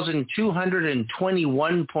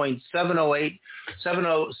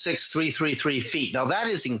 2,221.706,333 feet. Now, that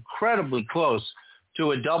is incredibly close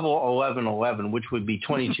to a double 1111, which would be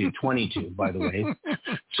 2222, by the way.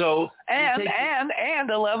 So, and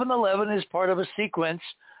 1111 is part of a sequence,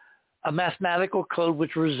 a mathematical code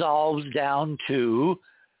which resolves down to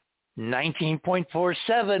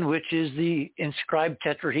 19.47, which is the inscribed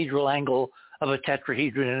tetrahedral angle of a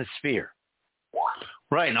tetrahedron in a sphere.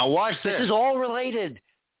 Right. Now watch this. This is all related.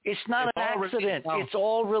 It's not an accident. It's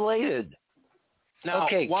all related. Now,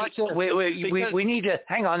 okay, watch this. We need to,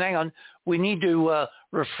 hang on. We need to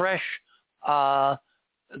refresh The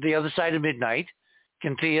Other Side of Midnight.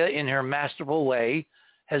 Cynthia, in her masterful way,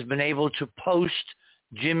 has been able to post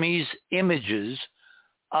Jimmy's images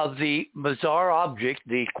of the bizarre object,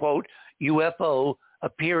 the, quote, UFO,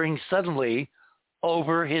 appearing suddenly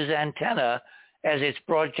over his antenna as it's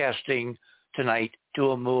broadcasting tonight to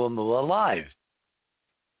Oumuamua Live.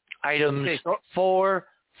 Items 4,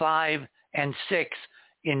 5, and 6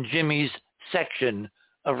 in Jimmy's section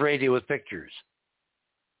of Radio with Pictures.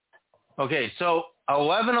 Okay, so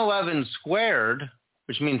 1111 squared,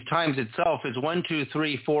 which means times itself, is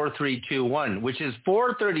 1234321, which is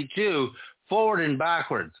 432 forward and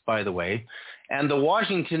backwards, by the way. And the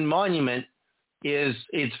Washington Monument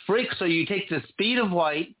it's so you take the speed of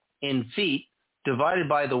light in feet divided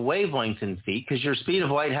by the wavelength in feet, because your speed of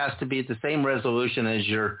light has to be at the same resolution as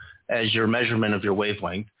your measurement of your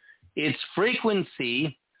wavelength. Its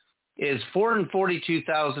frequency is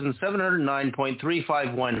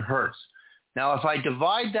 442,709.351 hertz. Now, if I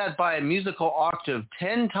divide that by a musical octave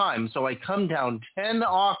 10 times, so I come down 10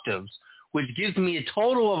 octaves, which gives me a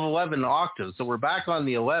total of 11 octaves, so we're back on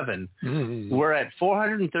the 11, we're at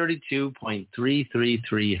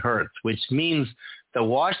 432.333 hertz, which means the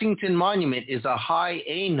Washington Monument is a high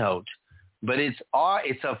A note, but it's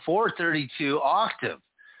a 432 octave.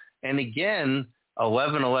 And again,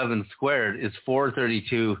 1111 squared is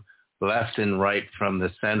 432 left and right from the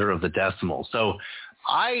center of the decimal. So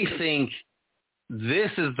I think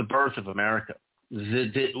this is the birth of America.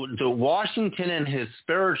 The Washington and his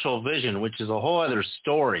spiritual vision, which is a whole other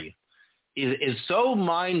story, is so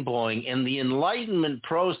mind-blowing. And the Enlightenment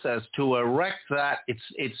process to erect that,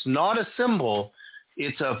 it's not a symbol,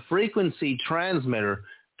 it's a frequency transmitter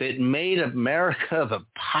that made America the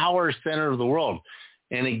power center of the world.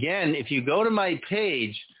 And again, if you go to my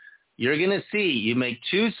page, you're going to see you make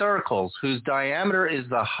two circles whose diameter is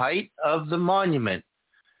the height of the monument,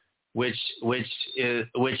 which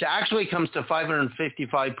actually comes to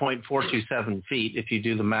 555.427 feet if you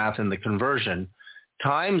do the math and the conversion,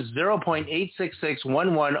 times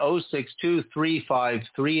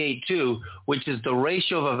 0.8661106235382, which is the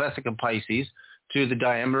ratio of a vesica Pisces to the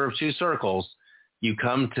diameter of two circles. You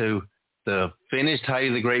come to the finished height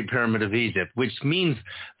of the Great Pyramid of Egypt, which means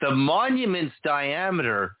the monument's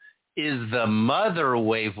diameter is the mother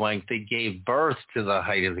wavelength that gave birth to the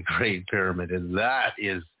height of the Great Pyramid. And that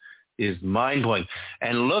is mind-blowing.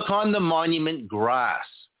 And look on the monument grass.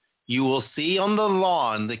 You will see on the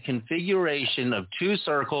lawn the configuration of two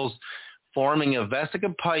circles forming a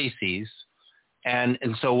vesica Pisces. And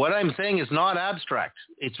so what I'm saying is not abstract.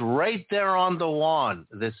 It's right there on the lawn.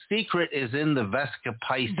 The secret is in the vesica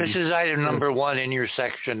Pisces. This is item number 1 in your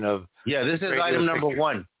section of... Yeah, this is item number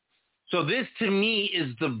 1. So this, to me,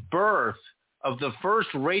 is the birth of the first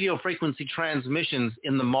radio frequency transmissions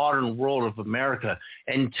in the modern world of America.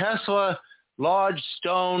 And Tesla, Lodge,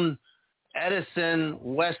 Stone, Edison,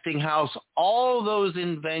 Westinghouse, all those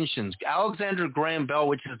inventions, Alexander Graham Bell,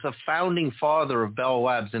 which is the founding father of Bell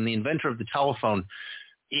Labs and the inventor of the telephone,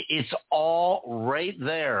 it's all right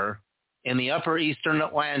there in the upper eastern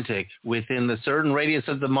Atlantic within the certain radius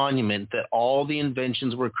of the monument that all the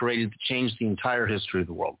inventions were created to change the entire history of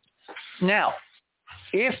the world. Now,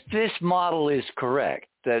 if this model is correct,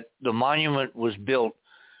 that the monument was built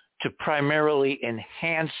to primarily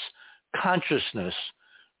enhance consciousness,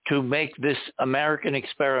 to make this American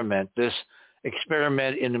experiment, this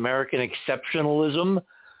experiment in American exceptionalism,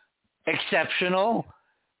 exceptional,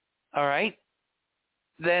 all right,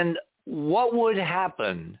 then what would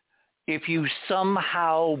happen if you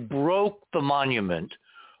somehow broke the monument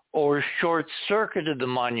or short-circuited the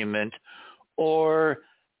monument or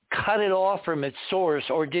cut it off from its source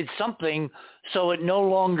or did something so it no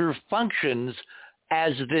longer functions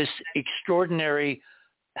as this extraordinary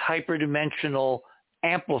hyperdimensional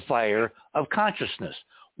amplifier of consciousness?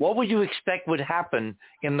 What would you expect would happen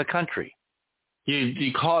in the country?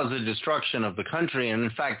 You cause the destruction of the country, and in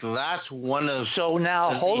fact, that's one of... So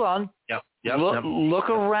now, hold on. Yep. Look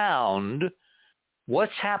around.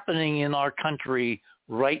 What's happening in our country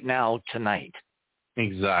right now tonight?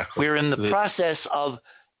 Exactly. We're in the process of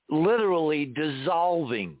literally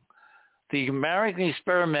dissolving. The American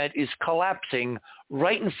experiment is collapsing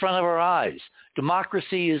right in front of our eyes.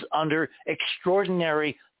 Democracy is under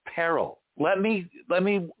extraordinary peril. Let me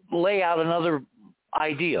lay out another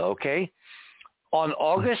idea, okay? On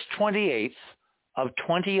August 28th of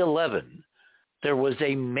 2011, there was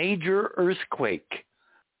a major earthquake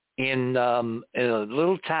in a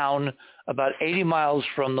little town about 80 miles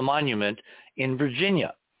from the monument in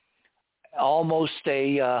Virginia. Almost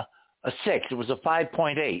a 6. It was a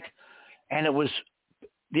 5.8. And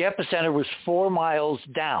the epicenter was 4 miles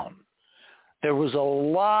down. There was a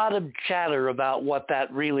lot of chatter about what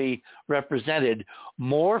that really represented.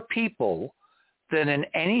 More people than in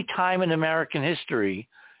any time in American history,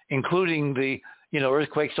 including the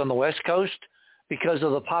earthquakes on the West Coast, because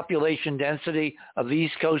of the population density of the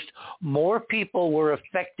East Coast, more people were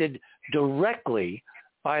affected directly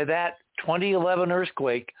by that 2011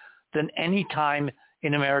 earthquake than any time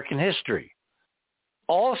in American history.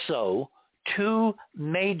 Also, 2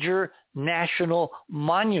 major national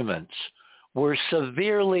monuments were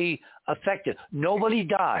severely affected. Nobody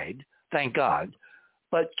died, thank God,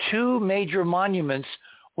 but 2 major monuments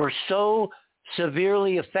were so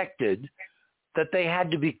severely affected that they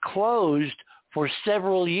had to be closed for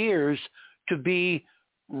several years to be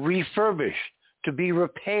refurbished, to be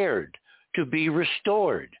repaired, to be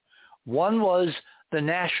restored. One was the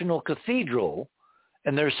National Cathedral,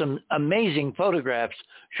 and there's some amazing photographs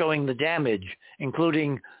showing the damage,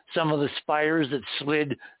 including some of the spires that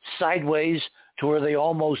slid sideways to where they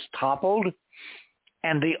almost toppled.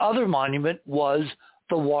 And the other monument was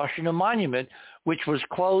the Washington Monument, which was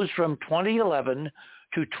closed from 2011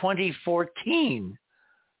 to 2014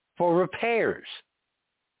 for repairs.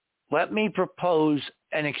 Let me propose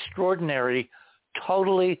an extraordinary,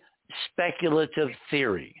 totally speculative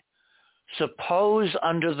theory. Suppose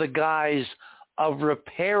under the guise of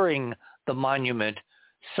repairing the monument,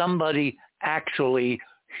 somebody actually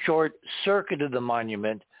short-circuited the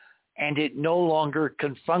monument and it no longer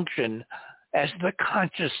can function as the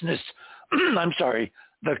consciousness,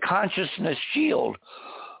 the consciousness shield.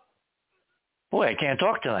 Boy, I can't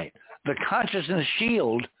talk tonight. The consciousness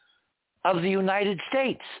shield of the United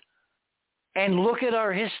States. And look at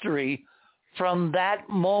our history from that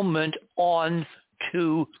moment on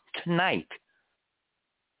to tonight.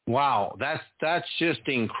 Wow, that's just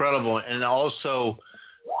incredible. And also,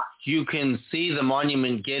 you can see the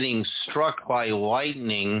monument getting struck by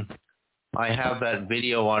lightning. I have that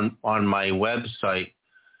video on my website.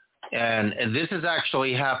 And this has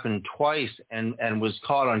actually happened twice and was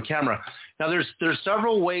caught on camera. Now, there's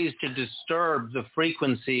several ways to disturb the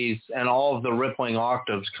frequencies and all of the rippling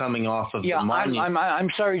octaves coming off of the monument. I'm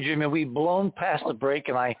sorry, Jimmy. We've blown past the break,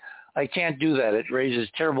 and I can't do that. It raises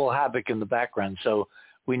terrible havoc in the background, so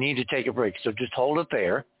we need to take a break. So just hold it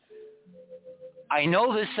there. I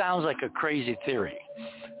know this sounds like a crazy theory,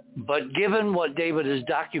 but given what David has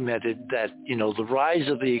documented, that, the rise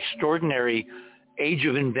of the extraordinary age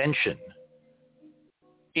of invention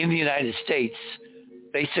in the United States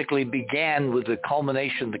basically began with the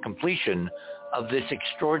culmination, the completion of this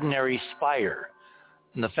extraordinary spire.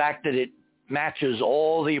 And the fact that it matches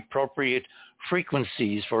all the appropriate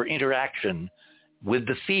frequencies for interaction with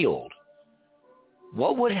the field.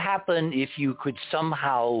 What would happen if you could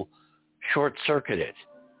somehow short circuit it?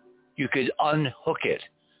 You could unhook it.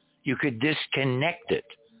 You could disconnect it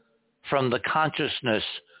from the consciousness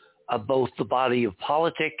of both the body of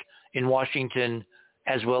politic in Washington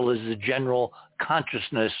as well as the general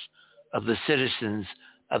consciousness of the citizens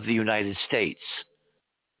of the United States.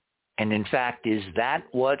 And in fact, is that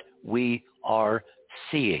what we are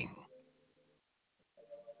seeing?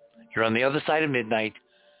 You're on the other side of midnight.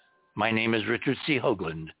 My name is Richard C.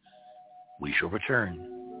 Hoagland. We shall return.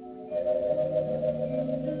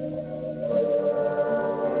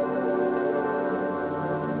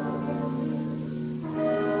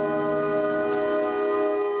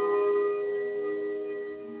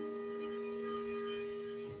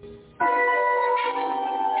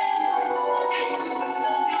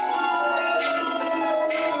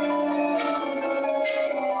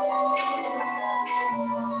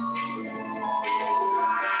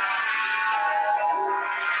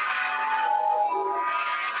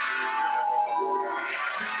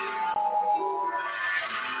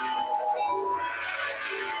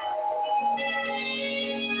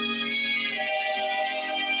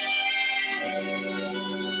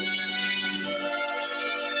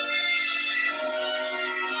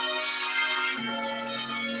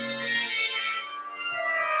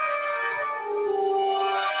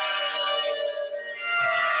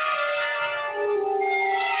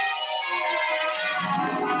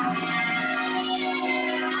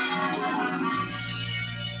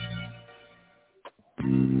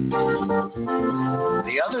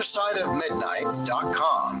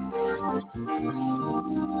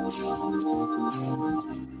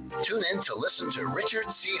 TheOtherSideOfMidnight.com. Tune in to listen to Richard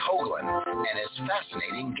C. Hoagland and his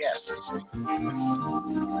fascinating guests.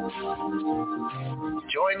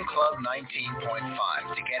 Join Club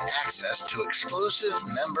 19.5 to get access to exclusive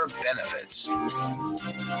member benefits.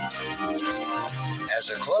 As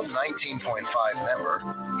a Club 19.5 member,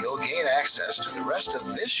 you'll gain access to the rest of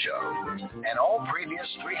this show and all previous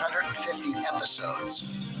 350 episodes.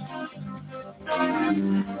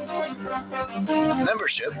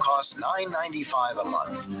 Membership costs $9.95 a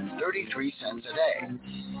month, 33 cents a day.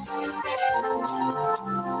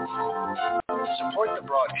 Support the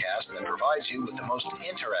broadcast that provides you with the most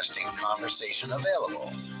interesting conversation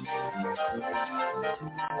available.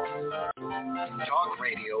 Talk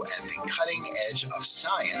radio at the cutting edge of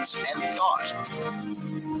science and thought.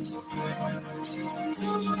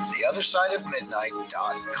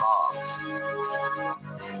 TheOtherSideOfMidnight.com.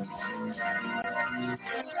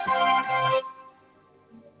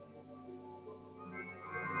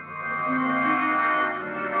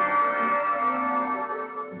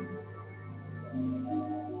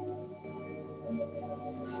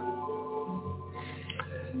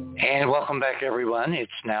 And welcome back, everyone.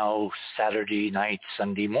 It's now Saturday night,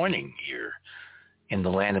 Sunday morning here in the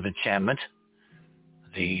land of enchantment,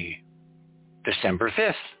 the December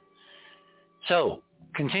 5th. So,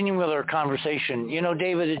 continuing with our conversation,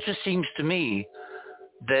 David, it just seems to me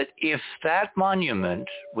that if that monument,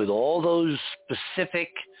 with all those specific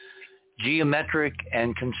geometric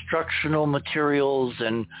and constructional materials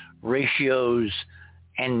and ratios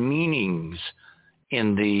and meanings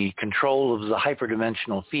in the control of the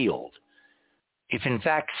hyperdimensional field, if in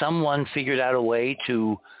fact someone figured out a way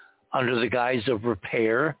to, under the guise of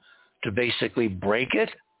repair, to basically break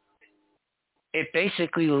it, it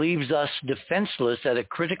basically leaves us defenseless at a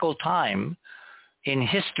critical time in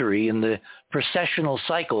history, in the precessional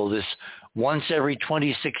cycle, this once every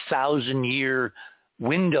 26,000 year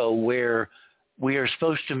window where we are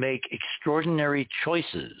supposed to make extraordinary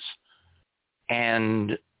choices.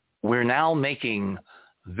 And we're now making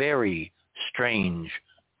very strange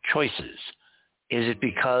choices. Is it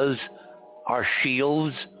because our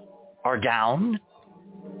shields are down?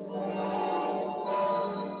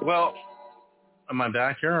 Well, am I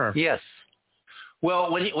back here? Or? Yes.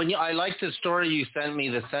 Well, I like the story you sent me,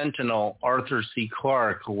 the Sentinel, Arthur C.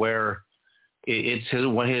 Clarke, where it's his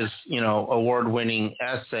award-winning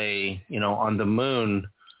essay, on the moon.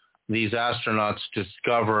 These astronauts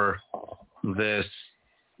discover this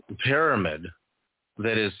pyramid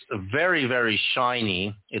that is very, very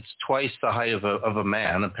shiny. It's twice the height of a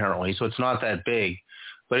man, apparently, so it's not that big,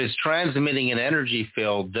 but it's transmitting an energy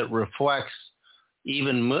field that reflects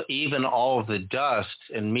even all of the dust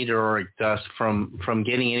and meteoric dust from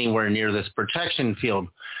getting anywhere near this protection field.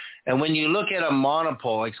 And when you look at a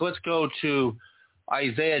monopole, so let's go to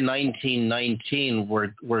Isaiah 19:19,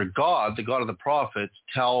 where God, the God of the prophets,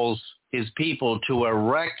 tells his people to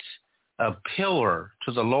erect a pillar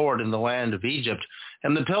to the Lord in the land of Egypt.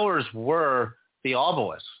 And the pillars were the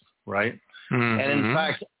obelisks, right? Mm-hmm. And in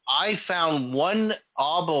fact, I found one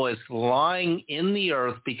obelisk lying in the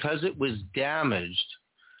earth because it was damaged,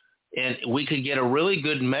 and we could get a really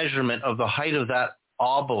good measurement of the height of that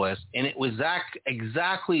obelisk, and it was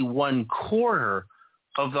exactly 1/4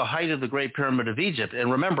 of the height of the Great Pyramid of Egypt.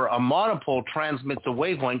 And remember, a monopole transmits a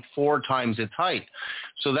wavelength 4 times its height.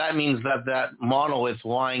 So that means that monolith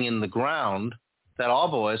lying in the ground, that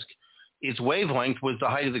obelisk, its wavelength was the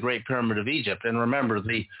height of the Great Pyramid of Egypt. And remember,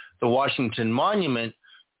 the Washington Monument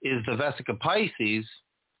is the Vesica Pisces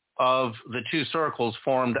of the 2 circles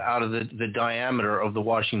formed out of the diameter of the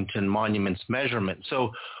Washington Monument's measurement.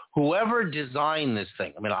 So whoever designed this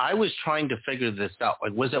thing, I was trying to figure this out.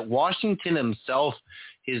 Like, was it Washington himself,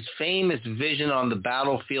 his famous vision on the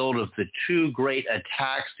battlefield of the 2 great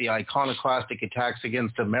attacks, the iconoclastic attacks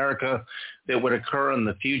against America that would occur in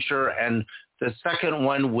the future, and the second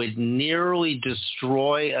one would nearly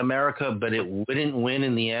destroy America, but it wouldn't win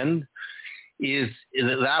in the end?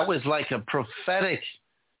 That was like a prophetic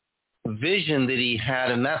vision that he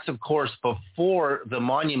had, and that's, of course, before the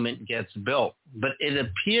monument gets built. But it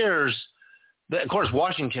appears that, of course,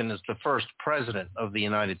 Washington is the first president of the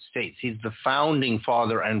United States. He's the founding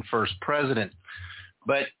father and first president.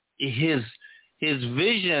 But his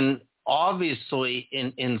vision obviously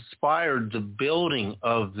inspired the building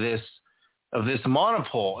of this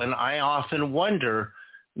monopole. And I often wonder,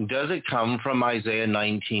 does it come from Isaiah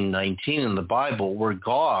 19:19 in the Bible, where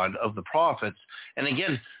God of the prophets, and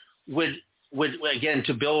again, would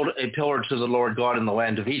to build a pillar to the Lord God in the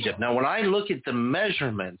land of Egypt. Now, when I look at the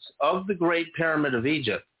measurements of the Great Pyramid of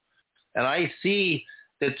Egypt, and I see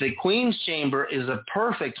that the Queen's Chamber is a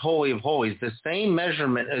perfect Holy of Holies, the same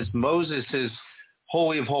measurement as Moses'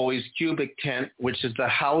 Holy of Holies cubic tent, which is the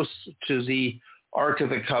house to the Ark of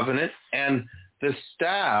the Covenant, and the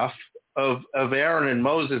staff of Aaron and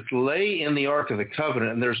Moses lay in the Ark of the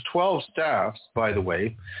Covenant, and there's 12 staffs, by the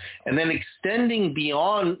way, and then extending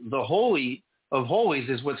beyond the Holy of Holies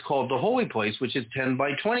is what's called the Holy Place, which is 10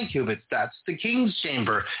 by 20 cubits. That's the King's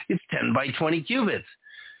Chamber. It's 10 by 20 cubits.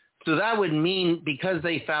 So that would mean, because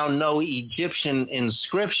they found no Egyptian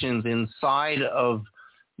inscriptions inside of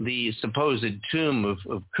the supposed tomb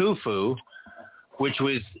of Khufu, which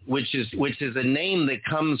is a name that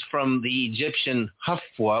comes from the Egyptian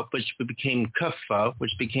Hafwa, which became Khufu,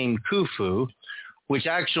 which became Khufu, which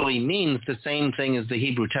actually means the same thing as the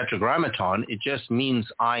Hebrew Tetragrammaton. It just means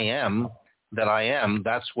I am, that I am.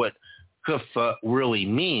 That's what Khufu really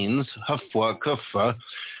means. Hafwa, Khufu,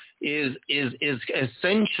 is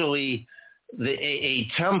essentially a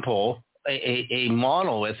temple, a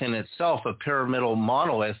monolith in itself, a pyramidal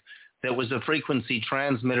monolith, that was a frequency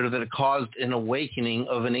transmitter that caused an awakening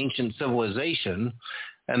of an ancient civilization.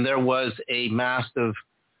 And there was a massive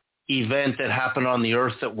event that happened on the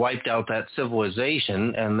earth that wiped out that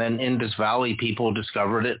civilization. And then Indus Valley people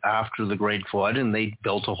discovered it after the Great Flood, and they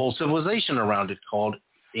built a whole civilization around it called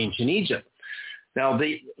Ancient Egypt. Now,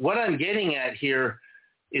 what I'm getting at here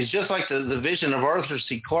is just like the vision of Arthur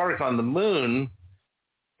C. Clarke on the moon,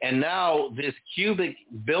 and now this cubic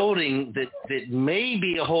building that may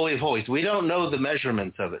be a Holy of Holies. We don't know the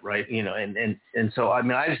measurements of it, right? And so,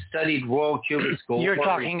 I've studied royal cubic gold. You're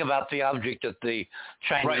talking about the object that the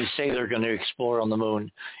Chinese say they're going to explore on the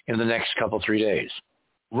moon in the next 3 days.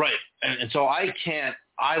 Right. And so I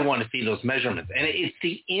want to see those measurements. And it's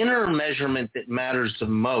the inner measurement that matters the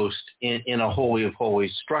most in a Holy of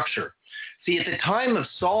Holies structure. See, at the time of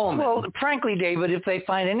Solomon... Well, frankly, David, if they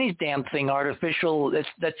find any damn thing artificial,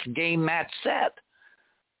 that's game match set.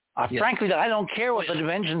 Yes. Frankly, I don't care what the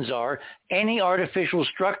dimensions are. Any artificial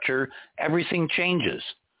structure, everything changes.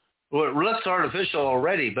 Well, it looks artificial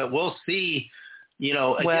already, but we'll see,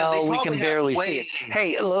 Well, we can barely see it.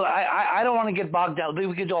 Hey, look, I don't want to get bogged down.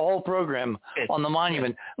 We could do a whole program on the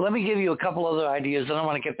monument. Let me give you a couple other ideas, and I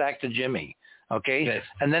want to get back to Jimmy. Okay?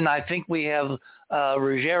 And then I think we have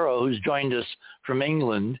Ruggiero, who's joined us from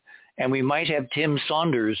England, and we might have Tim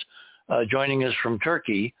Saunders joining us from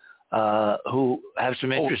Turkey, who have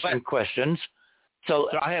some interesting questions. So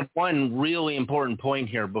I have one really important point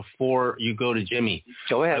here before you go to Jimmy.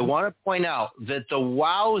 Go ahead. I want to point out that the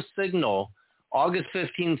WOW signal, August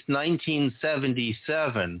 15th,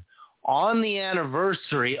 1977, on the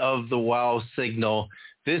anniversary of the WOW signal,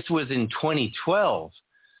 this was in 2012,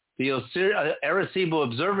 the Arecibo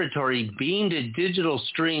Observatory beamed a digital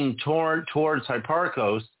stream towards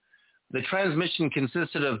Hipparcos. The transmission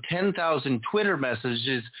consisted of 10,000 Twitter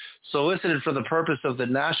messages solicited for the purpose of the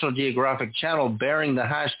National Geographic Channel bearing the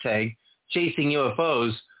hashtag Chasing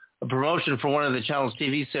UFOs, a promotion for one of the channel's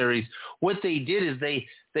TV series. What they did is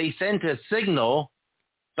they sent a signal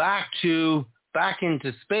back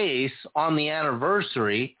into space on the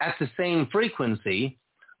anniversary at the same frequency,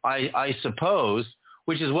 I suppose,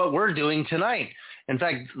 which is what we're doing tonight. In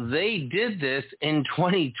fact, they did this in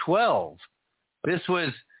 2012. This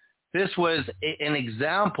was an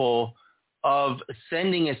example of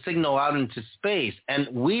sending a signal out into space. And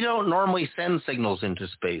we don't normally send signals into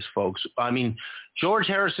space, folks. I mean, George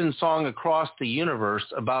Harrison's song Across the Universe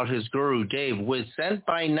about his guru Dave was sent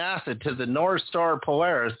by NASA to the North Star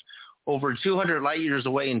Polaris over 200 light years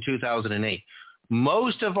away in 2008.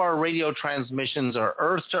 Most of our radio transmissions are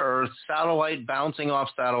Earth-to-Earth, satellite bouncing off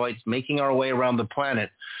satellites, making our way around the planet.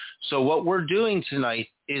 So what we're doing tonight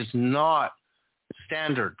is not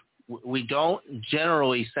standard. We don't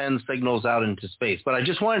generally send signals out into space. But I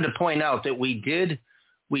just wanted to point out that we did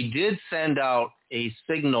send out a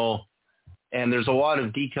signal, and there's a lot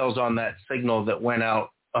of details on that signal that went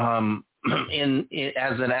out in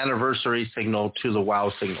as an anniversary signal to the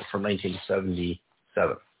WOW signal from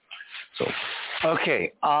 1977. So,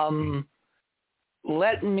 okay,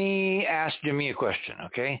 let me ask Jimmy a question.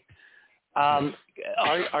 Okay,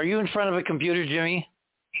 are you in front of a computer, Jimmy?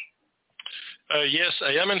 Yes,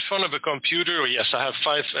 I am in front of a computer. Yes, I have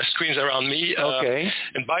 5 screens around me. Okay.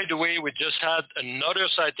 And by the way, we just had another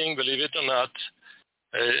sighting. Believe it or not,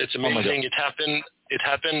 it's amazing. It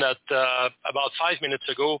happened at about 5 minutes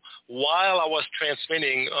ago while I was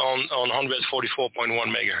transmitting on 144.1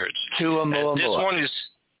 megahertz. To Oumuamua. This one is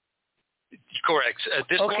correct.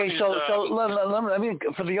 This okay, one is, so let me,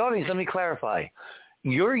 for the audience, let me clarify.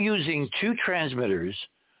 You're using 2 transmitters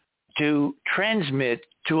to transmit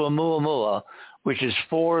to Oumuamua, which is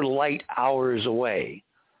 4 light hours away.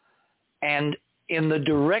 And in the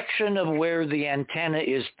direction of where the antenna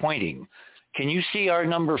is pointing, can you see our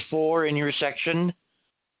number 4 in your section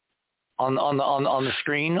on the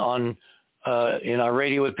screen in our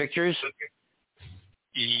radio with pictures?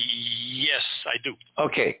 Yes, I do.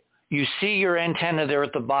 Okay. You see your antenna there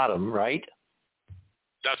at the bottom, right?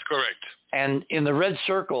 That's correct. And in the red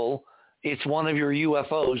circle, it's one of your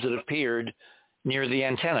UFOs that appeared near the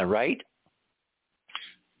antenna, right?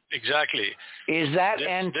 Exactly. Is that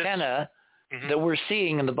antenna that we're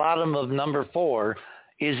seeing in the bottom of number 4,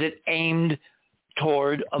 is it aimed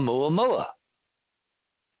toward Oumuamua?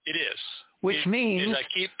 It is. Which means, I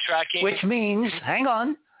keep tracking. Which means, hang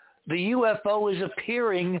on, the UFO is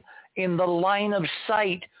appearing in the line of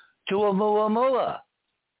sight to Oumuamua.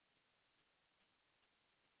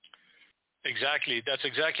 Exactly. That's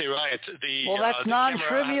exactly right. That's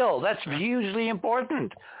non-trivial. That's hugely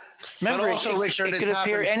important. Remember, also, Richard, it could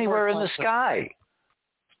appear anywhere in the sky.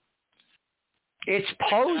 It's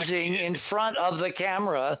posing in front of the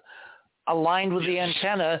camera, aligned with the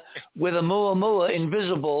antenna, with Oumuamua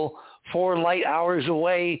invisible 4 light hours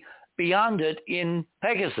away beyond it in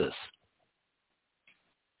Pegasus.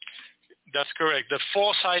 That's correct. The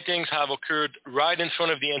 4 sightings have occurred right in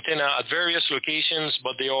front of the antenna at various locations,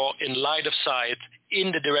 but they are in line of sight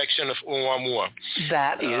in the direction of Oumuamua.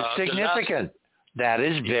 That is significant. That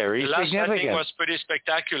is very significant. The last sighting was pretty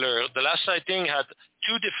spectacular. The last sighting had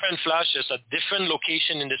 2 different flashes at different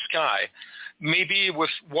locations in the sky. Maybe with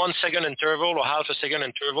 1 second interval or half a second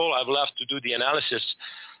interval. I will have to do the analysis.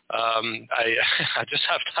 I just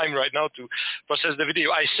have time right now to process the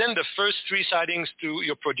video. I sent the first 3 sightings to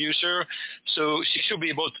your producer, so she should be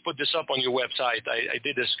able to put this up on your website. I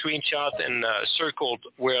did a screenshot and circled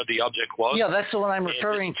where the object was. Yeah, that's the one I'm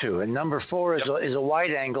referring to. And number 4 is a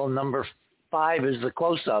wide angle. Number 5 is the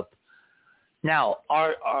close-up. Now,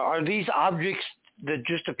 are these objects that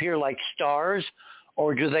just appear like stars,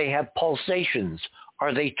 or do they have pulsations?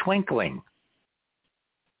 Are they twinkling?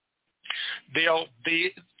 They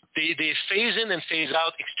phase in and phase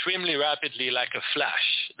out extremely rapidly like a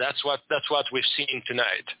flash. That's what we've seen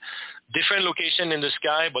tonight. Different location in the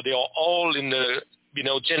sky, but they are all in the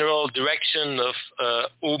general direction of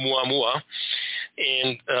Oumuamua.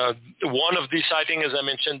 And one of these sightings, as I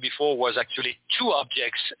mentioned before, was actually two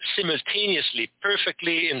objects simultaneously,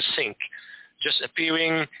 perfectly in sync, just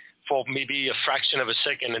appearing for maybe a fraction of a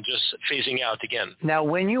second and just phasing out again. Now,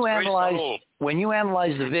 when you analyze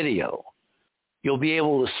the video, you'll be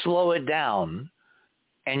able to slow it down,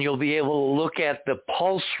 and you'll be able to look at the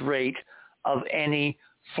pulse rate of any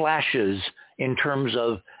flashes in terms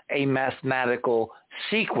of a mathematical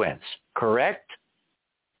sequence, correct?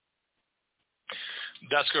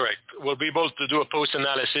 That's correct. We'll be able to do a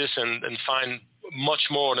post-analysis and find much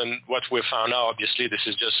more than what we found out. Obviously, this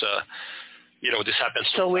is just, this happens.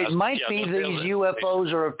 So it might be these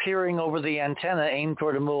UFOs are appearing over the antenna aimed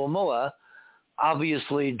toward Oumuamua,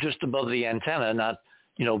 obviously just above the antenna, not,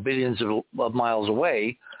 billions of miles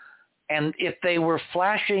away. And if they were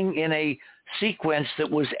flashing in a sequence that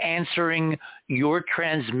was answering your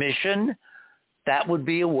transmission, that would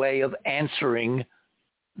be a way of answering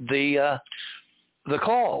the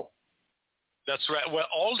call. That's right. Well,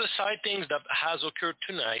 all the sightings that has occurred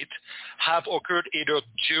tonight have occurred either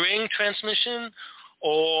during transmission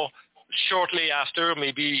or shortly after,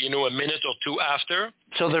 maybe, a minute or two after.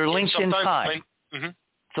 So they're linked in time.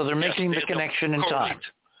 So they're making the connection in time.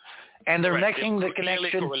 And they're making the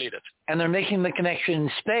connection, and they're making the connection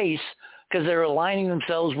in space because they're aligning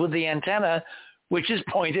themselves with the antenna, which is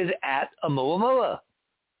pointed at Oumuamua.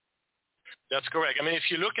 That's correct. I mean, if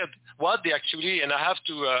you look at what they actually, and I have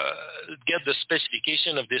to get the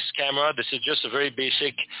specification of this camera. This is just a very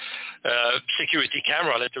basic security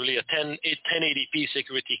camera, literally a 1080p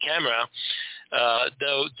security camera.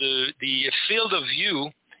 The field of view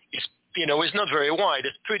is not very wide.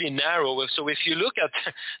 It's pretty narrow. So if you look at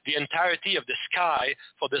the entirety of the sky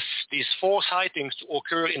for these four sightings to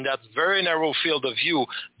occur in that very narrow field of view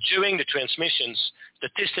during the transmissions,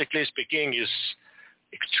 statistically speaking, is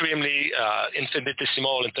extremely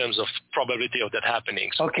infinitesimal in terms of probability of that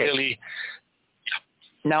happening. So okay. Clearly,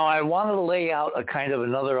 Now, I want to lay out a kind of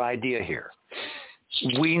another idea here.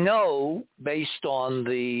 We know, based on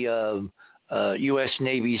the U.S.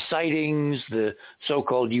 Navy sightings, the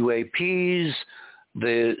so-called UAPs,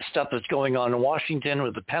 the stuff that's going on in Washington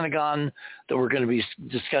with the Pentagon that we're going to be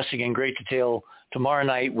discussing in great detail tomorrow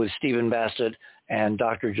night with Stephen Bassett and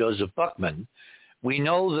Dr. Joseph Buckman. We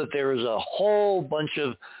know that there is a whole bunch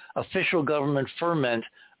of official government ferment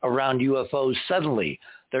around UFOs. Suddenly,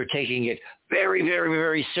 they're taking it very, very,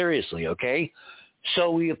 very seriously, okay?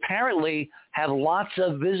 So we apparently have lots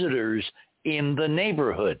of visitors in the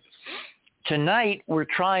neighborhood. Tonight, we're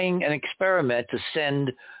trying an experiment to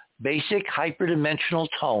send basic hyperdimensional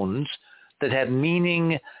tones that have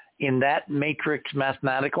meaning in that matrix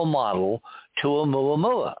mathematical model to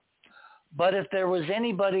Oumuamua. But if there was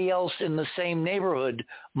anybody else in the same neighborhood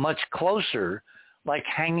much closer, like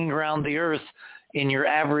hanging around the Earth in your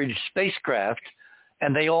average spacecraft,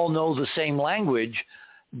 and they all know the same language,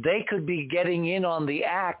 they could be getting in on the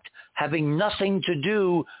act, having nothing to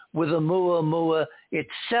do with Oumuamua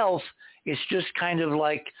itself. It's just kind of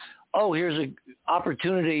like, oh, here's an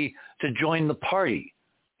opportunity to join the party.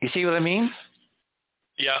 You see what I mean?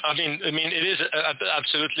 Yeah, I mean, it is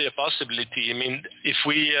absolutely a possibility. I mean, if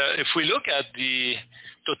we look at the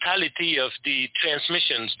totality of the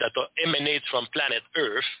transmissions that emanate from planet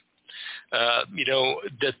Earth,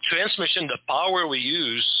 the transmission, the power we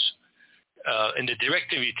use, and the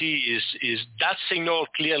directivity is that signal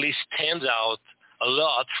clearly stands out a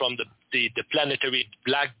lot from the planetary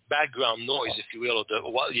black background noise, if you will,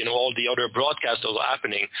 all the other broadcasts that are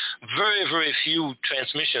happening. Very, very few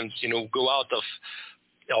transmissions, go out of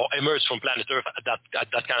or emerge from planet Earth at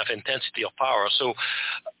that kind of intensity of power. So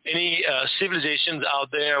any civilizations out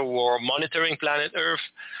there who are monitoring planet Earth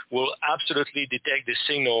will absolutely detect this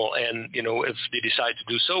signal, and if they decide to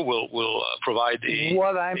do so, will provide a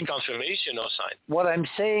confirmation or sign. What I'm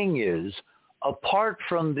saying is, apart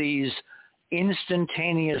from these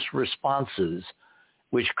instantaneous responses,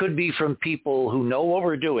 which could be from people who know what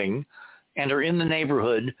we're doing and are in the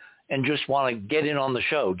neighborhood and just want to get in on the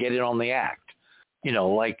show, get in on the act,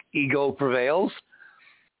 like ego prevails,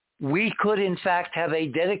 we could in fact have a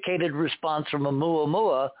dedicated response from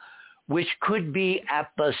Oumuamua, which could be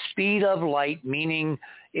at the speed of light, meaning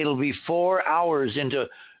it'll be 4 hours into,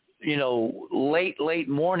 late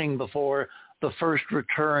morning before the first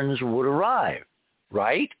returns would arrive,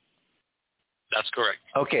 right? That's correct.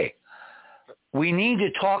 Okay. We need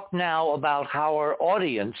to talk now about how our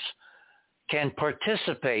audience can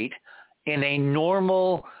participate in a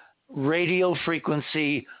normal radio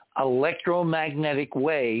frequency electromagnetic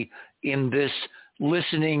way in this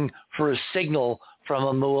listening for a signal from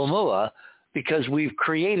Oumuamua because we've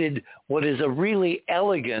created what is a really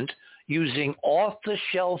elegant, using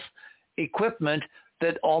off-the-shelf equipment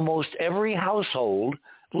that almost every household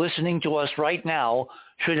listening to us right now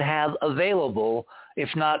should have available,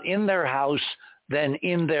 if not in their house, then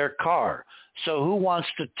in their car. So who wants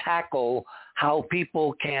to tackle how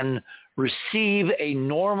people can receive a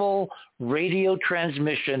normal radio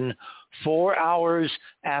transmission 4 hours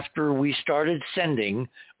after we started sending,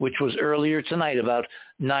 which was earlier tonight, about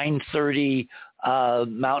 9:30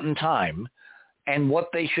 Mountain Time, and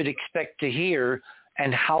what they should expect to hear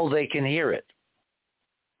and how they can hear it?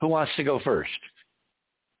 Who wants to go first?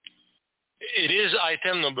 It is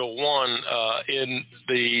item number 1 in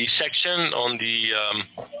the section on the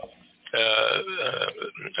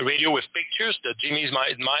radio with pictures, the Jimmy's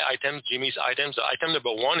my items, Jimmy's items. Item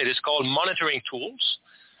number 1, it is called monitoring tools.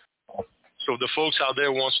 So the folks out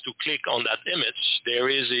there wants to click on that image. There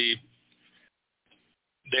is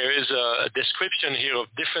a description here of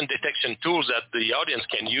different detection tools that the audience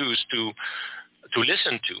can use to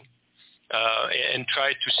listen to and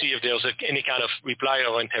try to see if there's any kind of reply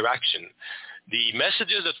or interaction. The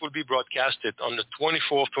messages that will be broadcasted on the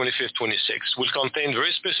 24th, 25th, 26th will contain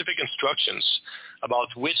very specific instructions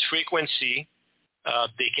about which frequency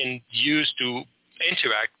they can use to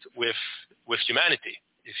interact with humanity,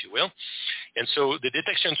 if you will. And so the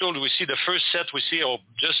detection tool, we see the first set we see are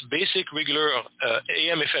just basic regular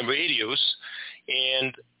AM, FM radios.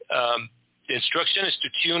 And the instruction is to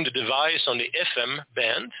tune the device on the FM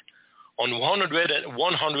band on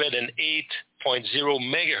 108.0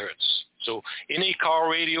 megahertz. So any car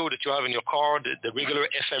radio that you have in your car, the regular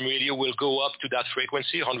FM radio will go up to that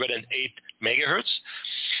frequency, 108 megahertz.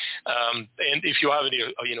 And if you have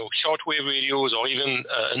any, shortwave radios or even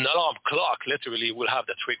an alarm clock, literally will have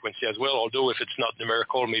that frequency as well. Although if it's not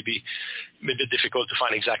numerical, maybe difficult to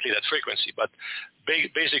find exactly that frequency. But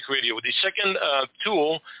basic radio. The second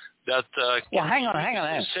tool that well, hang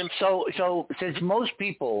on. So since most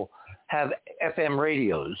people have FM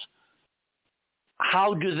radios,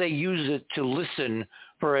 how do they use it to listen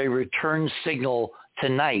for a return signal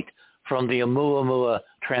tonight from the Oumuamua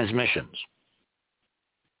transmissions?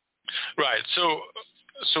 Right. So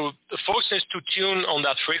the folks need to tune on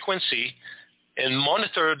that frequency and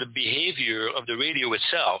monitor the behavior of the radio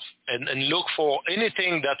itself and look for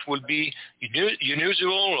anything that will be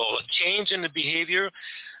unusual or a change in the behavior.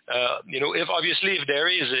 If there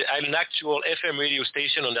is an actual FM radio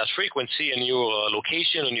station on that frequency in your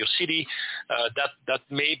location, in your city, that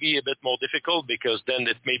may be a bit more difficult, because then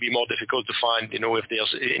it may be more difficult to find, if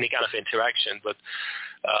there's any kind of interaction. But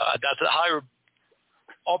at that higher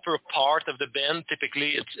upper part of the band,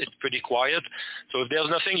 typically it's pretty quiet. So if there's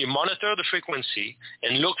nothing, you monitor the frequency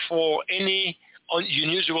and look for any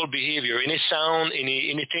unusual behavior, any sound,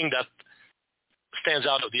 anything that stands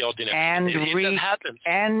out of the ordinary. And that happens.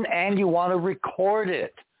 And you want to record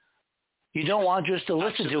it. You don't want just to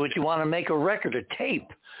listen Absolutely. to it. You want to make a record, a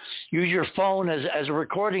tape. Use your phone as a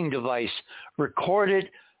recording device. Record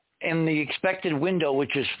it in the expected window,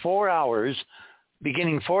 which is 4 hours,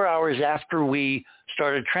 beginning 4 hours after we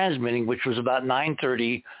started transmitting, which was about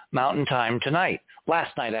 9:30 Mountain Time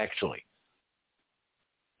last night actually.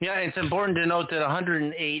 Yeah, it's important to note that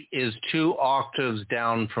 108 is 2 octaves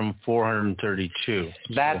down from 432.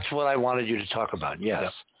 That's what I wanted you to talk about, yes.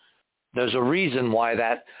 Yep. There's a reason why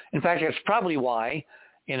that, in fact, it's probably why,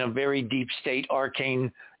 in a very deep state,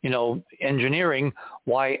 arcane, engineering,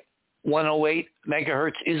 why 108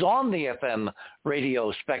 megahertz is on the FM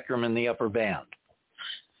radio spectrum in the upper band.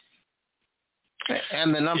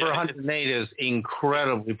 And the number 108 is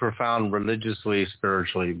incredibly profound religiously,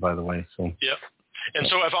 spiritually, by the way. So yeah. And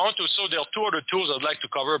so there are 2 other tools I'd like to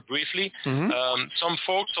cover briefly. Mm-hmm. Some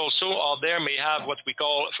folks also out there may have what we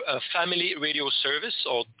call a family radio service,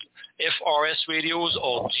 or FRS radios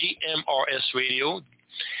or GMRS radio.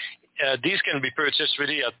 These can be purchased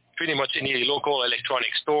really at pretty much any local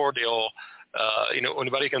electronic store. They all,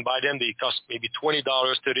 anybody can buy them. They cost maybe $20,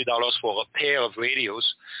 $30 for a pair of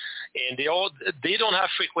radios. And they don't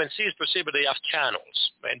have frequencies per se, but they have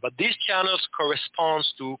channels, right? But these channels correspond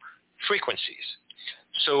to frequencies.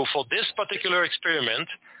 So for this particular experiment,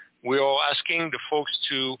 we are asking the folks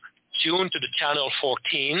to tune to the channel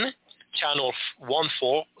 14, channel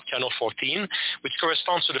 14, which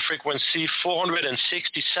corresponds to the frequency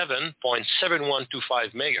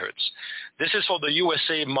 467.7125 megahertz. This is for the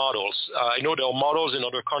USA models. I know there are models in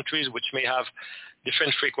other countries which may have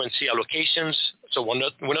different frequency allocations, so we're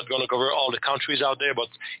not going to cover all the countries out there, but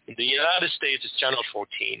in the United States, it's channel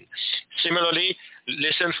 14. Similarly,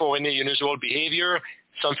 listen for any unusual behavior.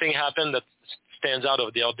 Something happened that's stands out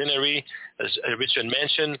of the ordinary, as Richard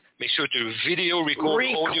mentioned, make sure to video record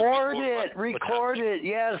Record it.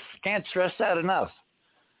 Yes, can't stress that enough.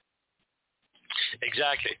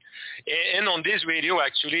 Exactly. And on this radio,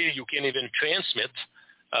 actually, you can even transmit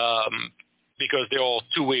because there are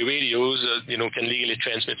two-way radios, can legally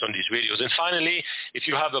transmit on these radios. And finally, if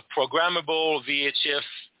you have a programmable VHF,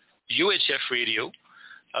 UHF radio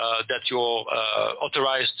that you're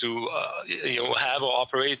authorized to have or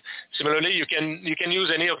operate, similarly, you can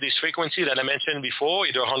use any of these frequencies that I mentioned before,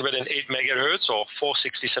 either 108 megahertz or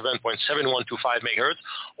 467.7125 megahertz,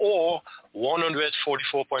 or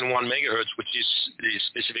 144.1 megahertz, which is the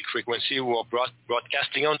specific frequency we're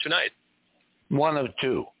broadcasting on tonight. One of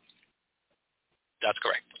two. That's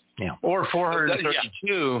correct. Yeah. Or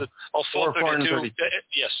 432. Or 432.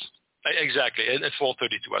 Yes, exactly. And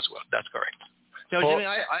 432 as well. That's correct. Now, Jimmy,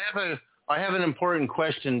 I have an important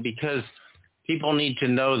question because people need to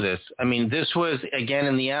know this. I mean, this was, again,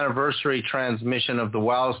 in the anniversary transmission of the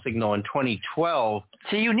WOW signal in 2012.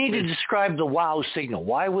 So you need to describe the WOW signal.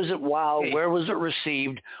 Why was it WOW? Okay. Where was it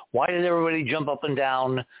received? Why did everybody jump up and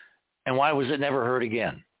down? And why was it never heard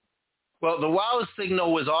again? Well, the WOW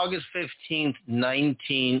signal was August 15th,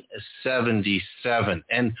 1977.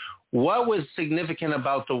 And what was significant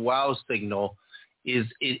about the WOW signal is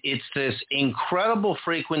it's this incredible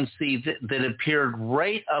frequency that appeared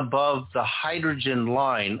right above the hydrogen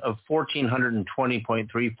line of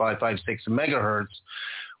 1420.3556 megahertz,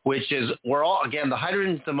 which is, the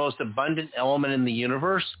hydrogen is the most abundant element in the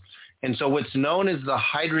universe. And so what's known as the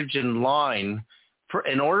hydrogen line,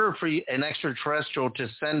 in order for an extraterrestrial to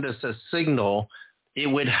send us a signal, it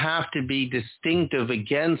would have to be distinctive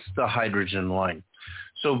against the hydrogen line.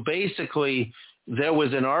 So basically, there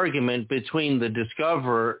was an argument between the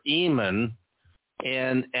discoverer, Eamon,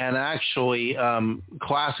 and actually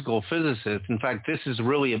classical physicists. In fact, this is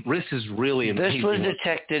really amazing. This was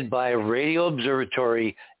detected by a radio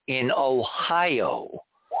observatory in Ohio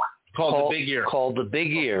called the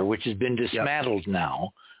Big Ear, which has been dismantled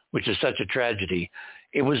now, which is such a tragedy.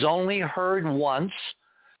 It was only heard once.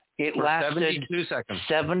 It lasted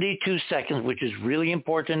 72 seconds, which is really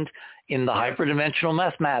important in the hyperdimensional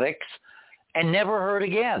mathematics, and never heard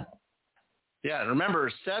again. Yeah,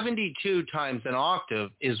 remember, 72 times an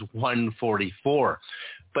octave is 144.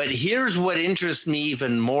 But here's what interests me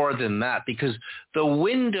even more than that, because the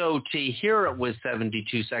window to hear it was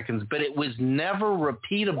 72 seconds, but it was never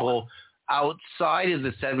repeatable outside of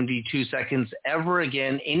the 72 seconds ever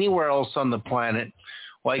again anywhere else on the planet.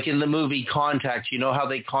 Like in the movie Contact, you know how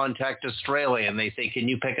they contact Australia and they say, can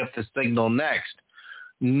you pick up the signal next?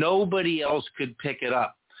 Nobody else could pick it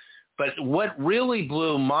up. But what really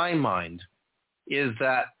blew my mind is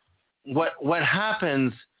that what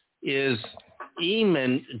happens is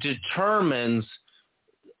Eamon determines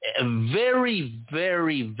a very,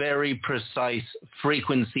 very, very precise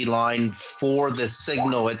frequency line for the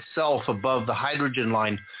signal itself above the hydrogen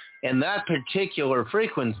line. And that particular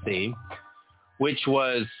frequency, which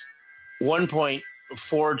was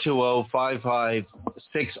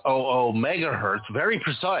 1.42055.600 megahertz, very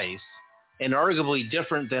precise, and arguably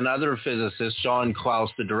different than other physicists. John Klaus,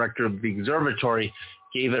 the director of the observatory,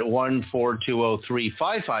 gave it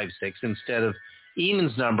 1.4203556 instead of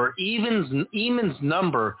Eamon's number. Eamon's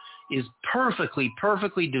number is perfectly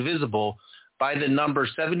divisible by the number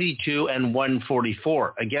 72 and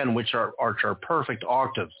 144, again, which are perfect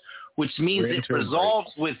octaves, which means it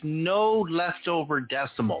resolves with no leftover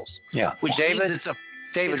decimals. Yeah. Which David, it's a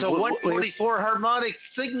 144 harmonic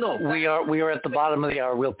signal. We are at the bottom of the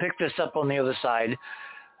hour. We'll pick this up on the other side.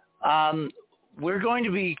 We're going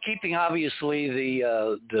to be keeping, obviously,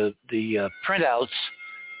 the printouts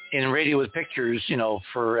in Radio with Pictures,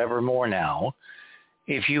 forevermore now.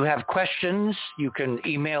 If you have questions, you can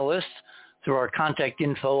email us through our contact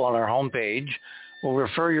info on our homepage. We'll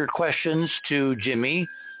refer your questions to Jimmy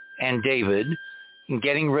and David in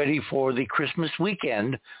getting ready for the Christmas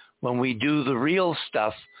weekend when we do the real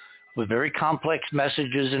stuff with very complex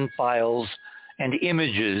messages and files and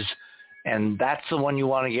images. And that's the one you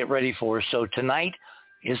want to get ready for. So tonight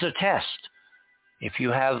is a test. If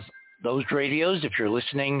you have those radios, if you're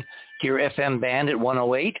listening to your FM band at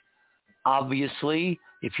 108, obviously,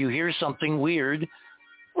 if you hear something weird,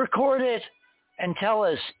 record it and tell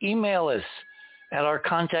us, email us at our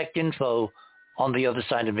contact info on the other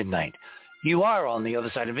side of midnight. You are on the other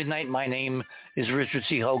side of midnight. My name is Richard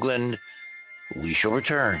C. Hoagland. We shall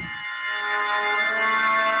return.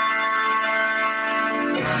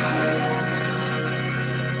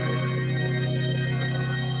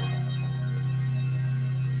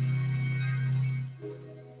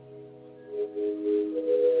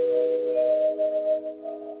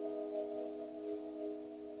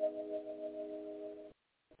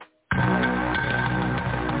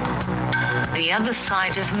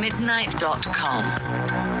 theothersideofmidnight.com.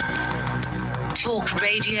 Talk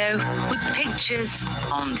radio with pictures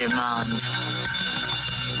on demand.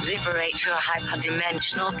 Liberate your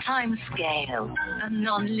hyperdimensional time scale and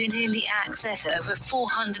non-linearly access over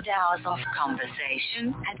 400 hours of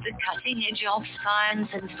conversation at the cutting edge of science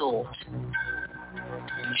and thought.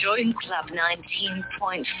 Join Club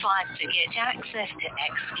 19.5 to get access to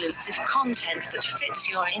exclusive content that fits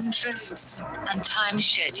your interests and time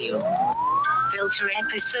schedule. Filter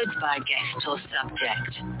episodes by guest or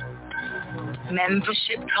subject.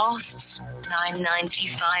 Membership costs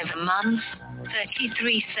 $9.95 a month,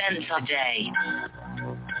 33 cents a day.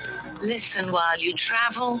 Listen while you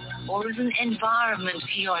travel or as an environment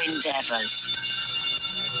for your endeavors.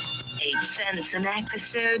 8 cents an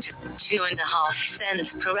episode, 2.5 cents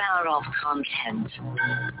per hour of content.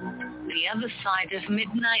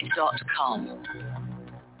 theothersideofmidnight.com.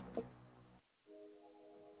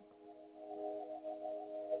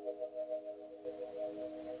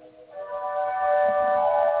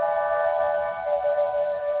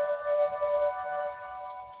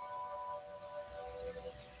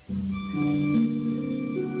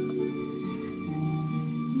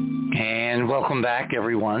 And welcome back,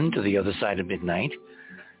 everyone, to The Other Side of Midnight.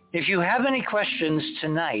 If you have any questions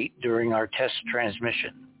tonight during our test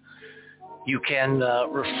transmission, you can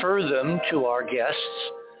refer them to our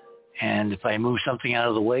guests. And if I move something out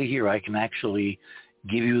of the way here, I can actually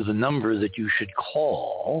give you the number that you should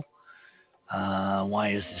call.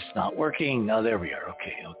 Why is this not working? Oh, there we are.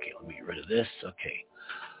 Okay, let me get rid of this. Okay.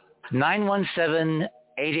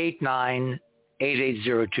 917-889-8802.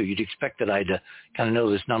 You'd expect that I'd kind of know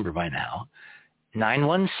this number by now.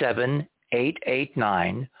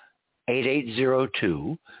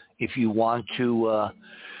 917-889-8802. If you want to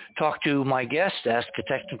talk to my guest, ask a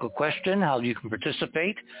technical question, how you can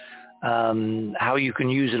participate, how you can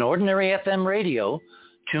use an ordinary FM radio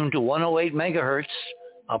tuned to 108 megahertz,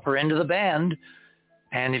 upper end of the band,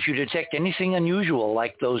 and if you detect anything unusual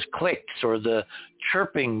like those clicks or the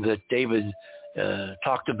chirping that David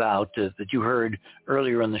talked about that you heard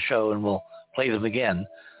earlier in the show, and we'll play them again.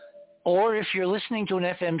 Or if you're listening to an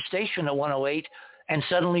FM station at 108 and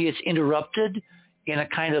suddenly it's interrupted in a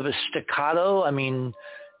kind of a staccato, I mean,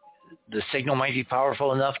 the signal might be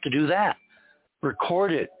powerful enough to do that.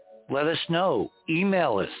 Record it. Let us know.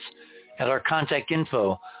 Email us at our contact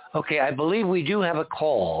info. Okay, I believe we do have a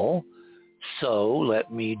call, so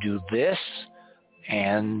let me do this.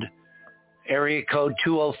 And area code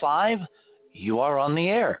 205, you are on the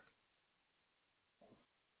air.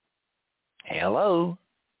 Hello.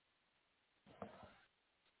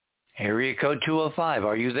 Area code 205,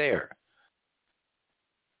 are you there?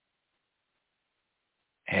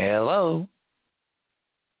 Hello.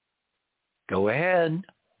 Go ahead.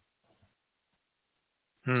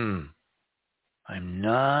 I'm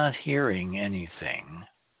not hearing anything.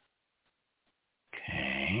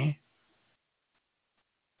 Okay.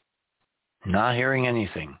 Not hearing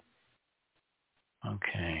anything.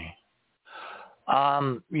 Okay.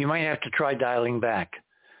 You might have to try dialing back.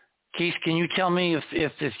 Keith, can you tell me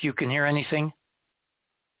if you can hear anything?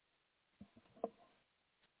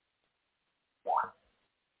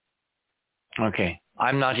 Okay.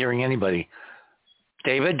 I'm not hearing anybody.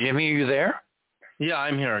 David, Jimmy, are you there? Yeah,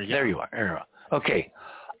 I'm here. Yeah. There you are. Okay.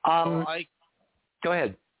 Go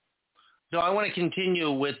ahead. So I want to continue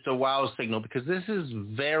with the WOW signal because this is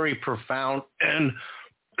very profound and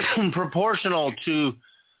proportional to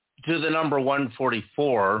the number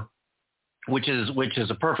 144, which is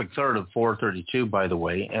a perfect third of 432, by the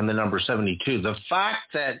way, and the number 72. The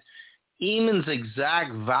fact that Eamon's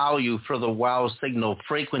exact value for the WOW signal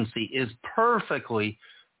frequency is perfectly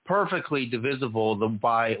divisible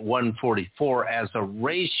by 144 as a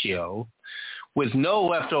ratio with no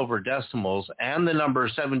leftover decimals, and the number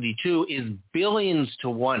 72 is billions to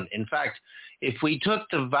one. In fact, if we took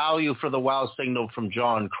the value for the WOW signal from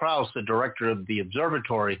John Krauss, the director of the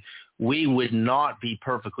observatory, we would not be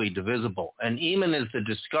perfectly divisible. And Eamon is the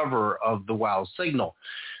discoverer of the WOW signal.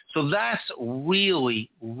 So that's really,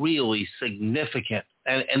 really significant.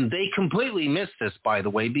 And they completely miss this, by the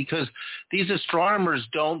way, because these astronomers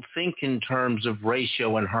don't think in terms of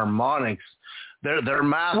ratio and harmonics. They're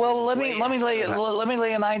math. Well, let me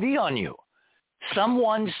lay an idea on you.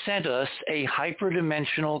 Someone sent us a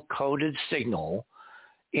hyperdimensional coded signal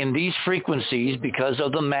in these frequencies because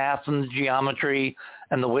of the math and the geometry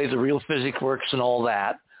and the way the real physics works and all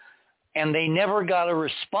that, and they never got a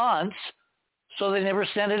response, so they never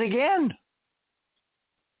sent it again.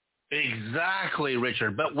 Exactly,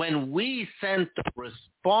 Richard. But when we sent the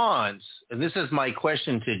response, and this is my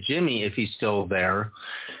question to Jimmy if he's still there,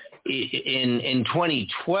 in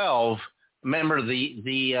 2012, remember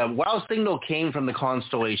the WOW signal came from the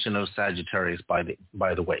constellation of Sagittarius, by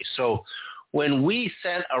the way. So when we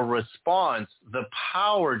sent a response, the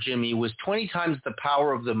power, Jimmy, was 20 times the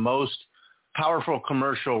power of the most powerful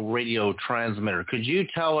commercial radio transmitter. Could you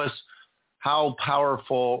tell us how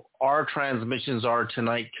powerful our transmissions are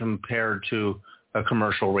tonight compared to a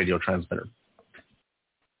commercial radio transmitter?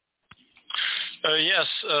 Yes.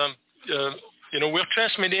 We're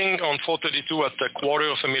transmitting on 432 at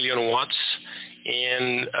 250,000 watts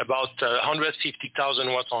and about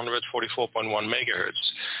 150,000 watts, 144.1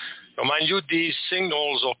 megahertz. Now, mind you, these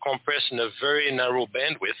signals are compressed in a very narrow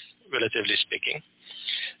bandwidth, relatively speaking.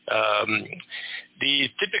 The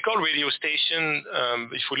typical radio station,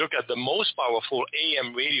 if we look at the most powerful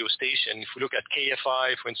AM radio station, if we look at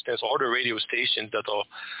KFI, for instance, or other radio stations that are,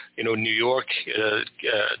 New York,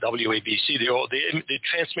 WABC, they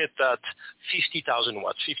transmit at 50,000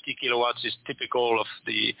 watts. 50 kilowatts is typical of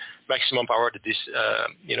the maximum power that this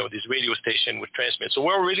radio station would transmit. So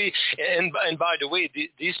we're really, and by the way,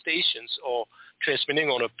 these stations are transmitting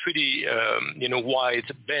on a pretty, wide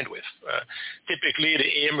bandwidth. Typically,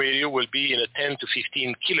 the AM radio will be in a 10 to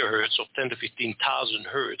 15 kilohertz or 10 to 15,000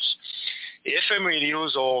 hertz. The FM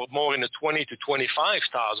radios are more in the 20 to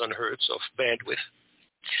 25,000 hertz of bandwidth.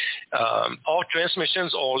 Our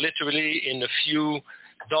transmissions are literally in a few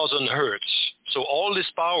dozen hertz. So all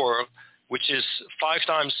this power, which is 5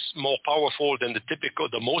 times more powerful than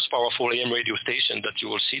the most powerful AM radio station that you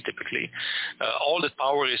will see typically. All that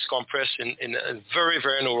power is compressed in a very,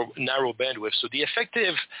 very narrow bandwidth. So the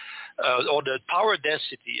effective, or the power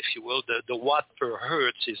density, if you will, the watt per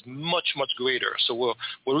hertz is much, much greater. So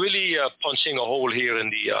we're really punching a hole here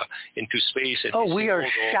into space. And we are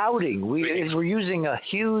shouting. We're using a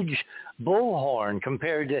huge bullhorn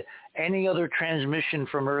compared to any other transmission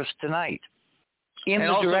from Earth tonight. In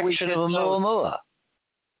the direction of Oumuamua.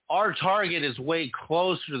 Our target is way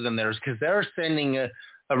closer than theirs because they're sending a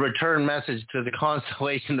return message to the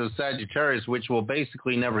constellation of Sagittarius, which will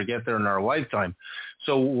basically never get there in our lifetime.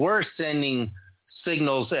 So we're sending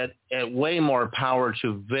signals at way more power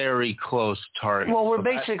to very close targets. Well, we're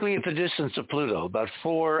basically at the distance of Pluto. About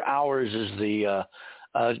 4 hours is the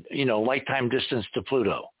lifetime distance to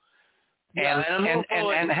Pluto. And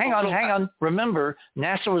hang on. Remember,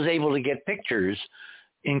 NASA was able to get pictures,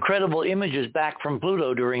 incredible images back from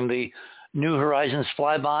Pluto during the New Horizons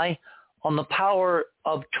flyby on the power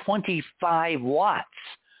of 25 watts.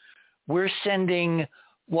 We're sending,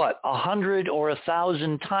 100 or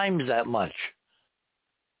 1,000 times that much.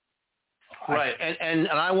 Right. And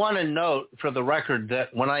I want to note for the record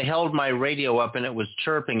that when I held my radio up and it was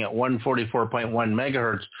chirping at 144.1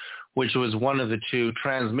 megahertz, which was one of the 2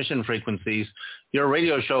 transmission frequencies, your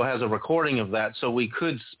radio show has a recording of that, so we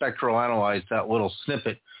could spectral analyze that little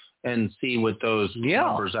snippet and see what those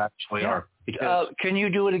numbers actually are. Can you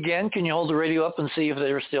do it again? Can you hold the radio up and see if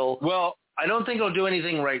they're still... Well, I don't think I'll do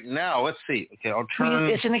anything right now. Let's see. Okay, I'll turn...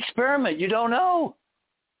 It's an experiment. You don't know.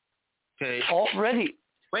 Okay. Already.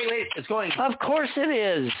 Wait, it's going. Of course it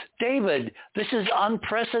is. David, this is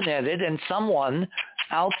unprecedented, and someone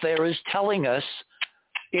out there is telling us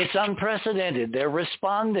it's unprecedented. They're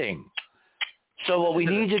responding. So what we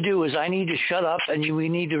need to do is I need to shut up, and we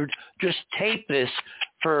need to just tape this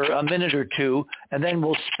for a minute or 2, and then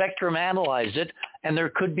we'll spectrum analyze it, and there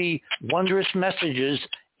could be wondrous messages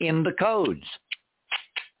in the codes.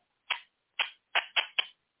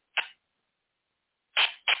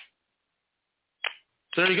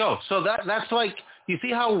 So there you go. So that's like, you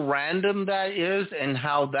see how random that is and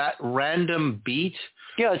how that random beat...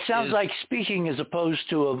 Yeah, it sounds like speaking as opposed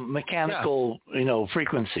to a mechanical,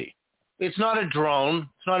 frequency. It's not a drone.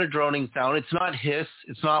 It's not a droning sound. It's not hiss.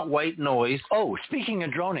 It's not white noise. Oh, speaking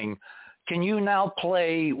of droning, can you now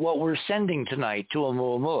play what we're sending tonight to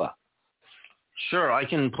Oumuamua? Sure, I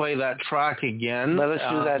can play that track again. Let's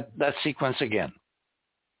do that sequence again.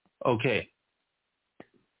 Okay.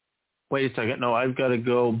 Wait a second. No, I've got to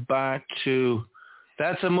go back to...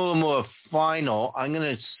 That's Oumuamua final. I'm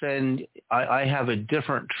going to send... I have a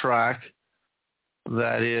different track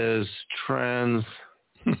that is trans...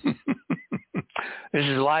 This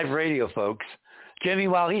is live radio, folks. Jimmy,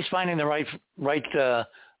 while he's finding the right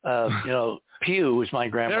pew, is my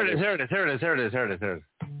grandmother. There it is.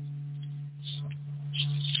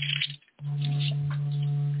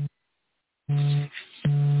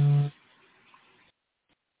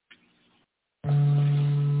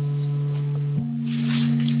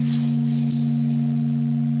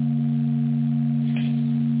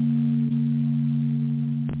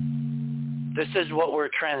 This is what we're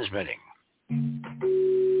transmitting.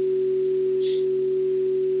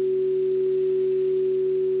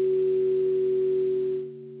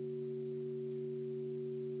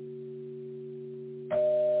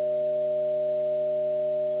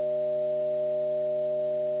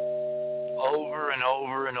 and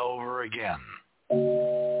over and over again.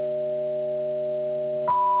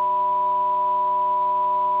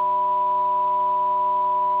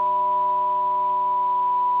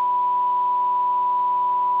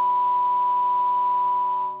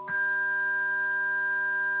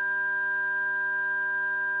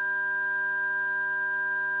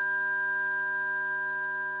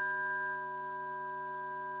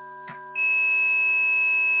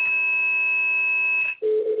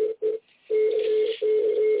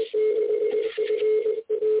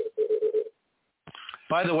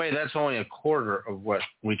 By the way, that's only a quarter of what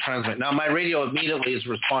we transmit. Now, my radio immediately is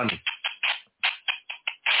responding.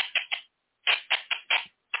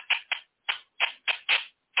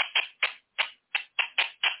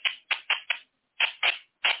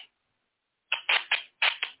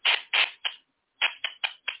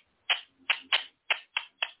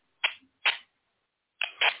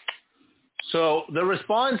 So the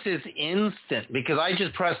response is instant because I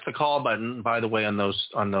just pressed the call button, by the way, on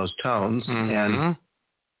those tones,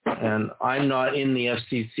 and I'm not in the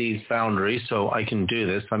FCC's boundary, so I can do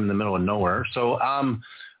this. I'm in the middle of nowhere. So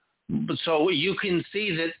you can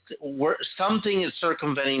see that something is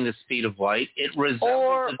circumventing the speed of light. It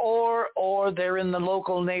resembles or they're in the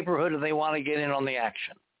local neighborhood and they want to get in on the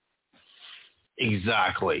action.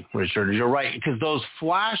 Exactly, Richard. You're right, because those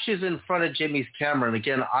flashes in front of Jimmy's camera, and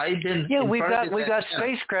again, we've got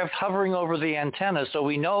spacecraft hovering over the antenna, so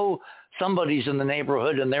we know somebody's in the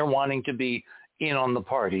neighborhood and they're wanting to be in on the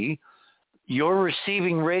party. Your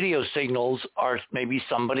receiving radio signals are maybe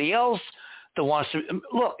somebody else that wants to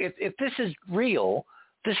look. If this is real,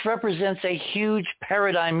 this represents a huge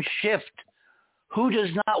paradigm shift. Who does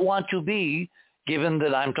not want to be, given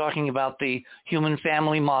that I'm talking about the human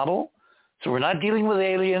family model? So we're not dealing with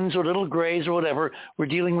aliens or little grays or whatever. We're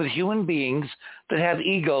dealing with human beings that have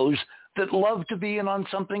egos that love to be in on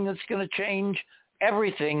something that's going to change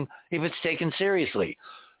everything if it's taken seriously.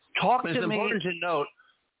 It's important to note,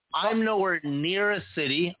 I'm nowhere near a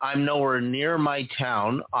city. I'm nowhere near my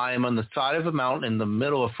town. I'm on the side of a mountain in the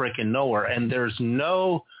middle of frickin' nowhere, and there's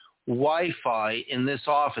no Wi-Fi in this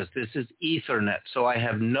office. This is Ethernet, so I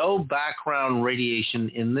have no background radiation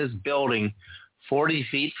in this building 40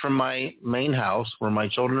 feet from my main house where my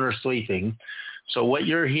children are sleeping. So what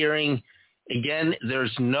you're hearing, again,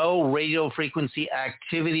 there's no radio frequency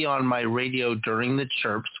activity on my radio during the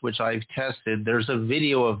chirps, which I've tested. There's a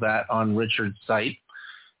video of that on Richard's site.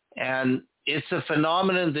 And it's a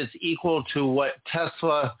phenomenon that's equal to what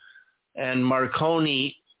Tesla and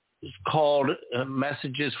Marconi called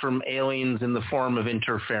messages from aliens in the form of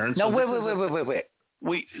interference. No, wait.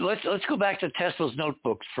 Let's go back to Tesla's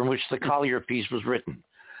notebooks from which the Collier piece was written.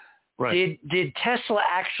 Right. Did Tesla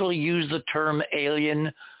actually use the term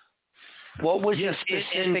alien? What was the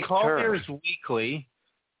specific in Collier's Weekly,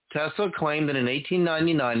 Tesla claimed that in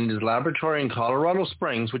 1899 in his laboratory in Colorado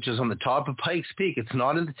Springs, which is on the top of Pikes Peak, it's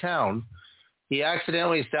not in the town, he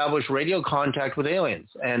accidentally established radio contact with aliens.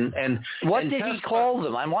 And what did he call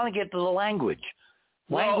them? I want to get to the language.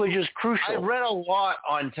 Language is crucial. I read a lot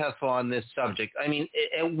on Tesla on this subject. I mean,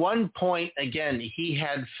 at one point, again, he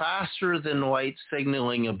had faster than light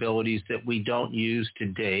signaling abilities that we don't use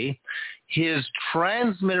today. His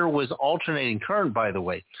transmitter was alternating current, by the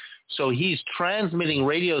way. So he's transmitting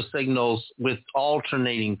radio signals with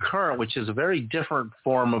alternating current, which is a very different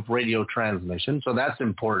form of radio transmission. So that's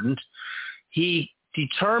important. He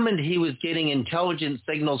determined he was getting intelligent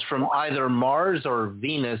signals from either Mars or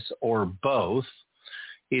Venus or both.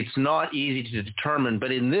 It's not easy to determine,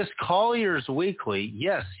 but in this Collier's Weekly,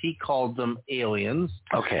 yes, he called them aliens.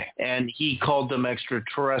 Okay. And he called them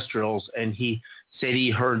extraterrestrials, and he said he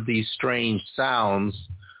heard these strange sounds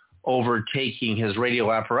overtaking his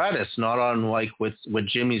radio apparatus, not unlike what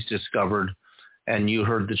Jimmy's discovered, and you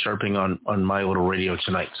heard the chirping on my little radio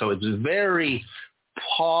tonight. So it's very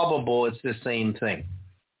probable it's the same thing.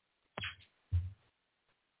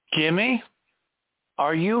 Jimmy?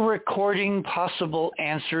 Are you recording possible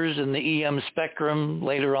answers in the EM spectrum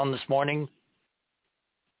later on this morning?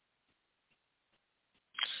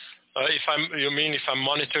 You mean if I'm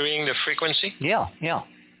monitoring the frequency? Yeah. Yeah,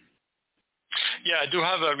 I do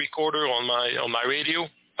have a recorder on my radio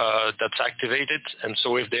that's activated, and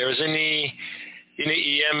so if there's any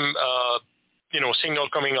EM signal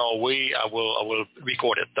coming our way, I will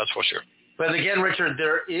record it. That's for sure. But again, Richard,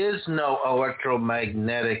 there is no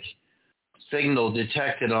electromagnetic signal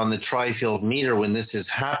detected on the tri-field meter when this is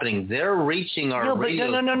happening. They're reaching our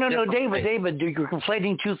radio. No, David, you're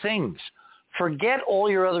conflating two things. Forget all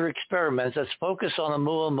your other experiments. Let's focus on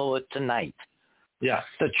Oumuamua tonight. Yeah.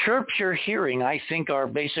 The chirps you're hearing, I think, are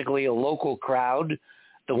basically a local crowd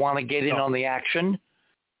that want to get in on the action.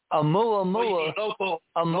 Oumuamua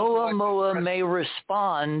may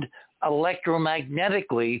respond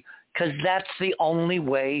electromagnetically because that's the only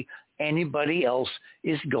way anybody else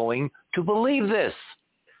is going to believe this.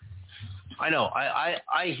 I know.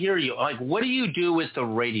 I hear you. Like, what do you do with the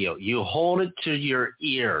radio? You hold it to your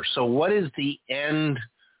ear. So what is the end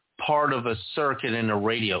part of a circuit in a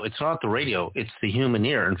radio? It's not the radio. It's the human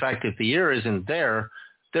ear. In fact, if the ear isn't there,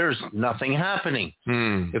 there's nothing happening.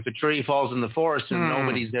 If a tree falls in the forest and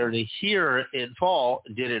nobody's there to hear it fall,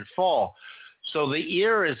 did it fall? So the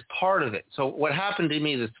ear is part of it. So what happened to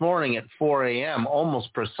me this morning at 4 a.m.,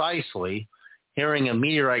 almost precisely, hearing a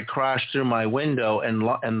meteorite crash through my window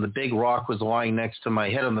and the big rock was lying next to my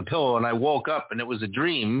head on the pillow, and I woke up and it was a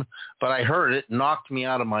dream, but I heard it, knocked me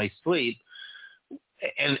out of my sleep.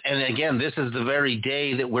 And again, this is the very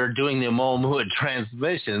day that we're doing the Oumuamua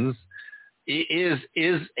transmissions. Is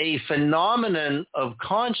a phenomenon of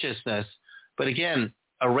consciousness, but again,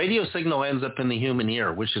 a radio signal ends up in the human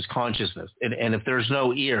ear, which is consciousness. And if there's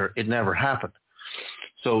no ear, it never happened.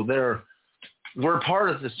 So we're part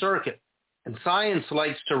of the circuit, and science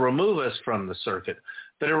likes to remove us from the circuit.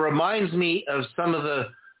 But it reminds me of some of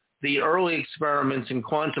the early experiments in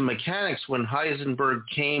quantum mechanics when Heisenberg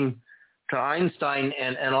came to Einstein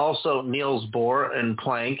and also Niels Bohr and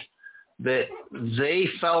Planck, that they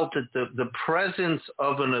felt that the presence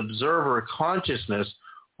of an observer consciousness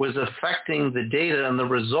was affecting the data and the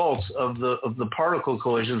results of the particle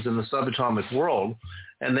collisions in the subatomic world.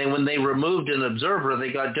 And then when they removed an observer,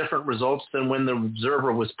 they got different results than when the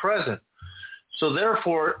observer was present. So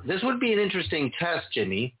therefore, this would be an interesting test,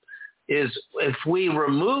 Jimmy, is if we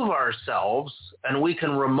remove ourselves and we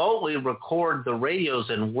can remotely record the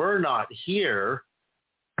radios and we're not here,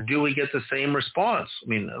 do we get the same response? I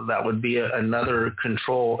mean, that would be another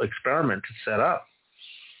control experiment to set up.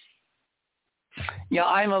 Yeah,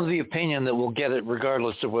 I'm of the opinion that we'll get it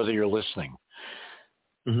regardless of whether you're listening.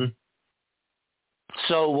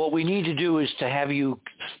 So what we need to do is to have you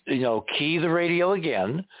key the radio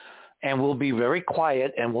again, and we'll be very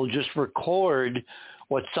quiet, and we'll just record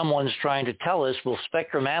what someone's trying to tell us. We'll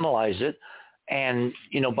spectrum analyze it, and,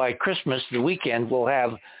 by Christmas, the weekend, we'll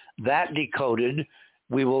have that decoded.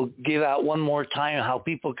 We will give out one more time how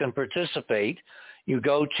people can participate. You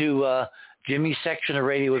go to Jimmy's section of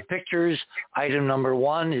Radio with Pictures. Item number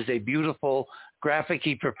 1 is a beautiful graphic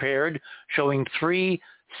he prepared showing 3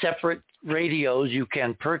 separate radios you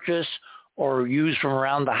can purchase or use from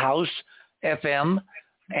around the house, FM,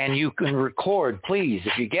 and you can record. Please,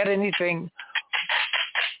 if you get anything,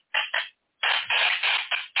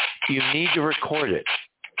 you need to record it,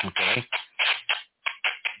 okay?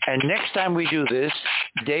 And next time we do this,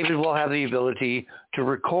 David will have the ability to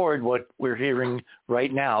record what we're hearing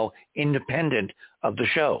right now, independent of the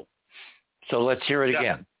show. So let's hear it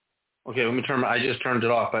again. Okay, let me I just turned it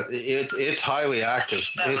off, but it's highly active.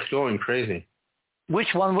 It's going crazy.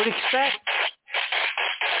 Which one would expect?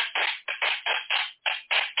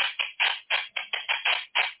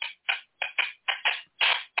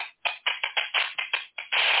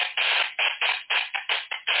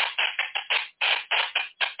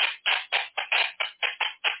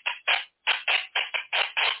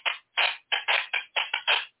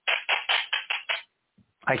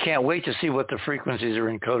 I can't wait to see what the frequencies are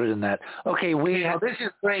encoded in that. Okay, this is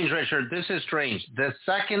strange, Richard. This is strange. The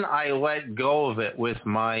second I let go of it with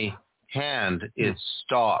my hand, it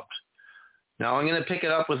stopped. Now I'm going to pick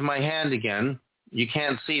it up with my hand again. You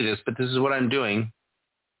can't see this, but this is what I'm doing.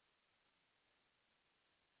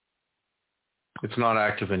 It's not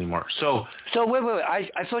active anymore. So wait. I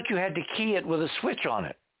thought you had to key it with a switch on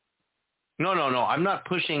it. No. I'm not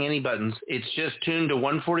pushing any buttons. It's just tuned to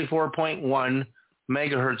 144.1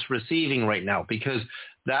 megahertz receiving right now, because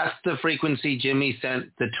that's the frequency Jimmy sent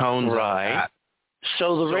the tones at.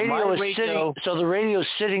 So the radio is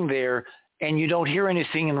sitting there, and you don't hear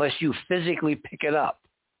anything unless you physically pick it up.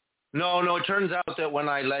 No. It turns out that when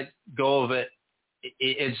I let go of it,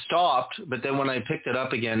 it stopped. But then when I picked it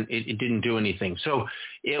up again, it didn't do anything. So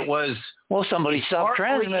it was somebody stopped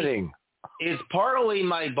transmitting. It's partly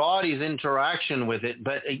my body's interaction with it,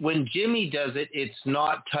 but when Jimmy does it, it's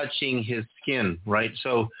not touching his skin, right?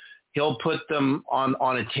 So he'll put them on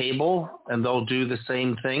a table, and they'll do the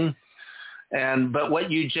same thing. But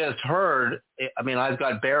what you just heard, I mean, I've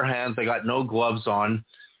got bare hands, I got no gloves on,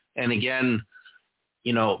 and again,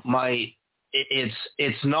 it's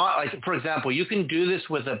not like, for example, you can do this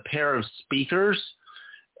with a pair of speakers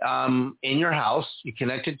in your house. You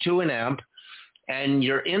connect it to an amp. And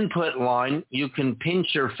your input line, you can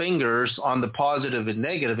pinch your fingers on the positive and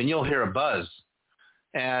negative, and you'll hear a buzz.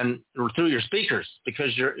 and through your speakers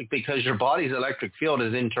because your body's electric field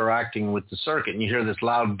is interacting with the circuit, and you hear this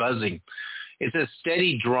loud buzzing. It's a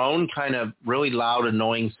steady drone, kind of really loud,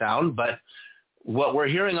 annoying sound, but what we're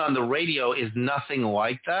hearing on the radio is nothing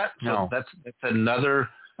like that. So No. that's another.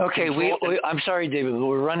 Okay, I'm sorry, David, but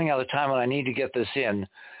we're running out of time, and I need to get this in.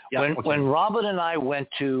 Yeah, when Robin and I went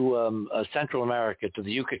to Central America, to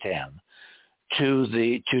the Yucatan,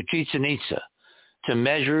 to Chichen Itza, to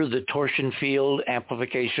measure the torsion field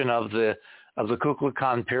amplification of the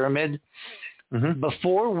Kukulkan pyramid,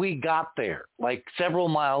 before we got there, like several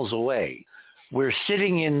miles away, we're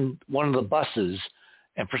sitting in one of the buses,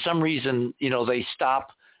 and for some reason, they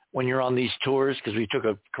stop when you're on these tours, because we took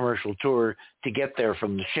a commercial tour to get there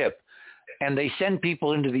from the ship. And they send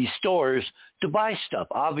people into these stores to buy stuff.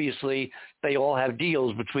 Obviously, they all have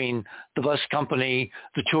deals between the bus company,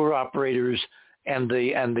 the tour operators, and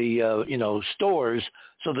the stores.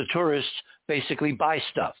 So the tourists basically buy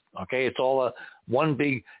stuff. Okay, it's all one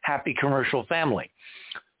big happy commercial family.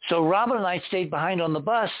 So Robin and I stayed behind on the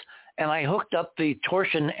bus, and I hooked up the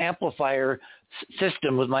torsion amplifier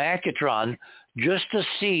system with my Accutron just to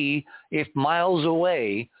see if miles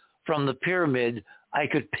away from the pyramid I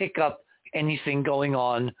could pick up anything going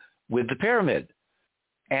on with the pyramid.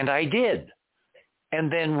 And I did. And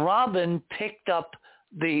then Robin picked up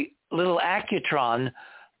the little Accutron,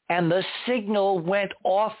 and the signal went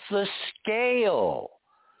off the scale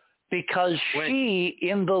because she,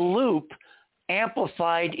 in the loop,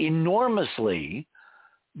 amplified enormously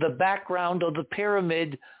the background of the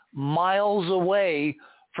pyramid miles away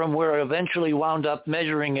from where I eventually wound up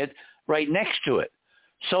measuring it right next to it.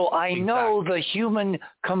 So I know the human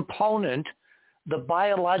component, the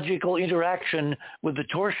biological interaction with the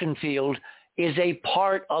torsion field, is a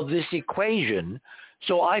part of this equation.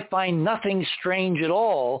 So I find nothing strange at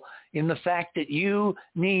all in the fact that you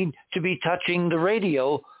need to be touching the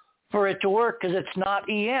radio for it to work, because it's not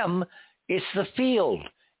EM, it's the field.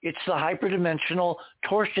 It's the hyperdimensional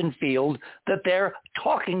torsion field that they're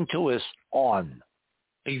talking to us on.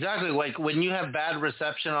 Exactly. Like when you have bad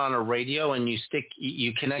reception on a radio and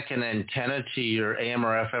you connect an antenna to your AM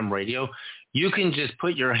or FM radio, you can just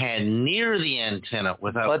put your hand near the antenna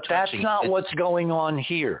without touching. But that's not what's going on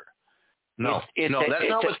here. No, that's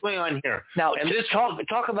not what's going on here. Now, and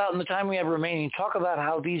talk about, in the time we have remaining, talk about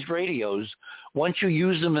how these radios, once you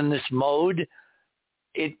use them in this mode,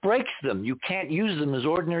 it breaks them. You can't use them as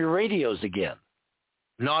ordinary radios again.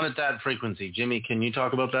 Not at that frequency. Jimmy, can you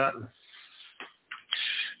talk about that?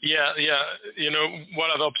 Yeah. What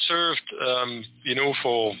I've observed,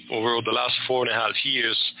 for over the last 4.5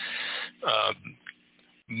 years,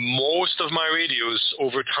 most of my radios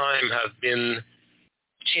over time have been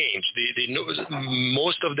changed.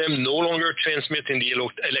 Most of them no longer transmit in the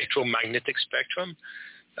electromagnetic spectrum.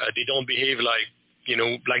 They don't behave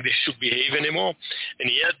like they should behave anymore, and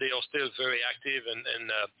yet they are still very active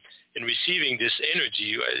and in receiving this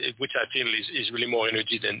energy, which I feel is really more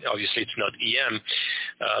energy than, obviously it's not EM.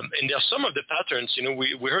 And there are some of the patterns,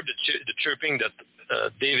 we heard the chirping that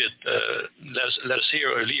David let us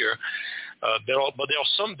hear earlier. There are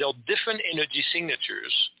different energy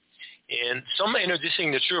signatures, and some energy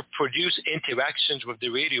signature produce interactions with the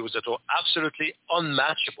radios that are absolutely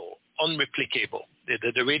unmatchable, unreplicable.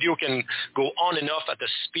 The radio can go on and off at a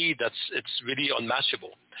speed it's really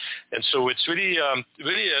unmatchable, and so it's really a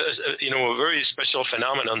very special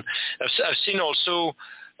phenomenon. I've seen also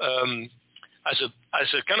as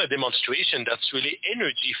a kind of demonstration that's really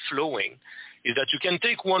energy flowing, is that you can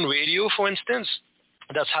take one radio, for instance,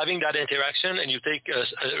 that's having that interaction, and you take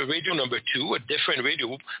a radio number 2, a different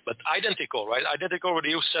radio, but identical, right? Identical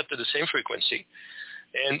radio set to the same frequency.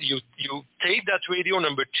 And you take that radio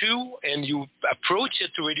number 2 and you approach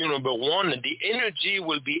it to radio number 1, and the energy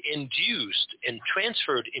will be induced and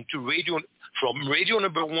transferred into from radio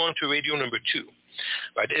number 1 to radio number 2.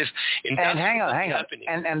 Right? Hang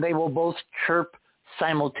on. And they will both chirp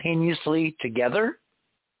simultaneously together?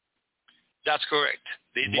 That's correct.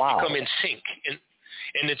 They become in sync.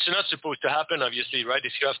 And it's not supposed to happen, obviously, right?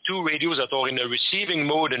 If you have two radios that are in a receiving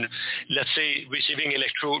mode and, let's say, receiving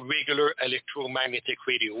regular electromagnetic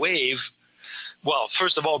radio wave, well,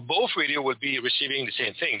 first of all, both radio will be receiving the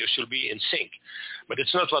same thing. They should be in sync. But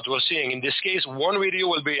it's not what we're seeing. In this case, one radio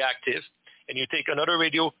will be active, and you take another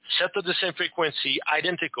radio set to the same frequency,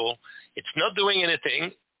 identical. It's not doing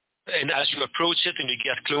anything. And as you approach it and you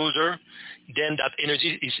get closer, then that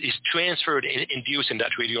energy is transferred and induced in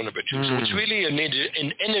that radio number 2. So it's really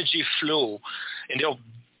an energy flow, and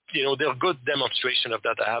they're good demonstration of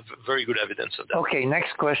that. I have very good evidence of that. Okay,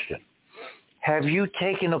 next question. Have you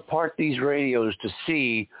taken apart these radios to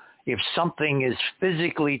see if something is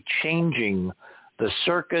physically changing the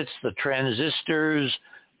circuits, the transistors,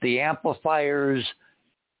 the amplifiers,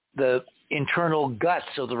 the internal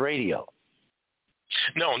guts of the radio?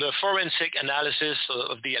 No, the forensic analysis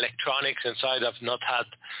of the electronics inside, I've not had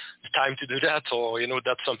time to do that, or,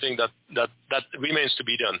 that's something that remains to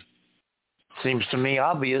be done. Seems to me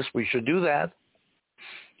obvious. We should do that.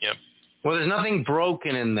 Yep. Well, there's nothing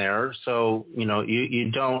broken in there, so,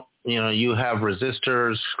 you don't, you have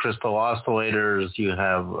resistors, crystal oscillators, you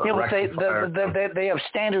have they have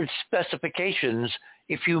standard specifications.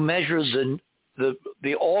 If you measure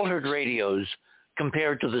the altered radios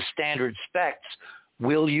compared to the standard specs,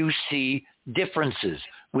 will you see differences?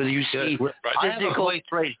 Will you see physical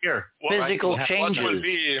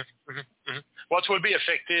changes? What will be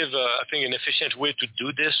effective, I think an efficient way to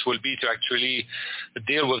do this will be to actually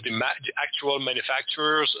deal with the actual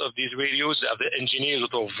manufacturers of these radios, the engineers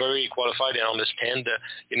that are very qualified and understand,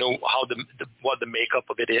 how what the makeup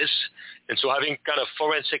of it is. And so having kind of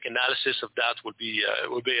forensic analysis of that would be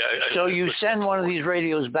So you send one of these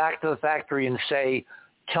radios back to the factory and say,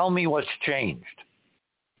 tell me what's changed.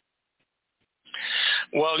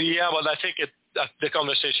 Well, yeah, but I think the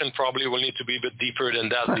conversation probably will need to be a bit deeper than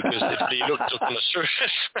that, because if they look just on the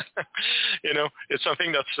surface, it's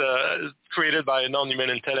something that's created by a non-human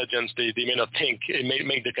intelligence. They may not think, it may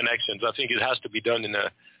make the connections. I think it has to be done in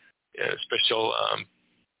a special,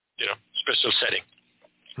 special setting.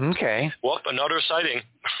 Okay. Well, another sighting,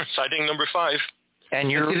 sighting number 5. And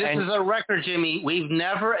this is a record, Jimmy. We've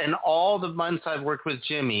never, in all the months I've worked with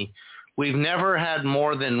Jimmy, we've never had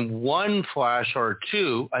more than one flash or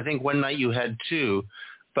two. I think one night you had 2,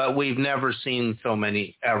 but we've never seen so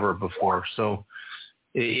many ever before. So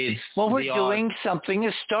it's we're doing something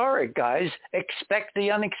historic, guys. Expect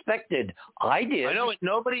the unexpected. I did. I know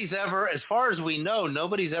nobody's ever, as far as we know,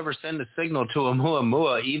 nobody's ever sent a signal to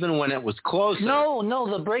Oumuamua, even when it was closer. No,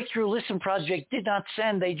 the Breakthrough Listen Project did not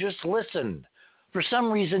send. They just listened. For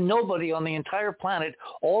some reason, nobody on the entire planet,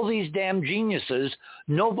 all these damn geniuses,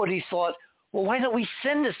 nobody thought, well, why don't we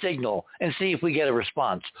send a signal and see if we get a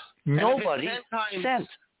response? Nobody sent.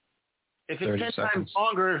 If it's 10 times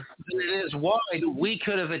longer than it is wide, we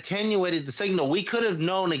could have attenuated the signal. We could have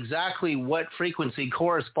known exactly what frequency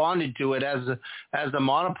corresponded to it as a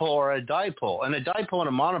monopole or a dipole. And a dipole and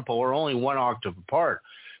a monopole are only 1 octave apart.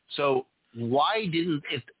 So why didn't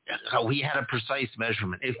we had a precise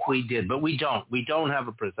measurement if we did, but we don't have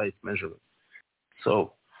a precise measurement.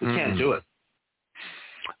 So we can't do it.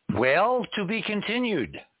 Well, to be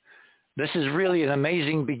continued. This is really an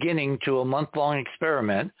amazing beginning to a month-long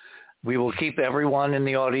experiment. We will keep everyone in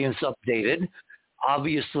the audience updated.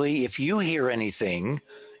 Obviously, if you hear anything,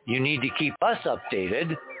 you need to keep us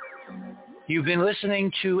updated. You've been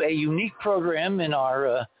listening to a unique program in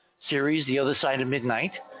our series, The Other Side of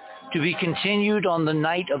Midnight, to be continued on the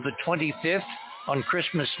night of the 25th, on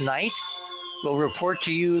Christmas night. We'll report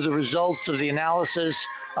to you the results of the analysis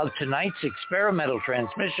of tonight's experimental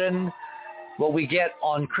transmission, what we get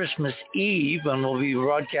on Christmas Eve, when we'll be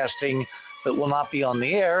broadcasting but will not be on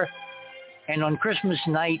the air. And on Christmas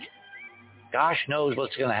night, gosh knows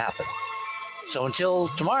what's going to happen. So until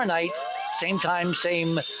tomorrow night, same time,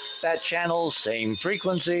 same bat channel, same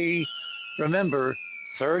frequency. Remember,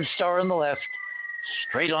 third star on the left,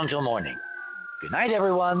 straight on till morning. Good night,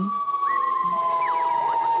 everyone.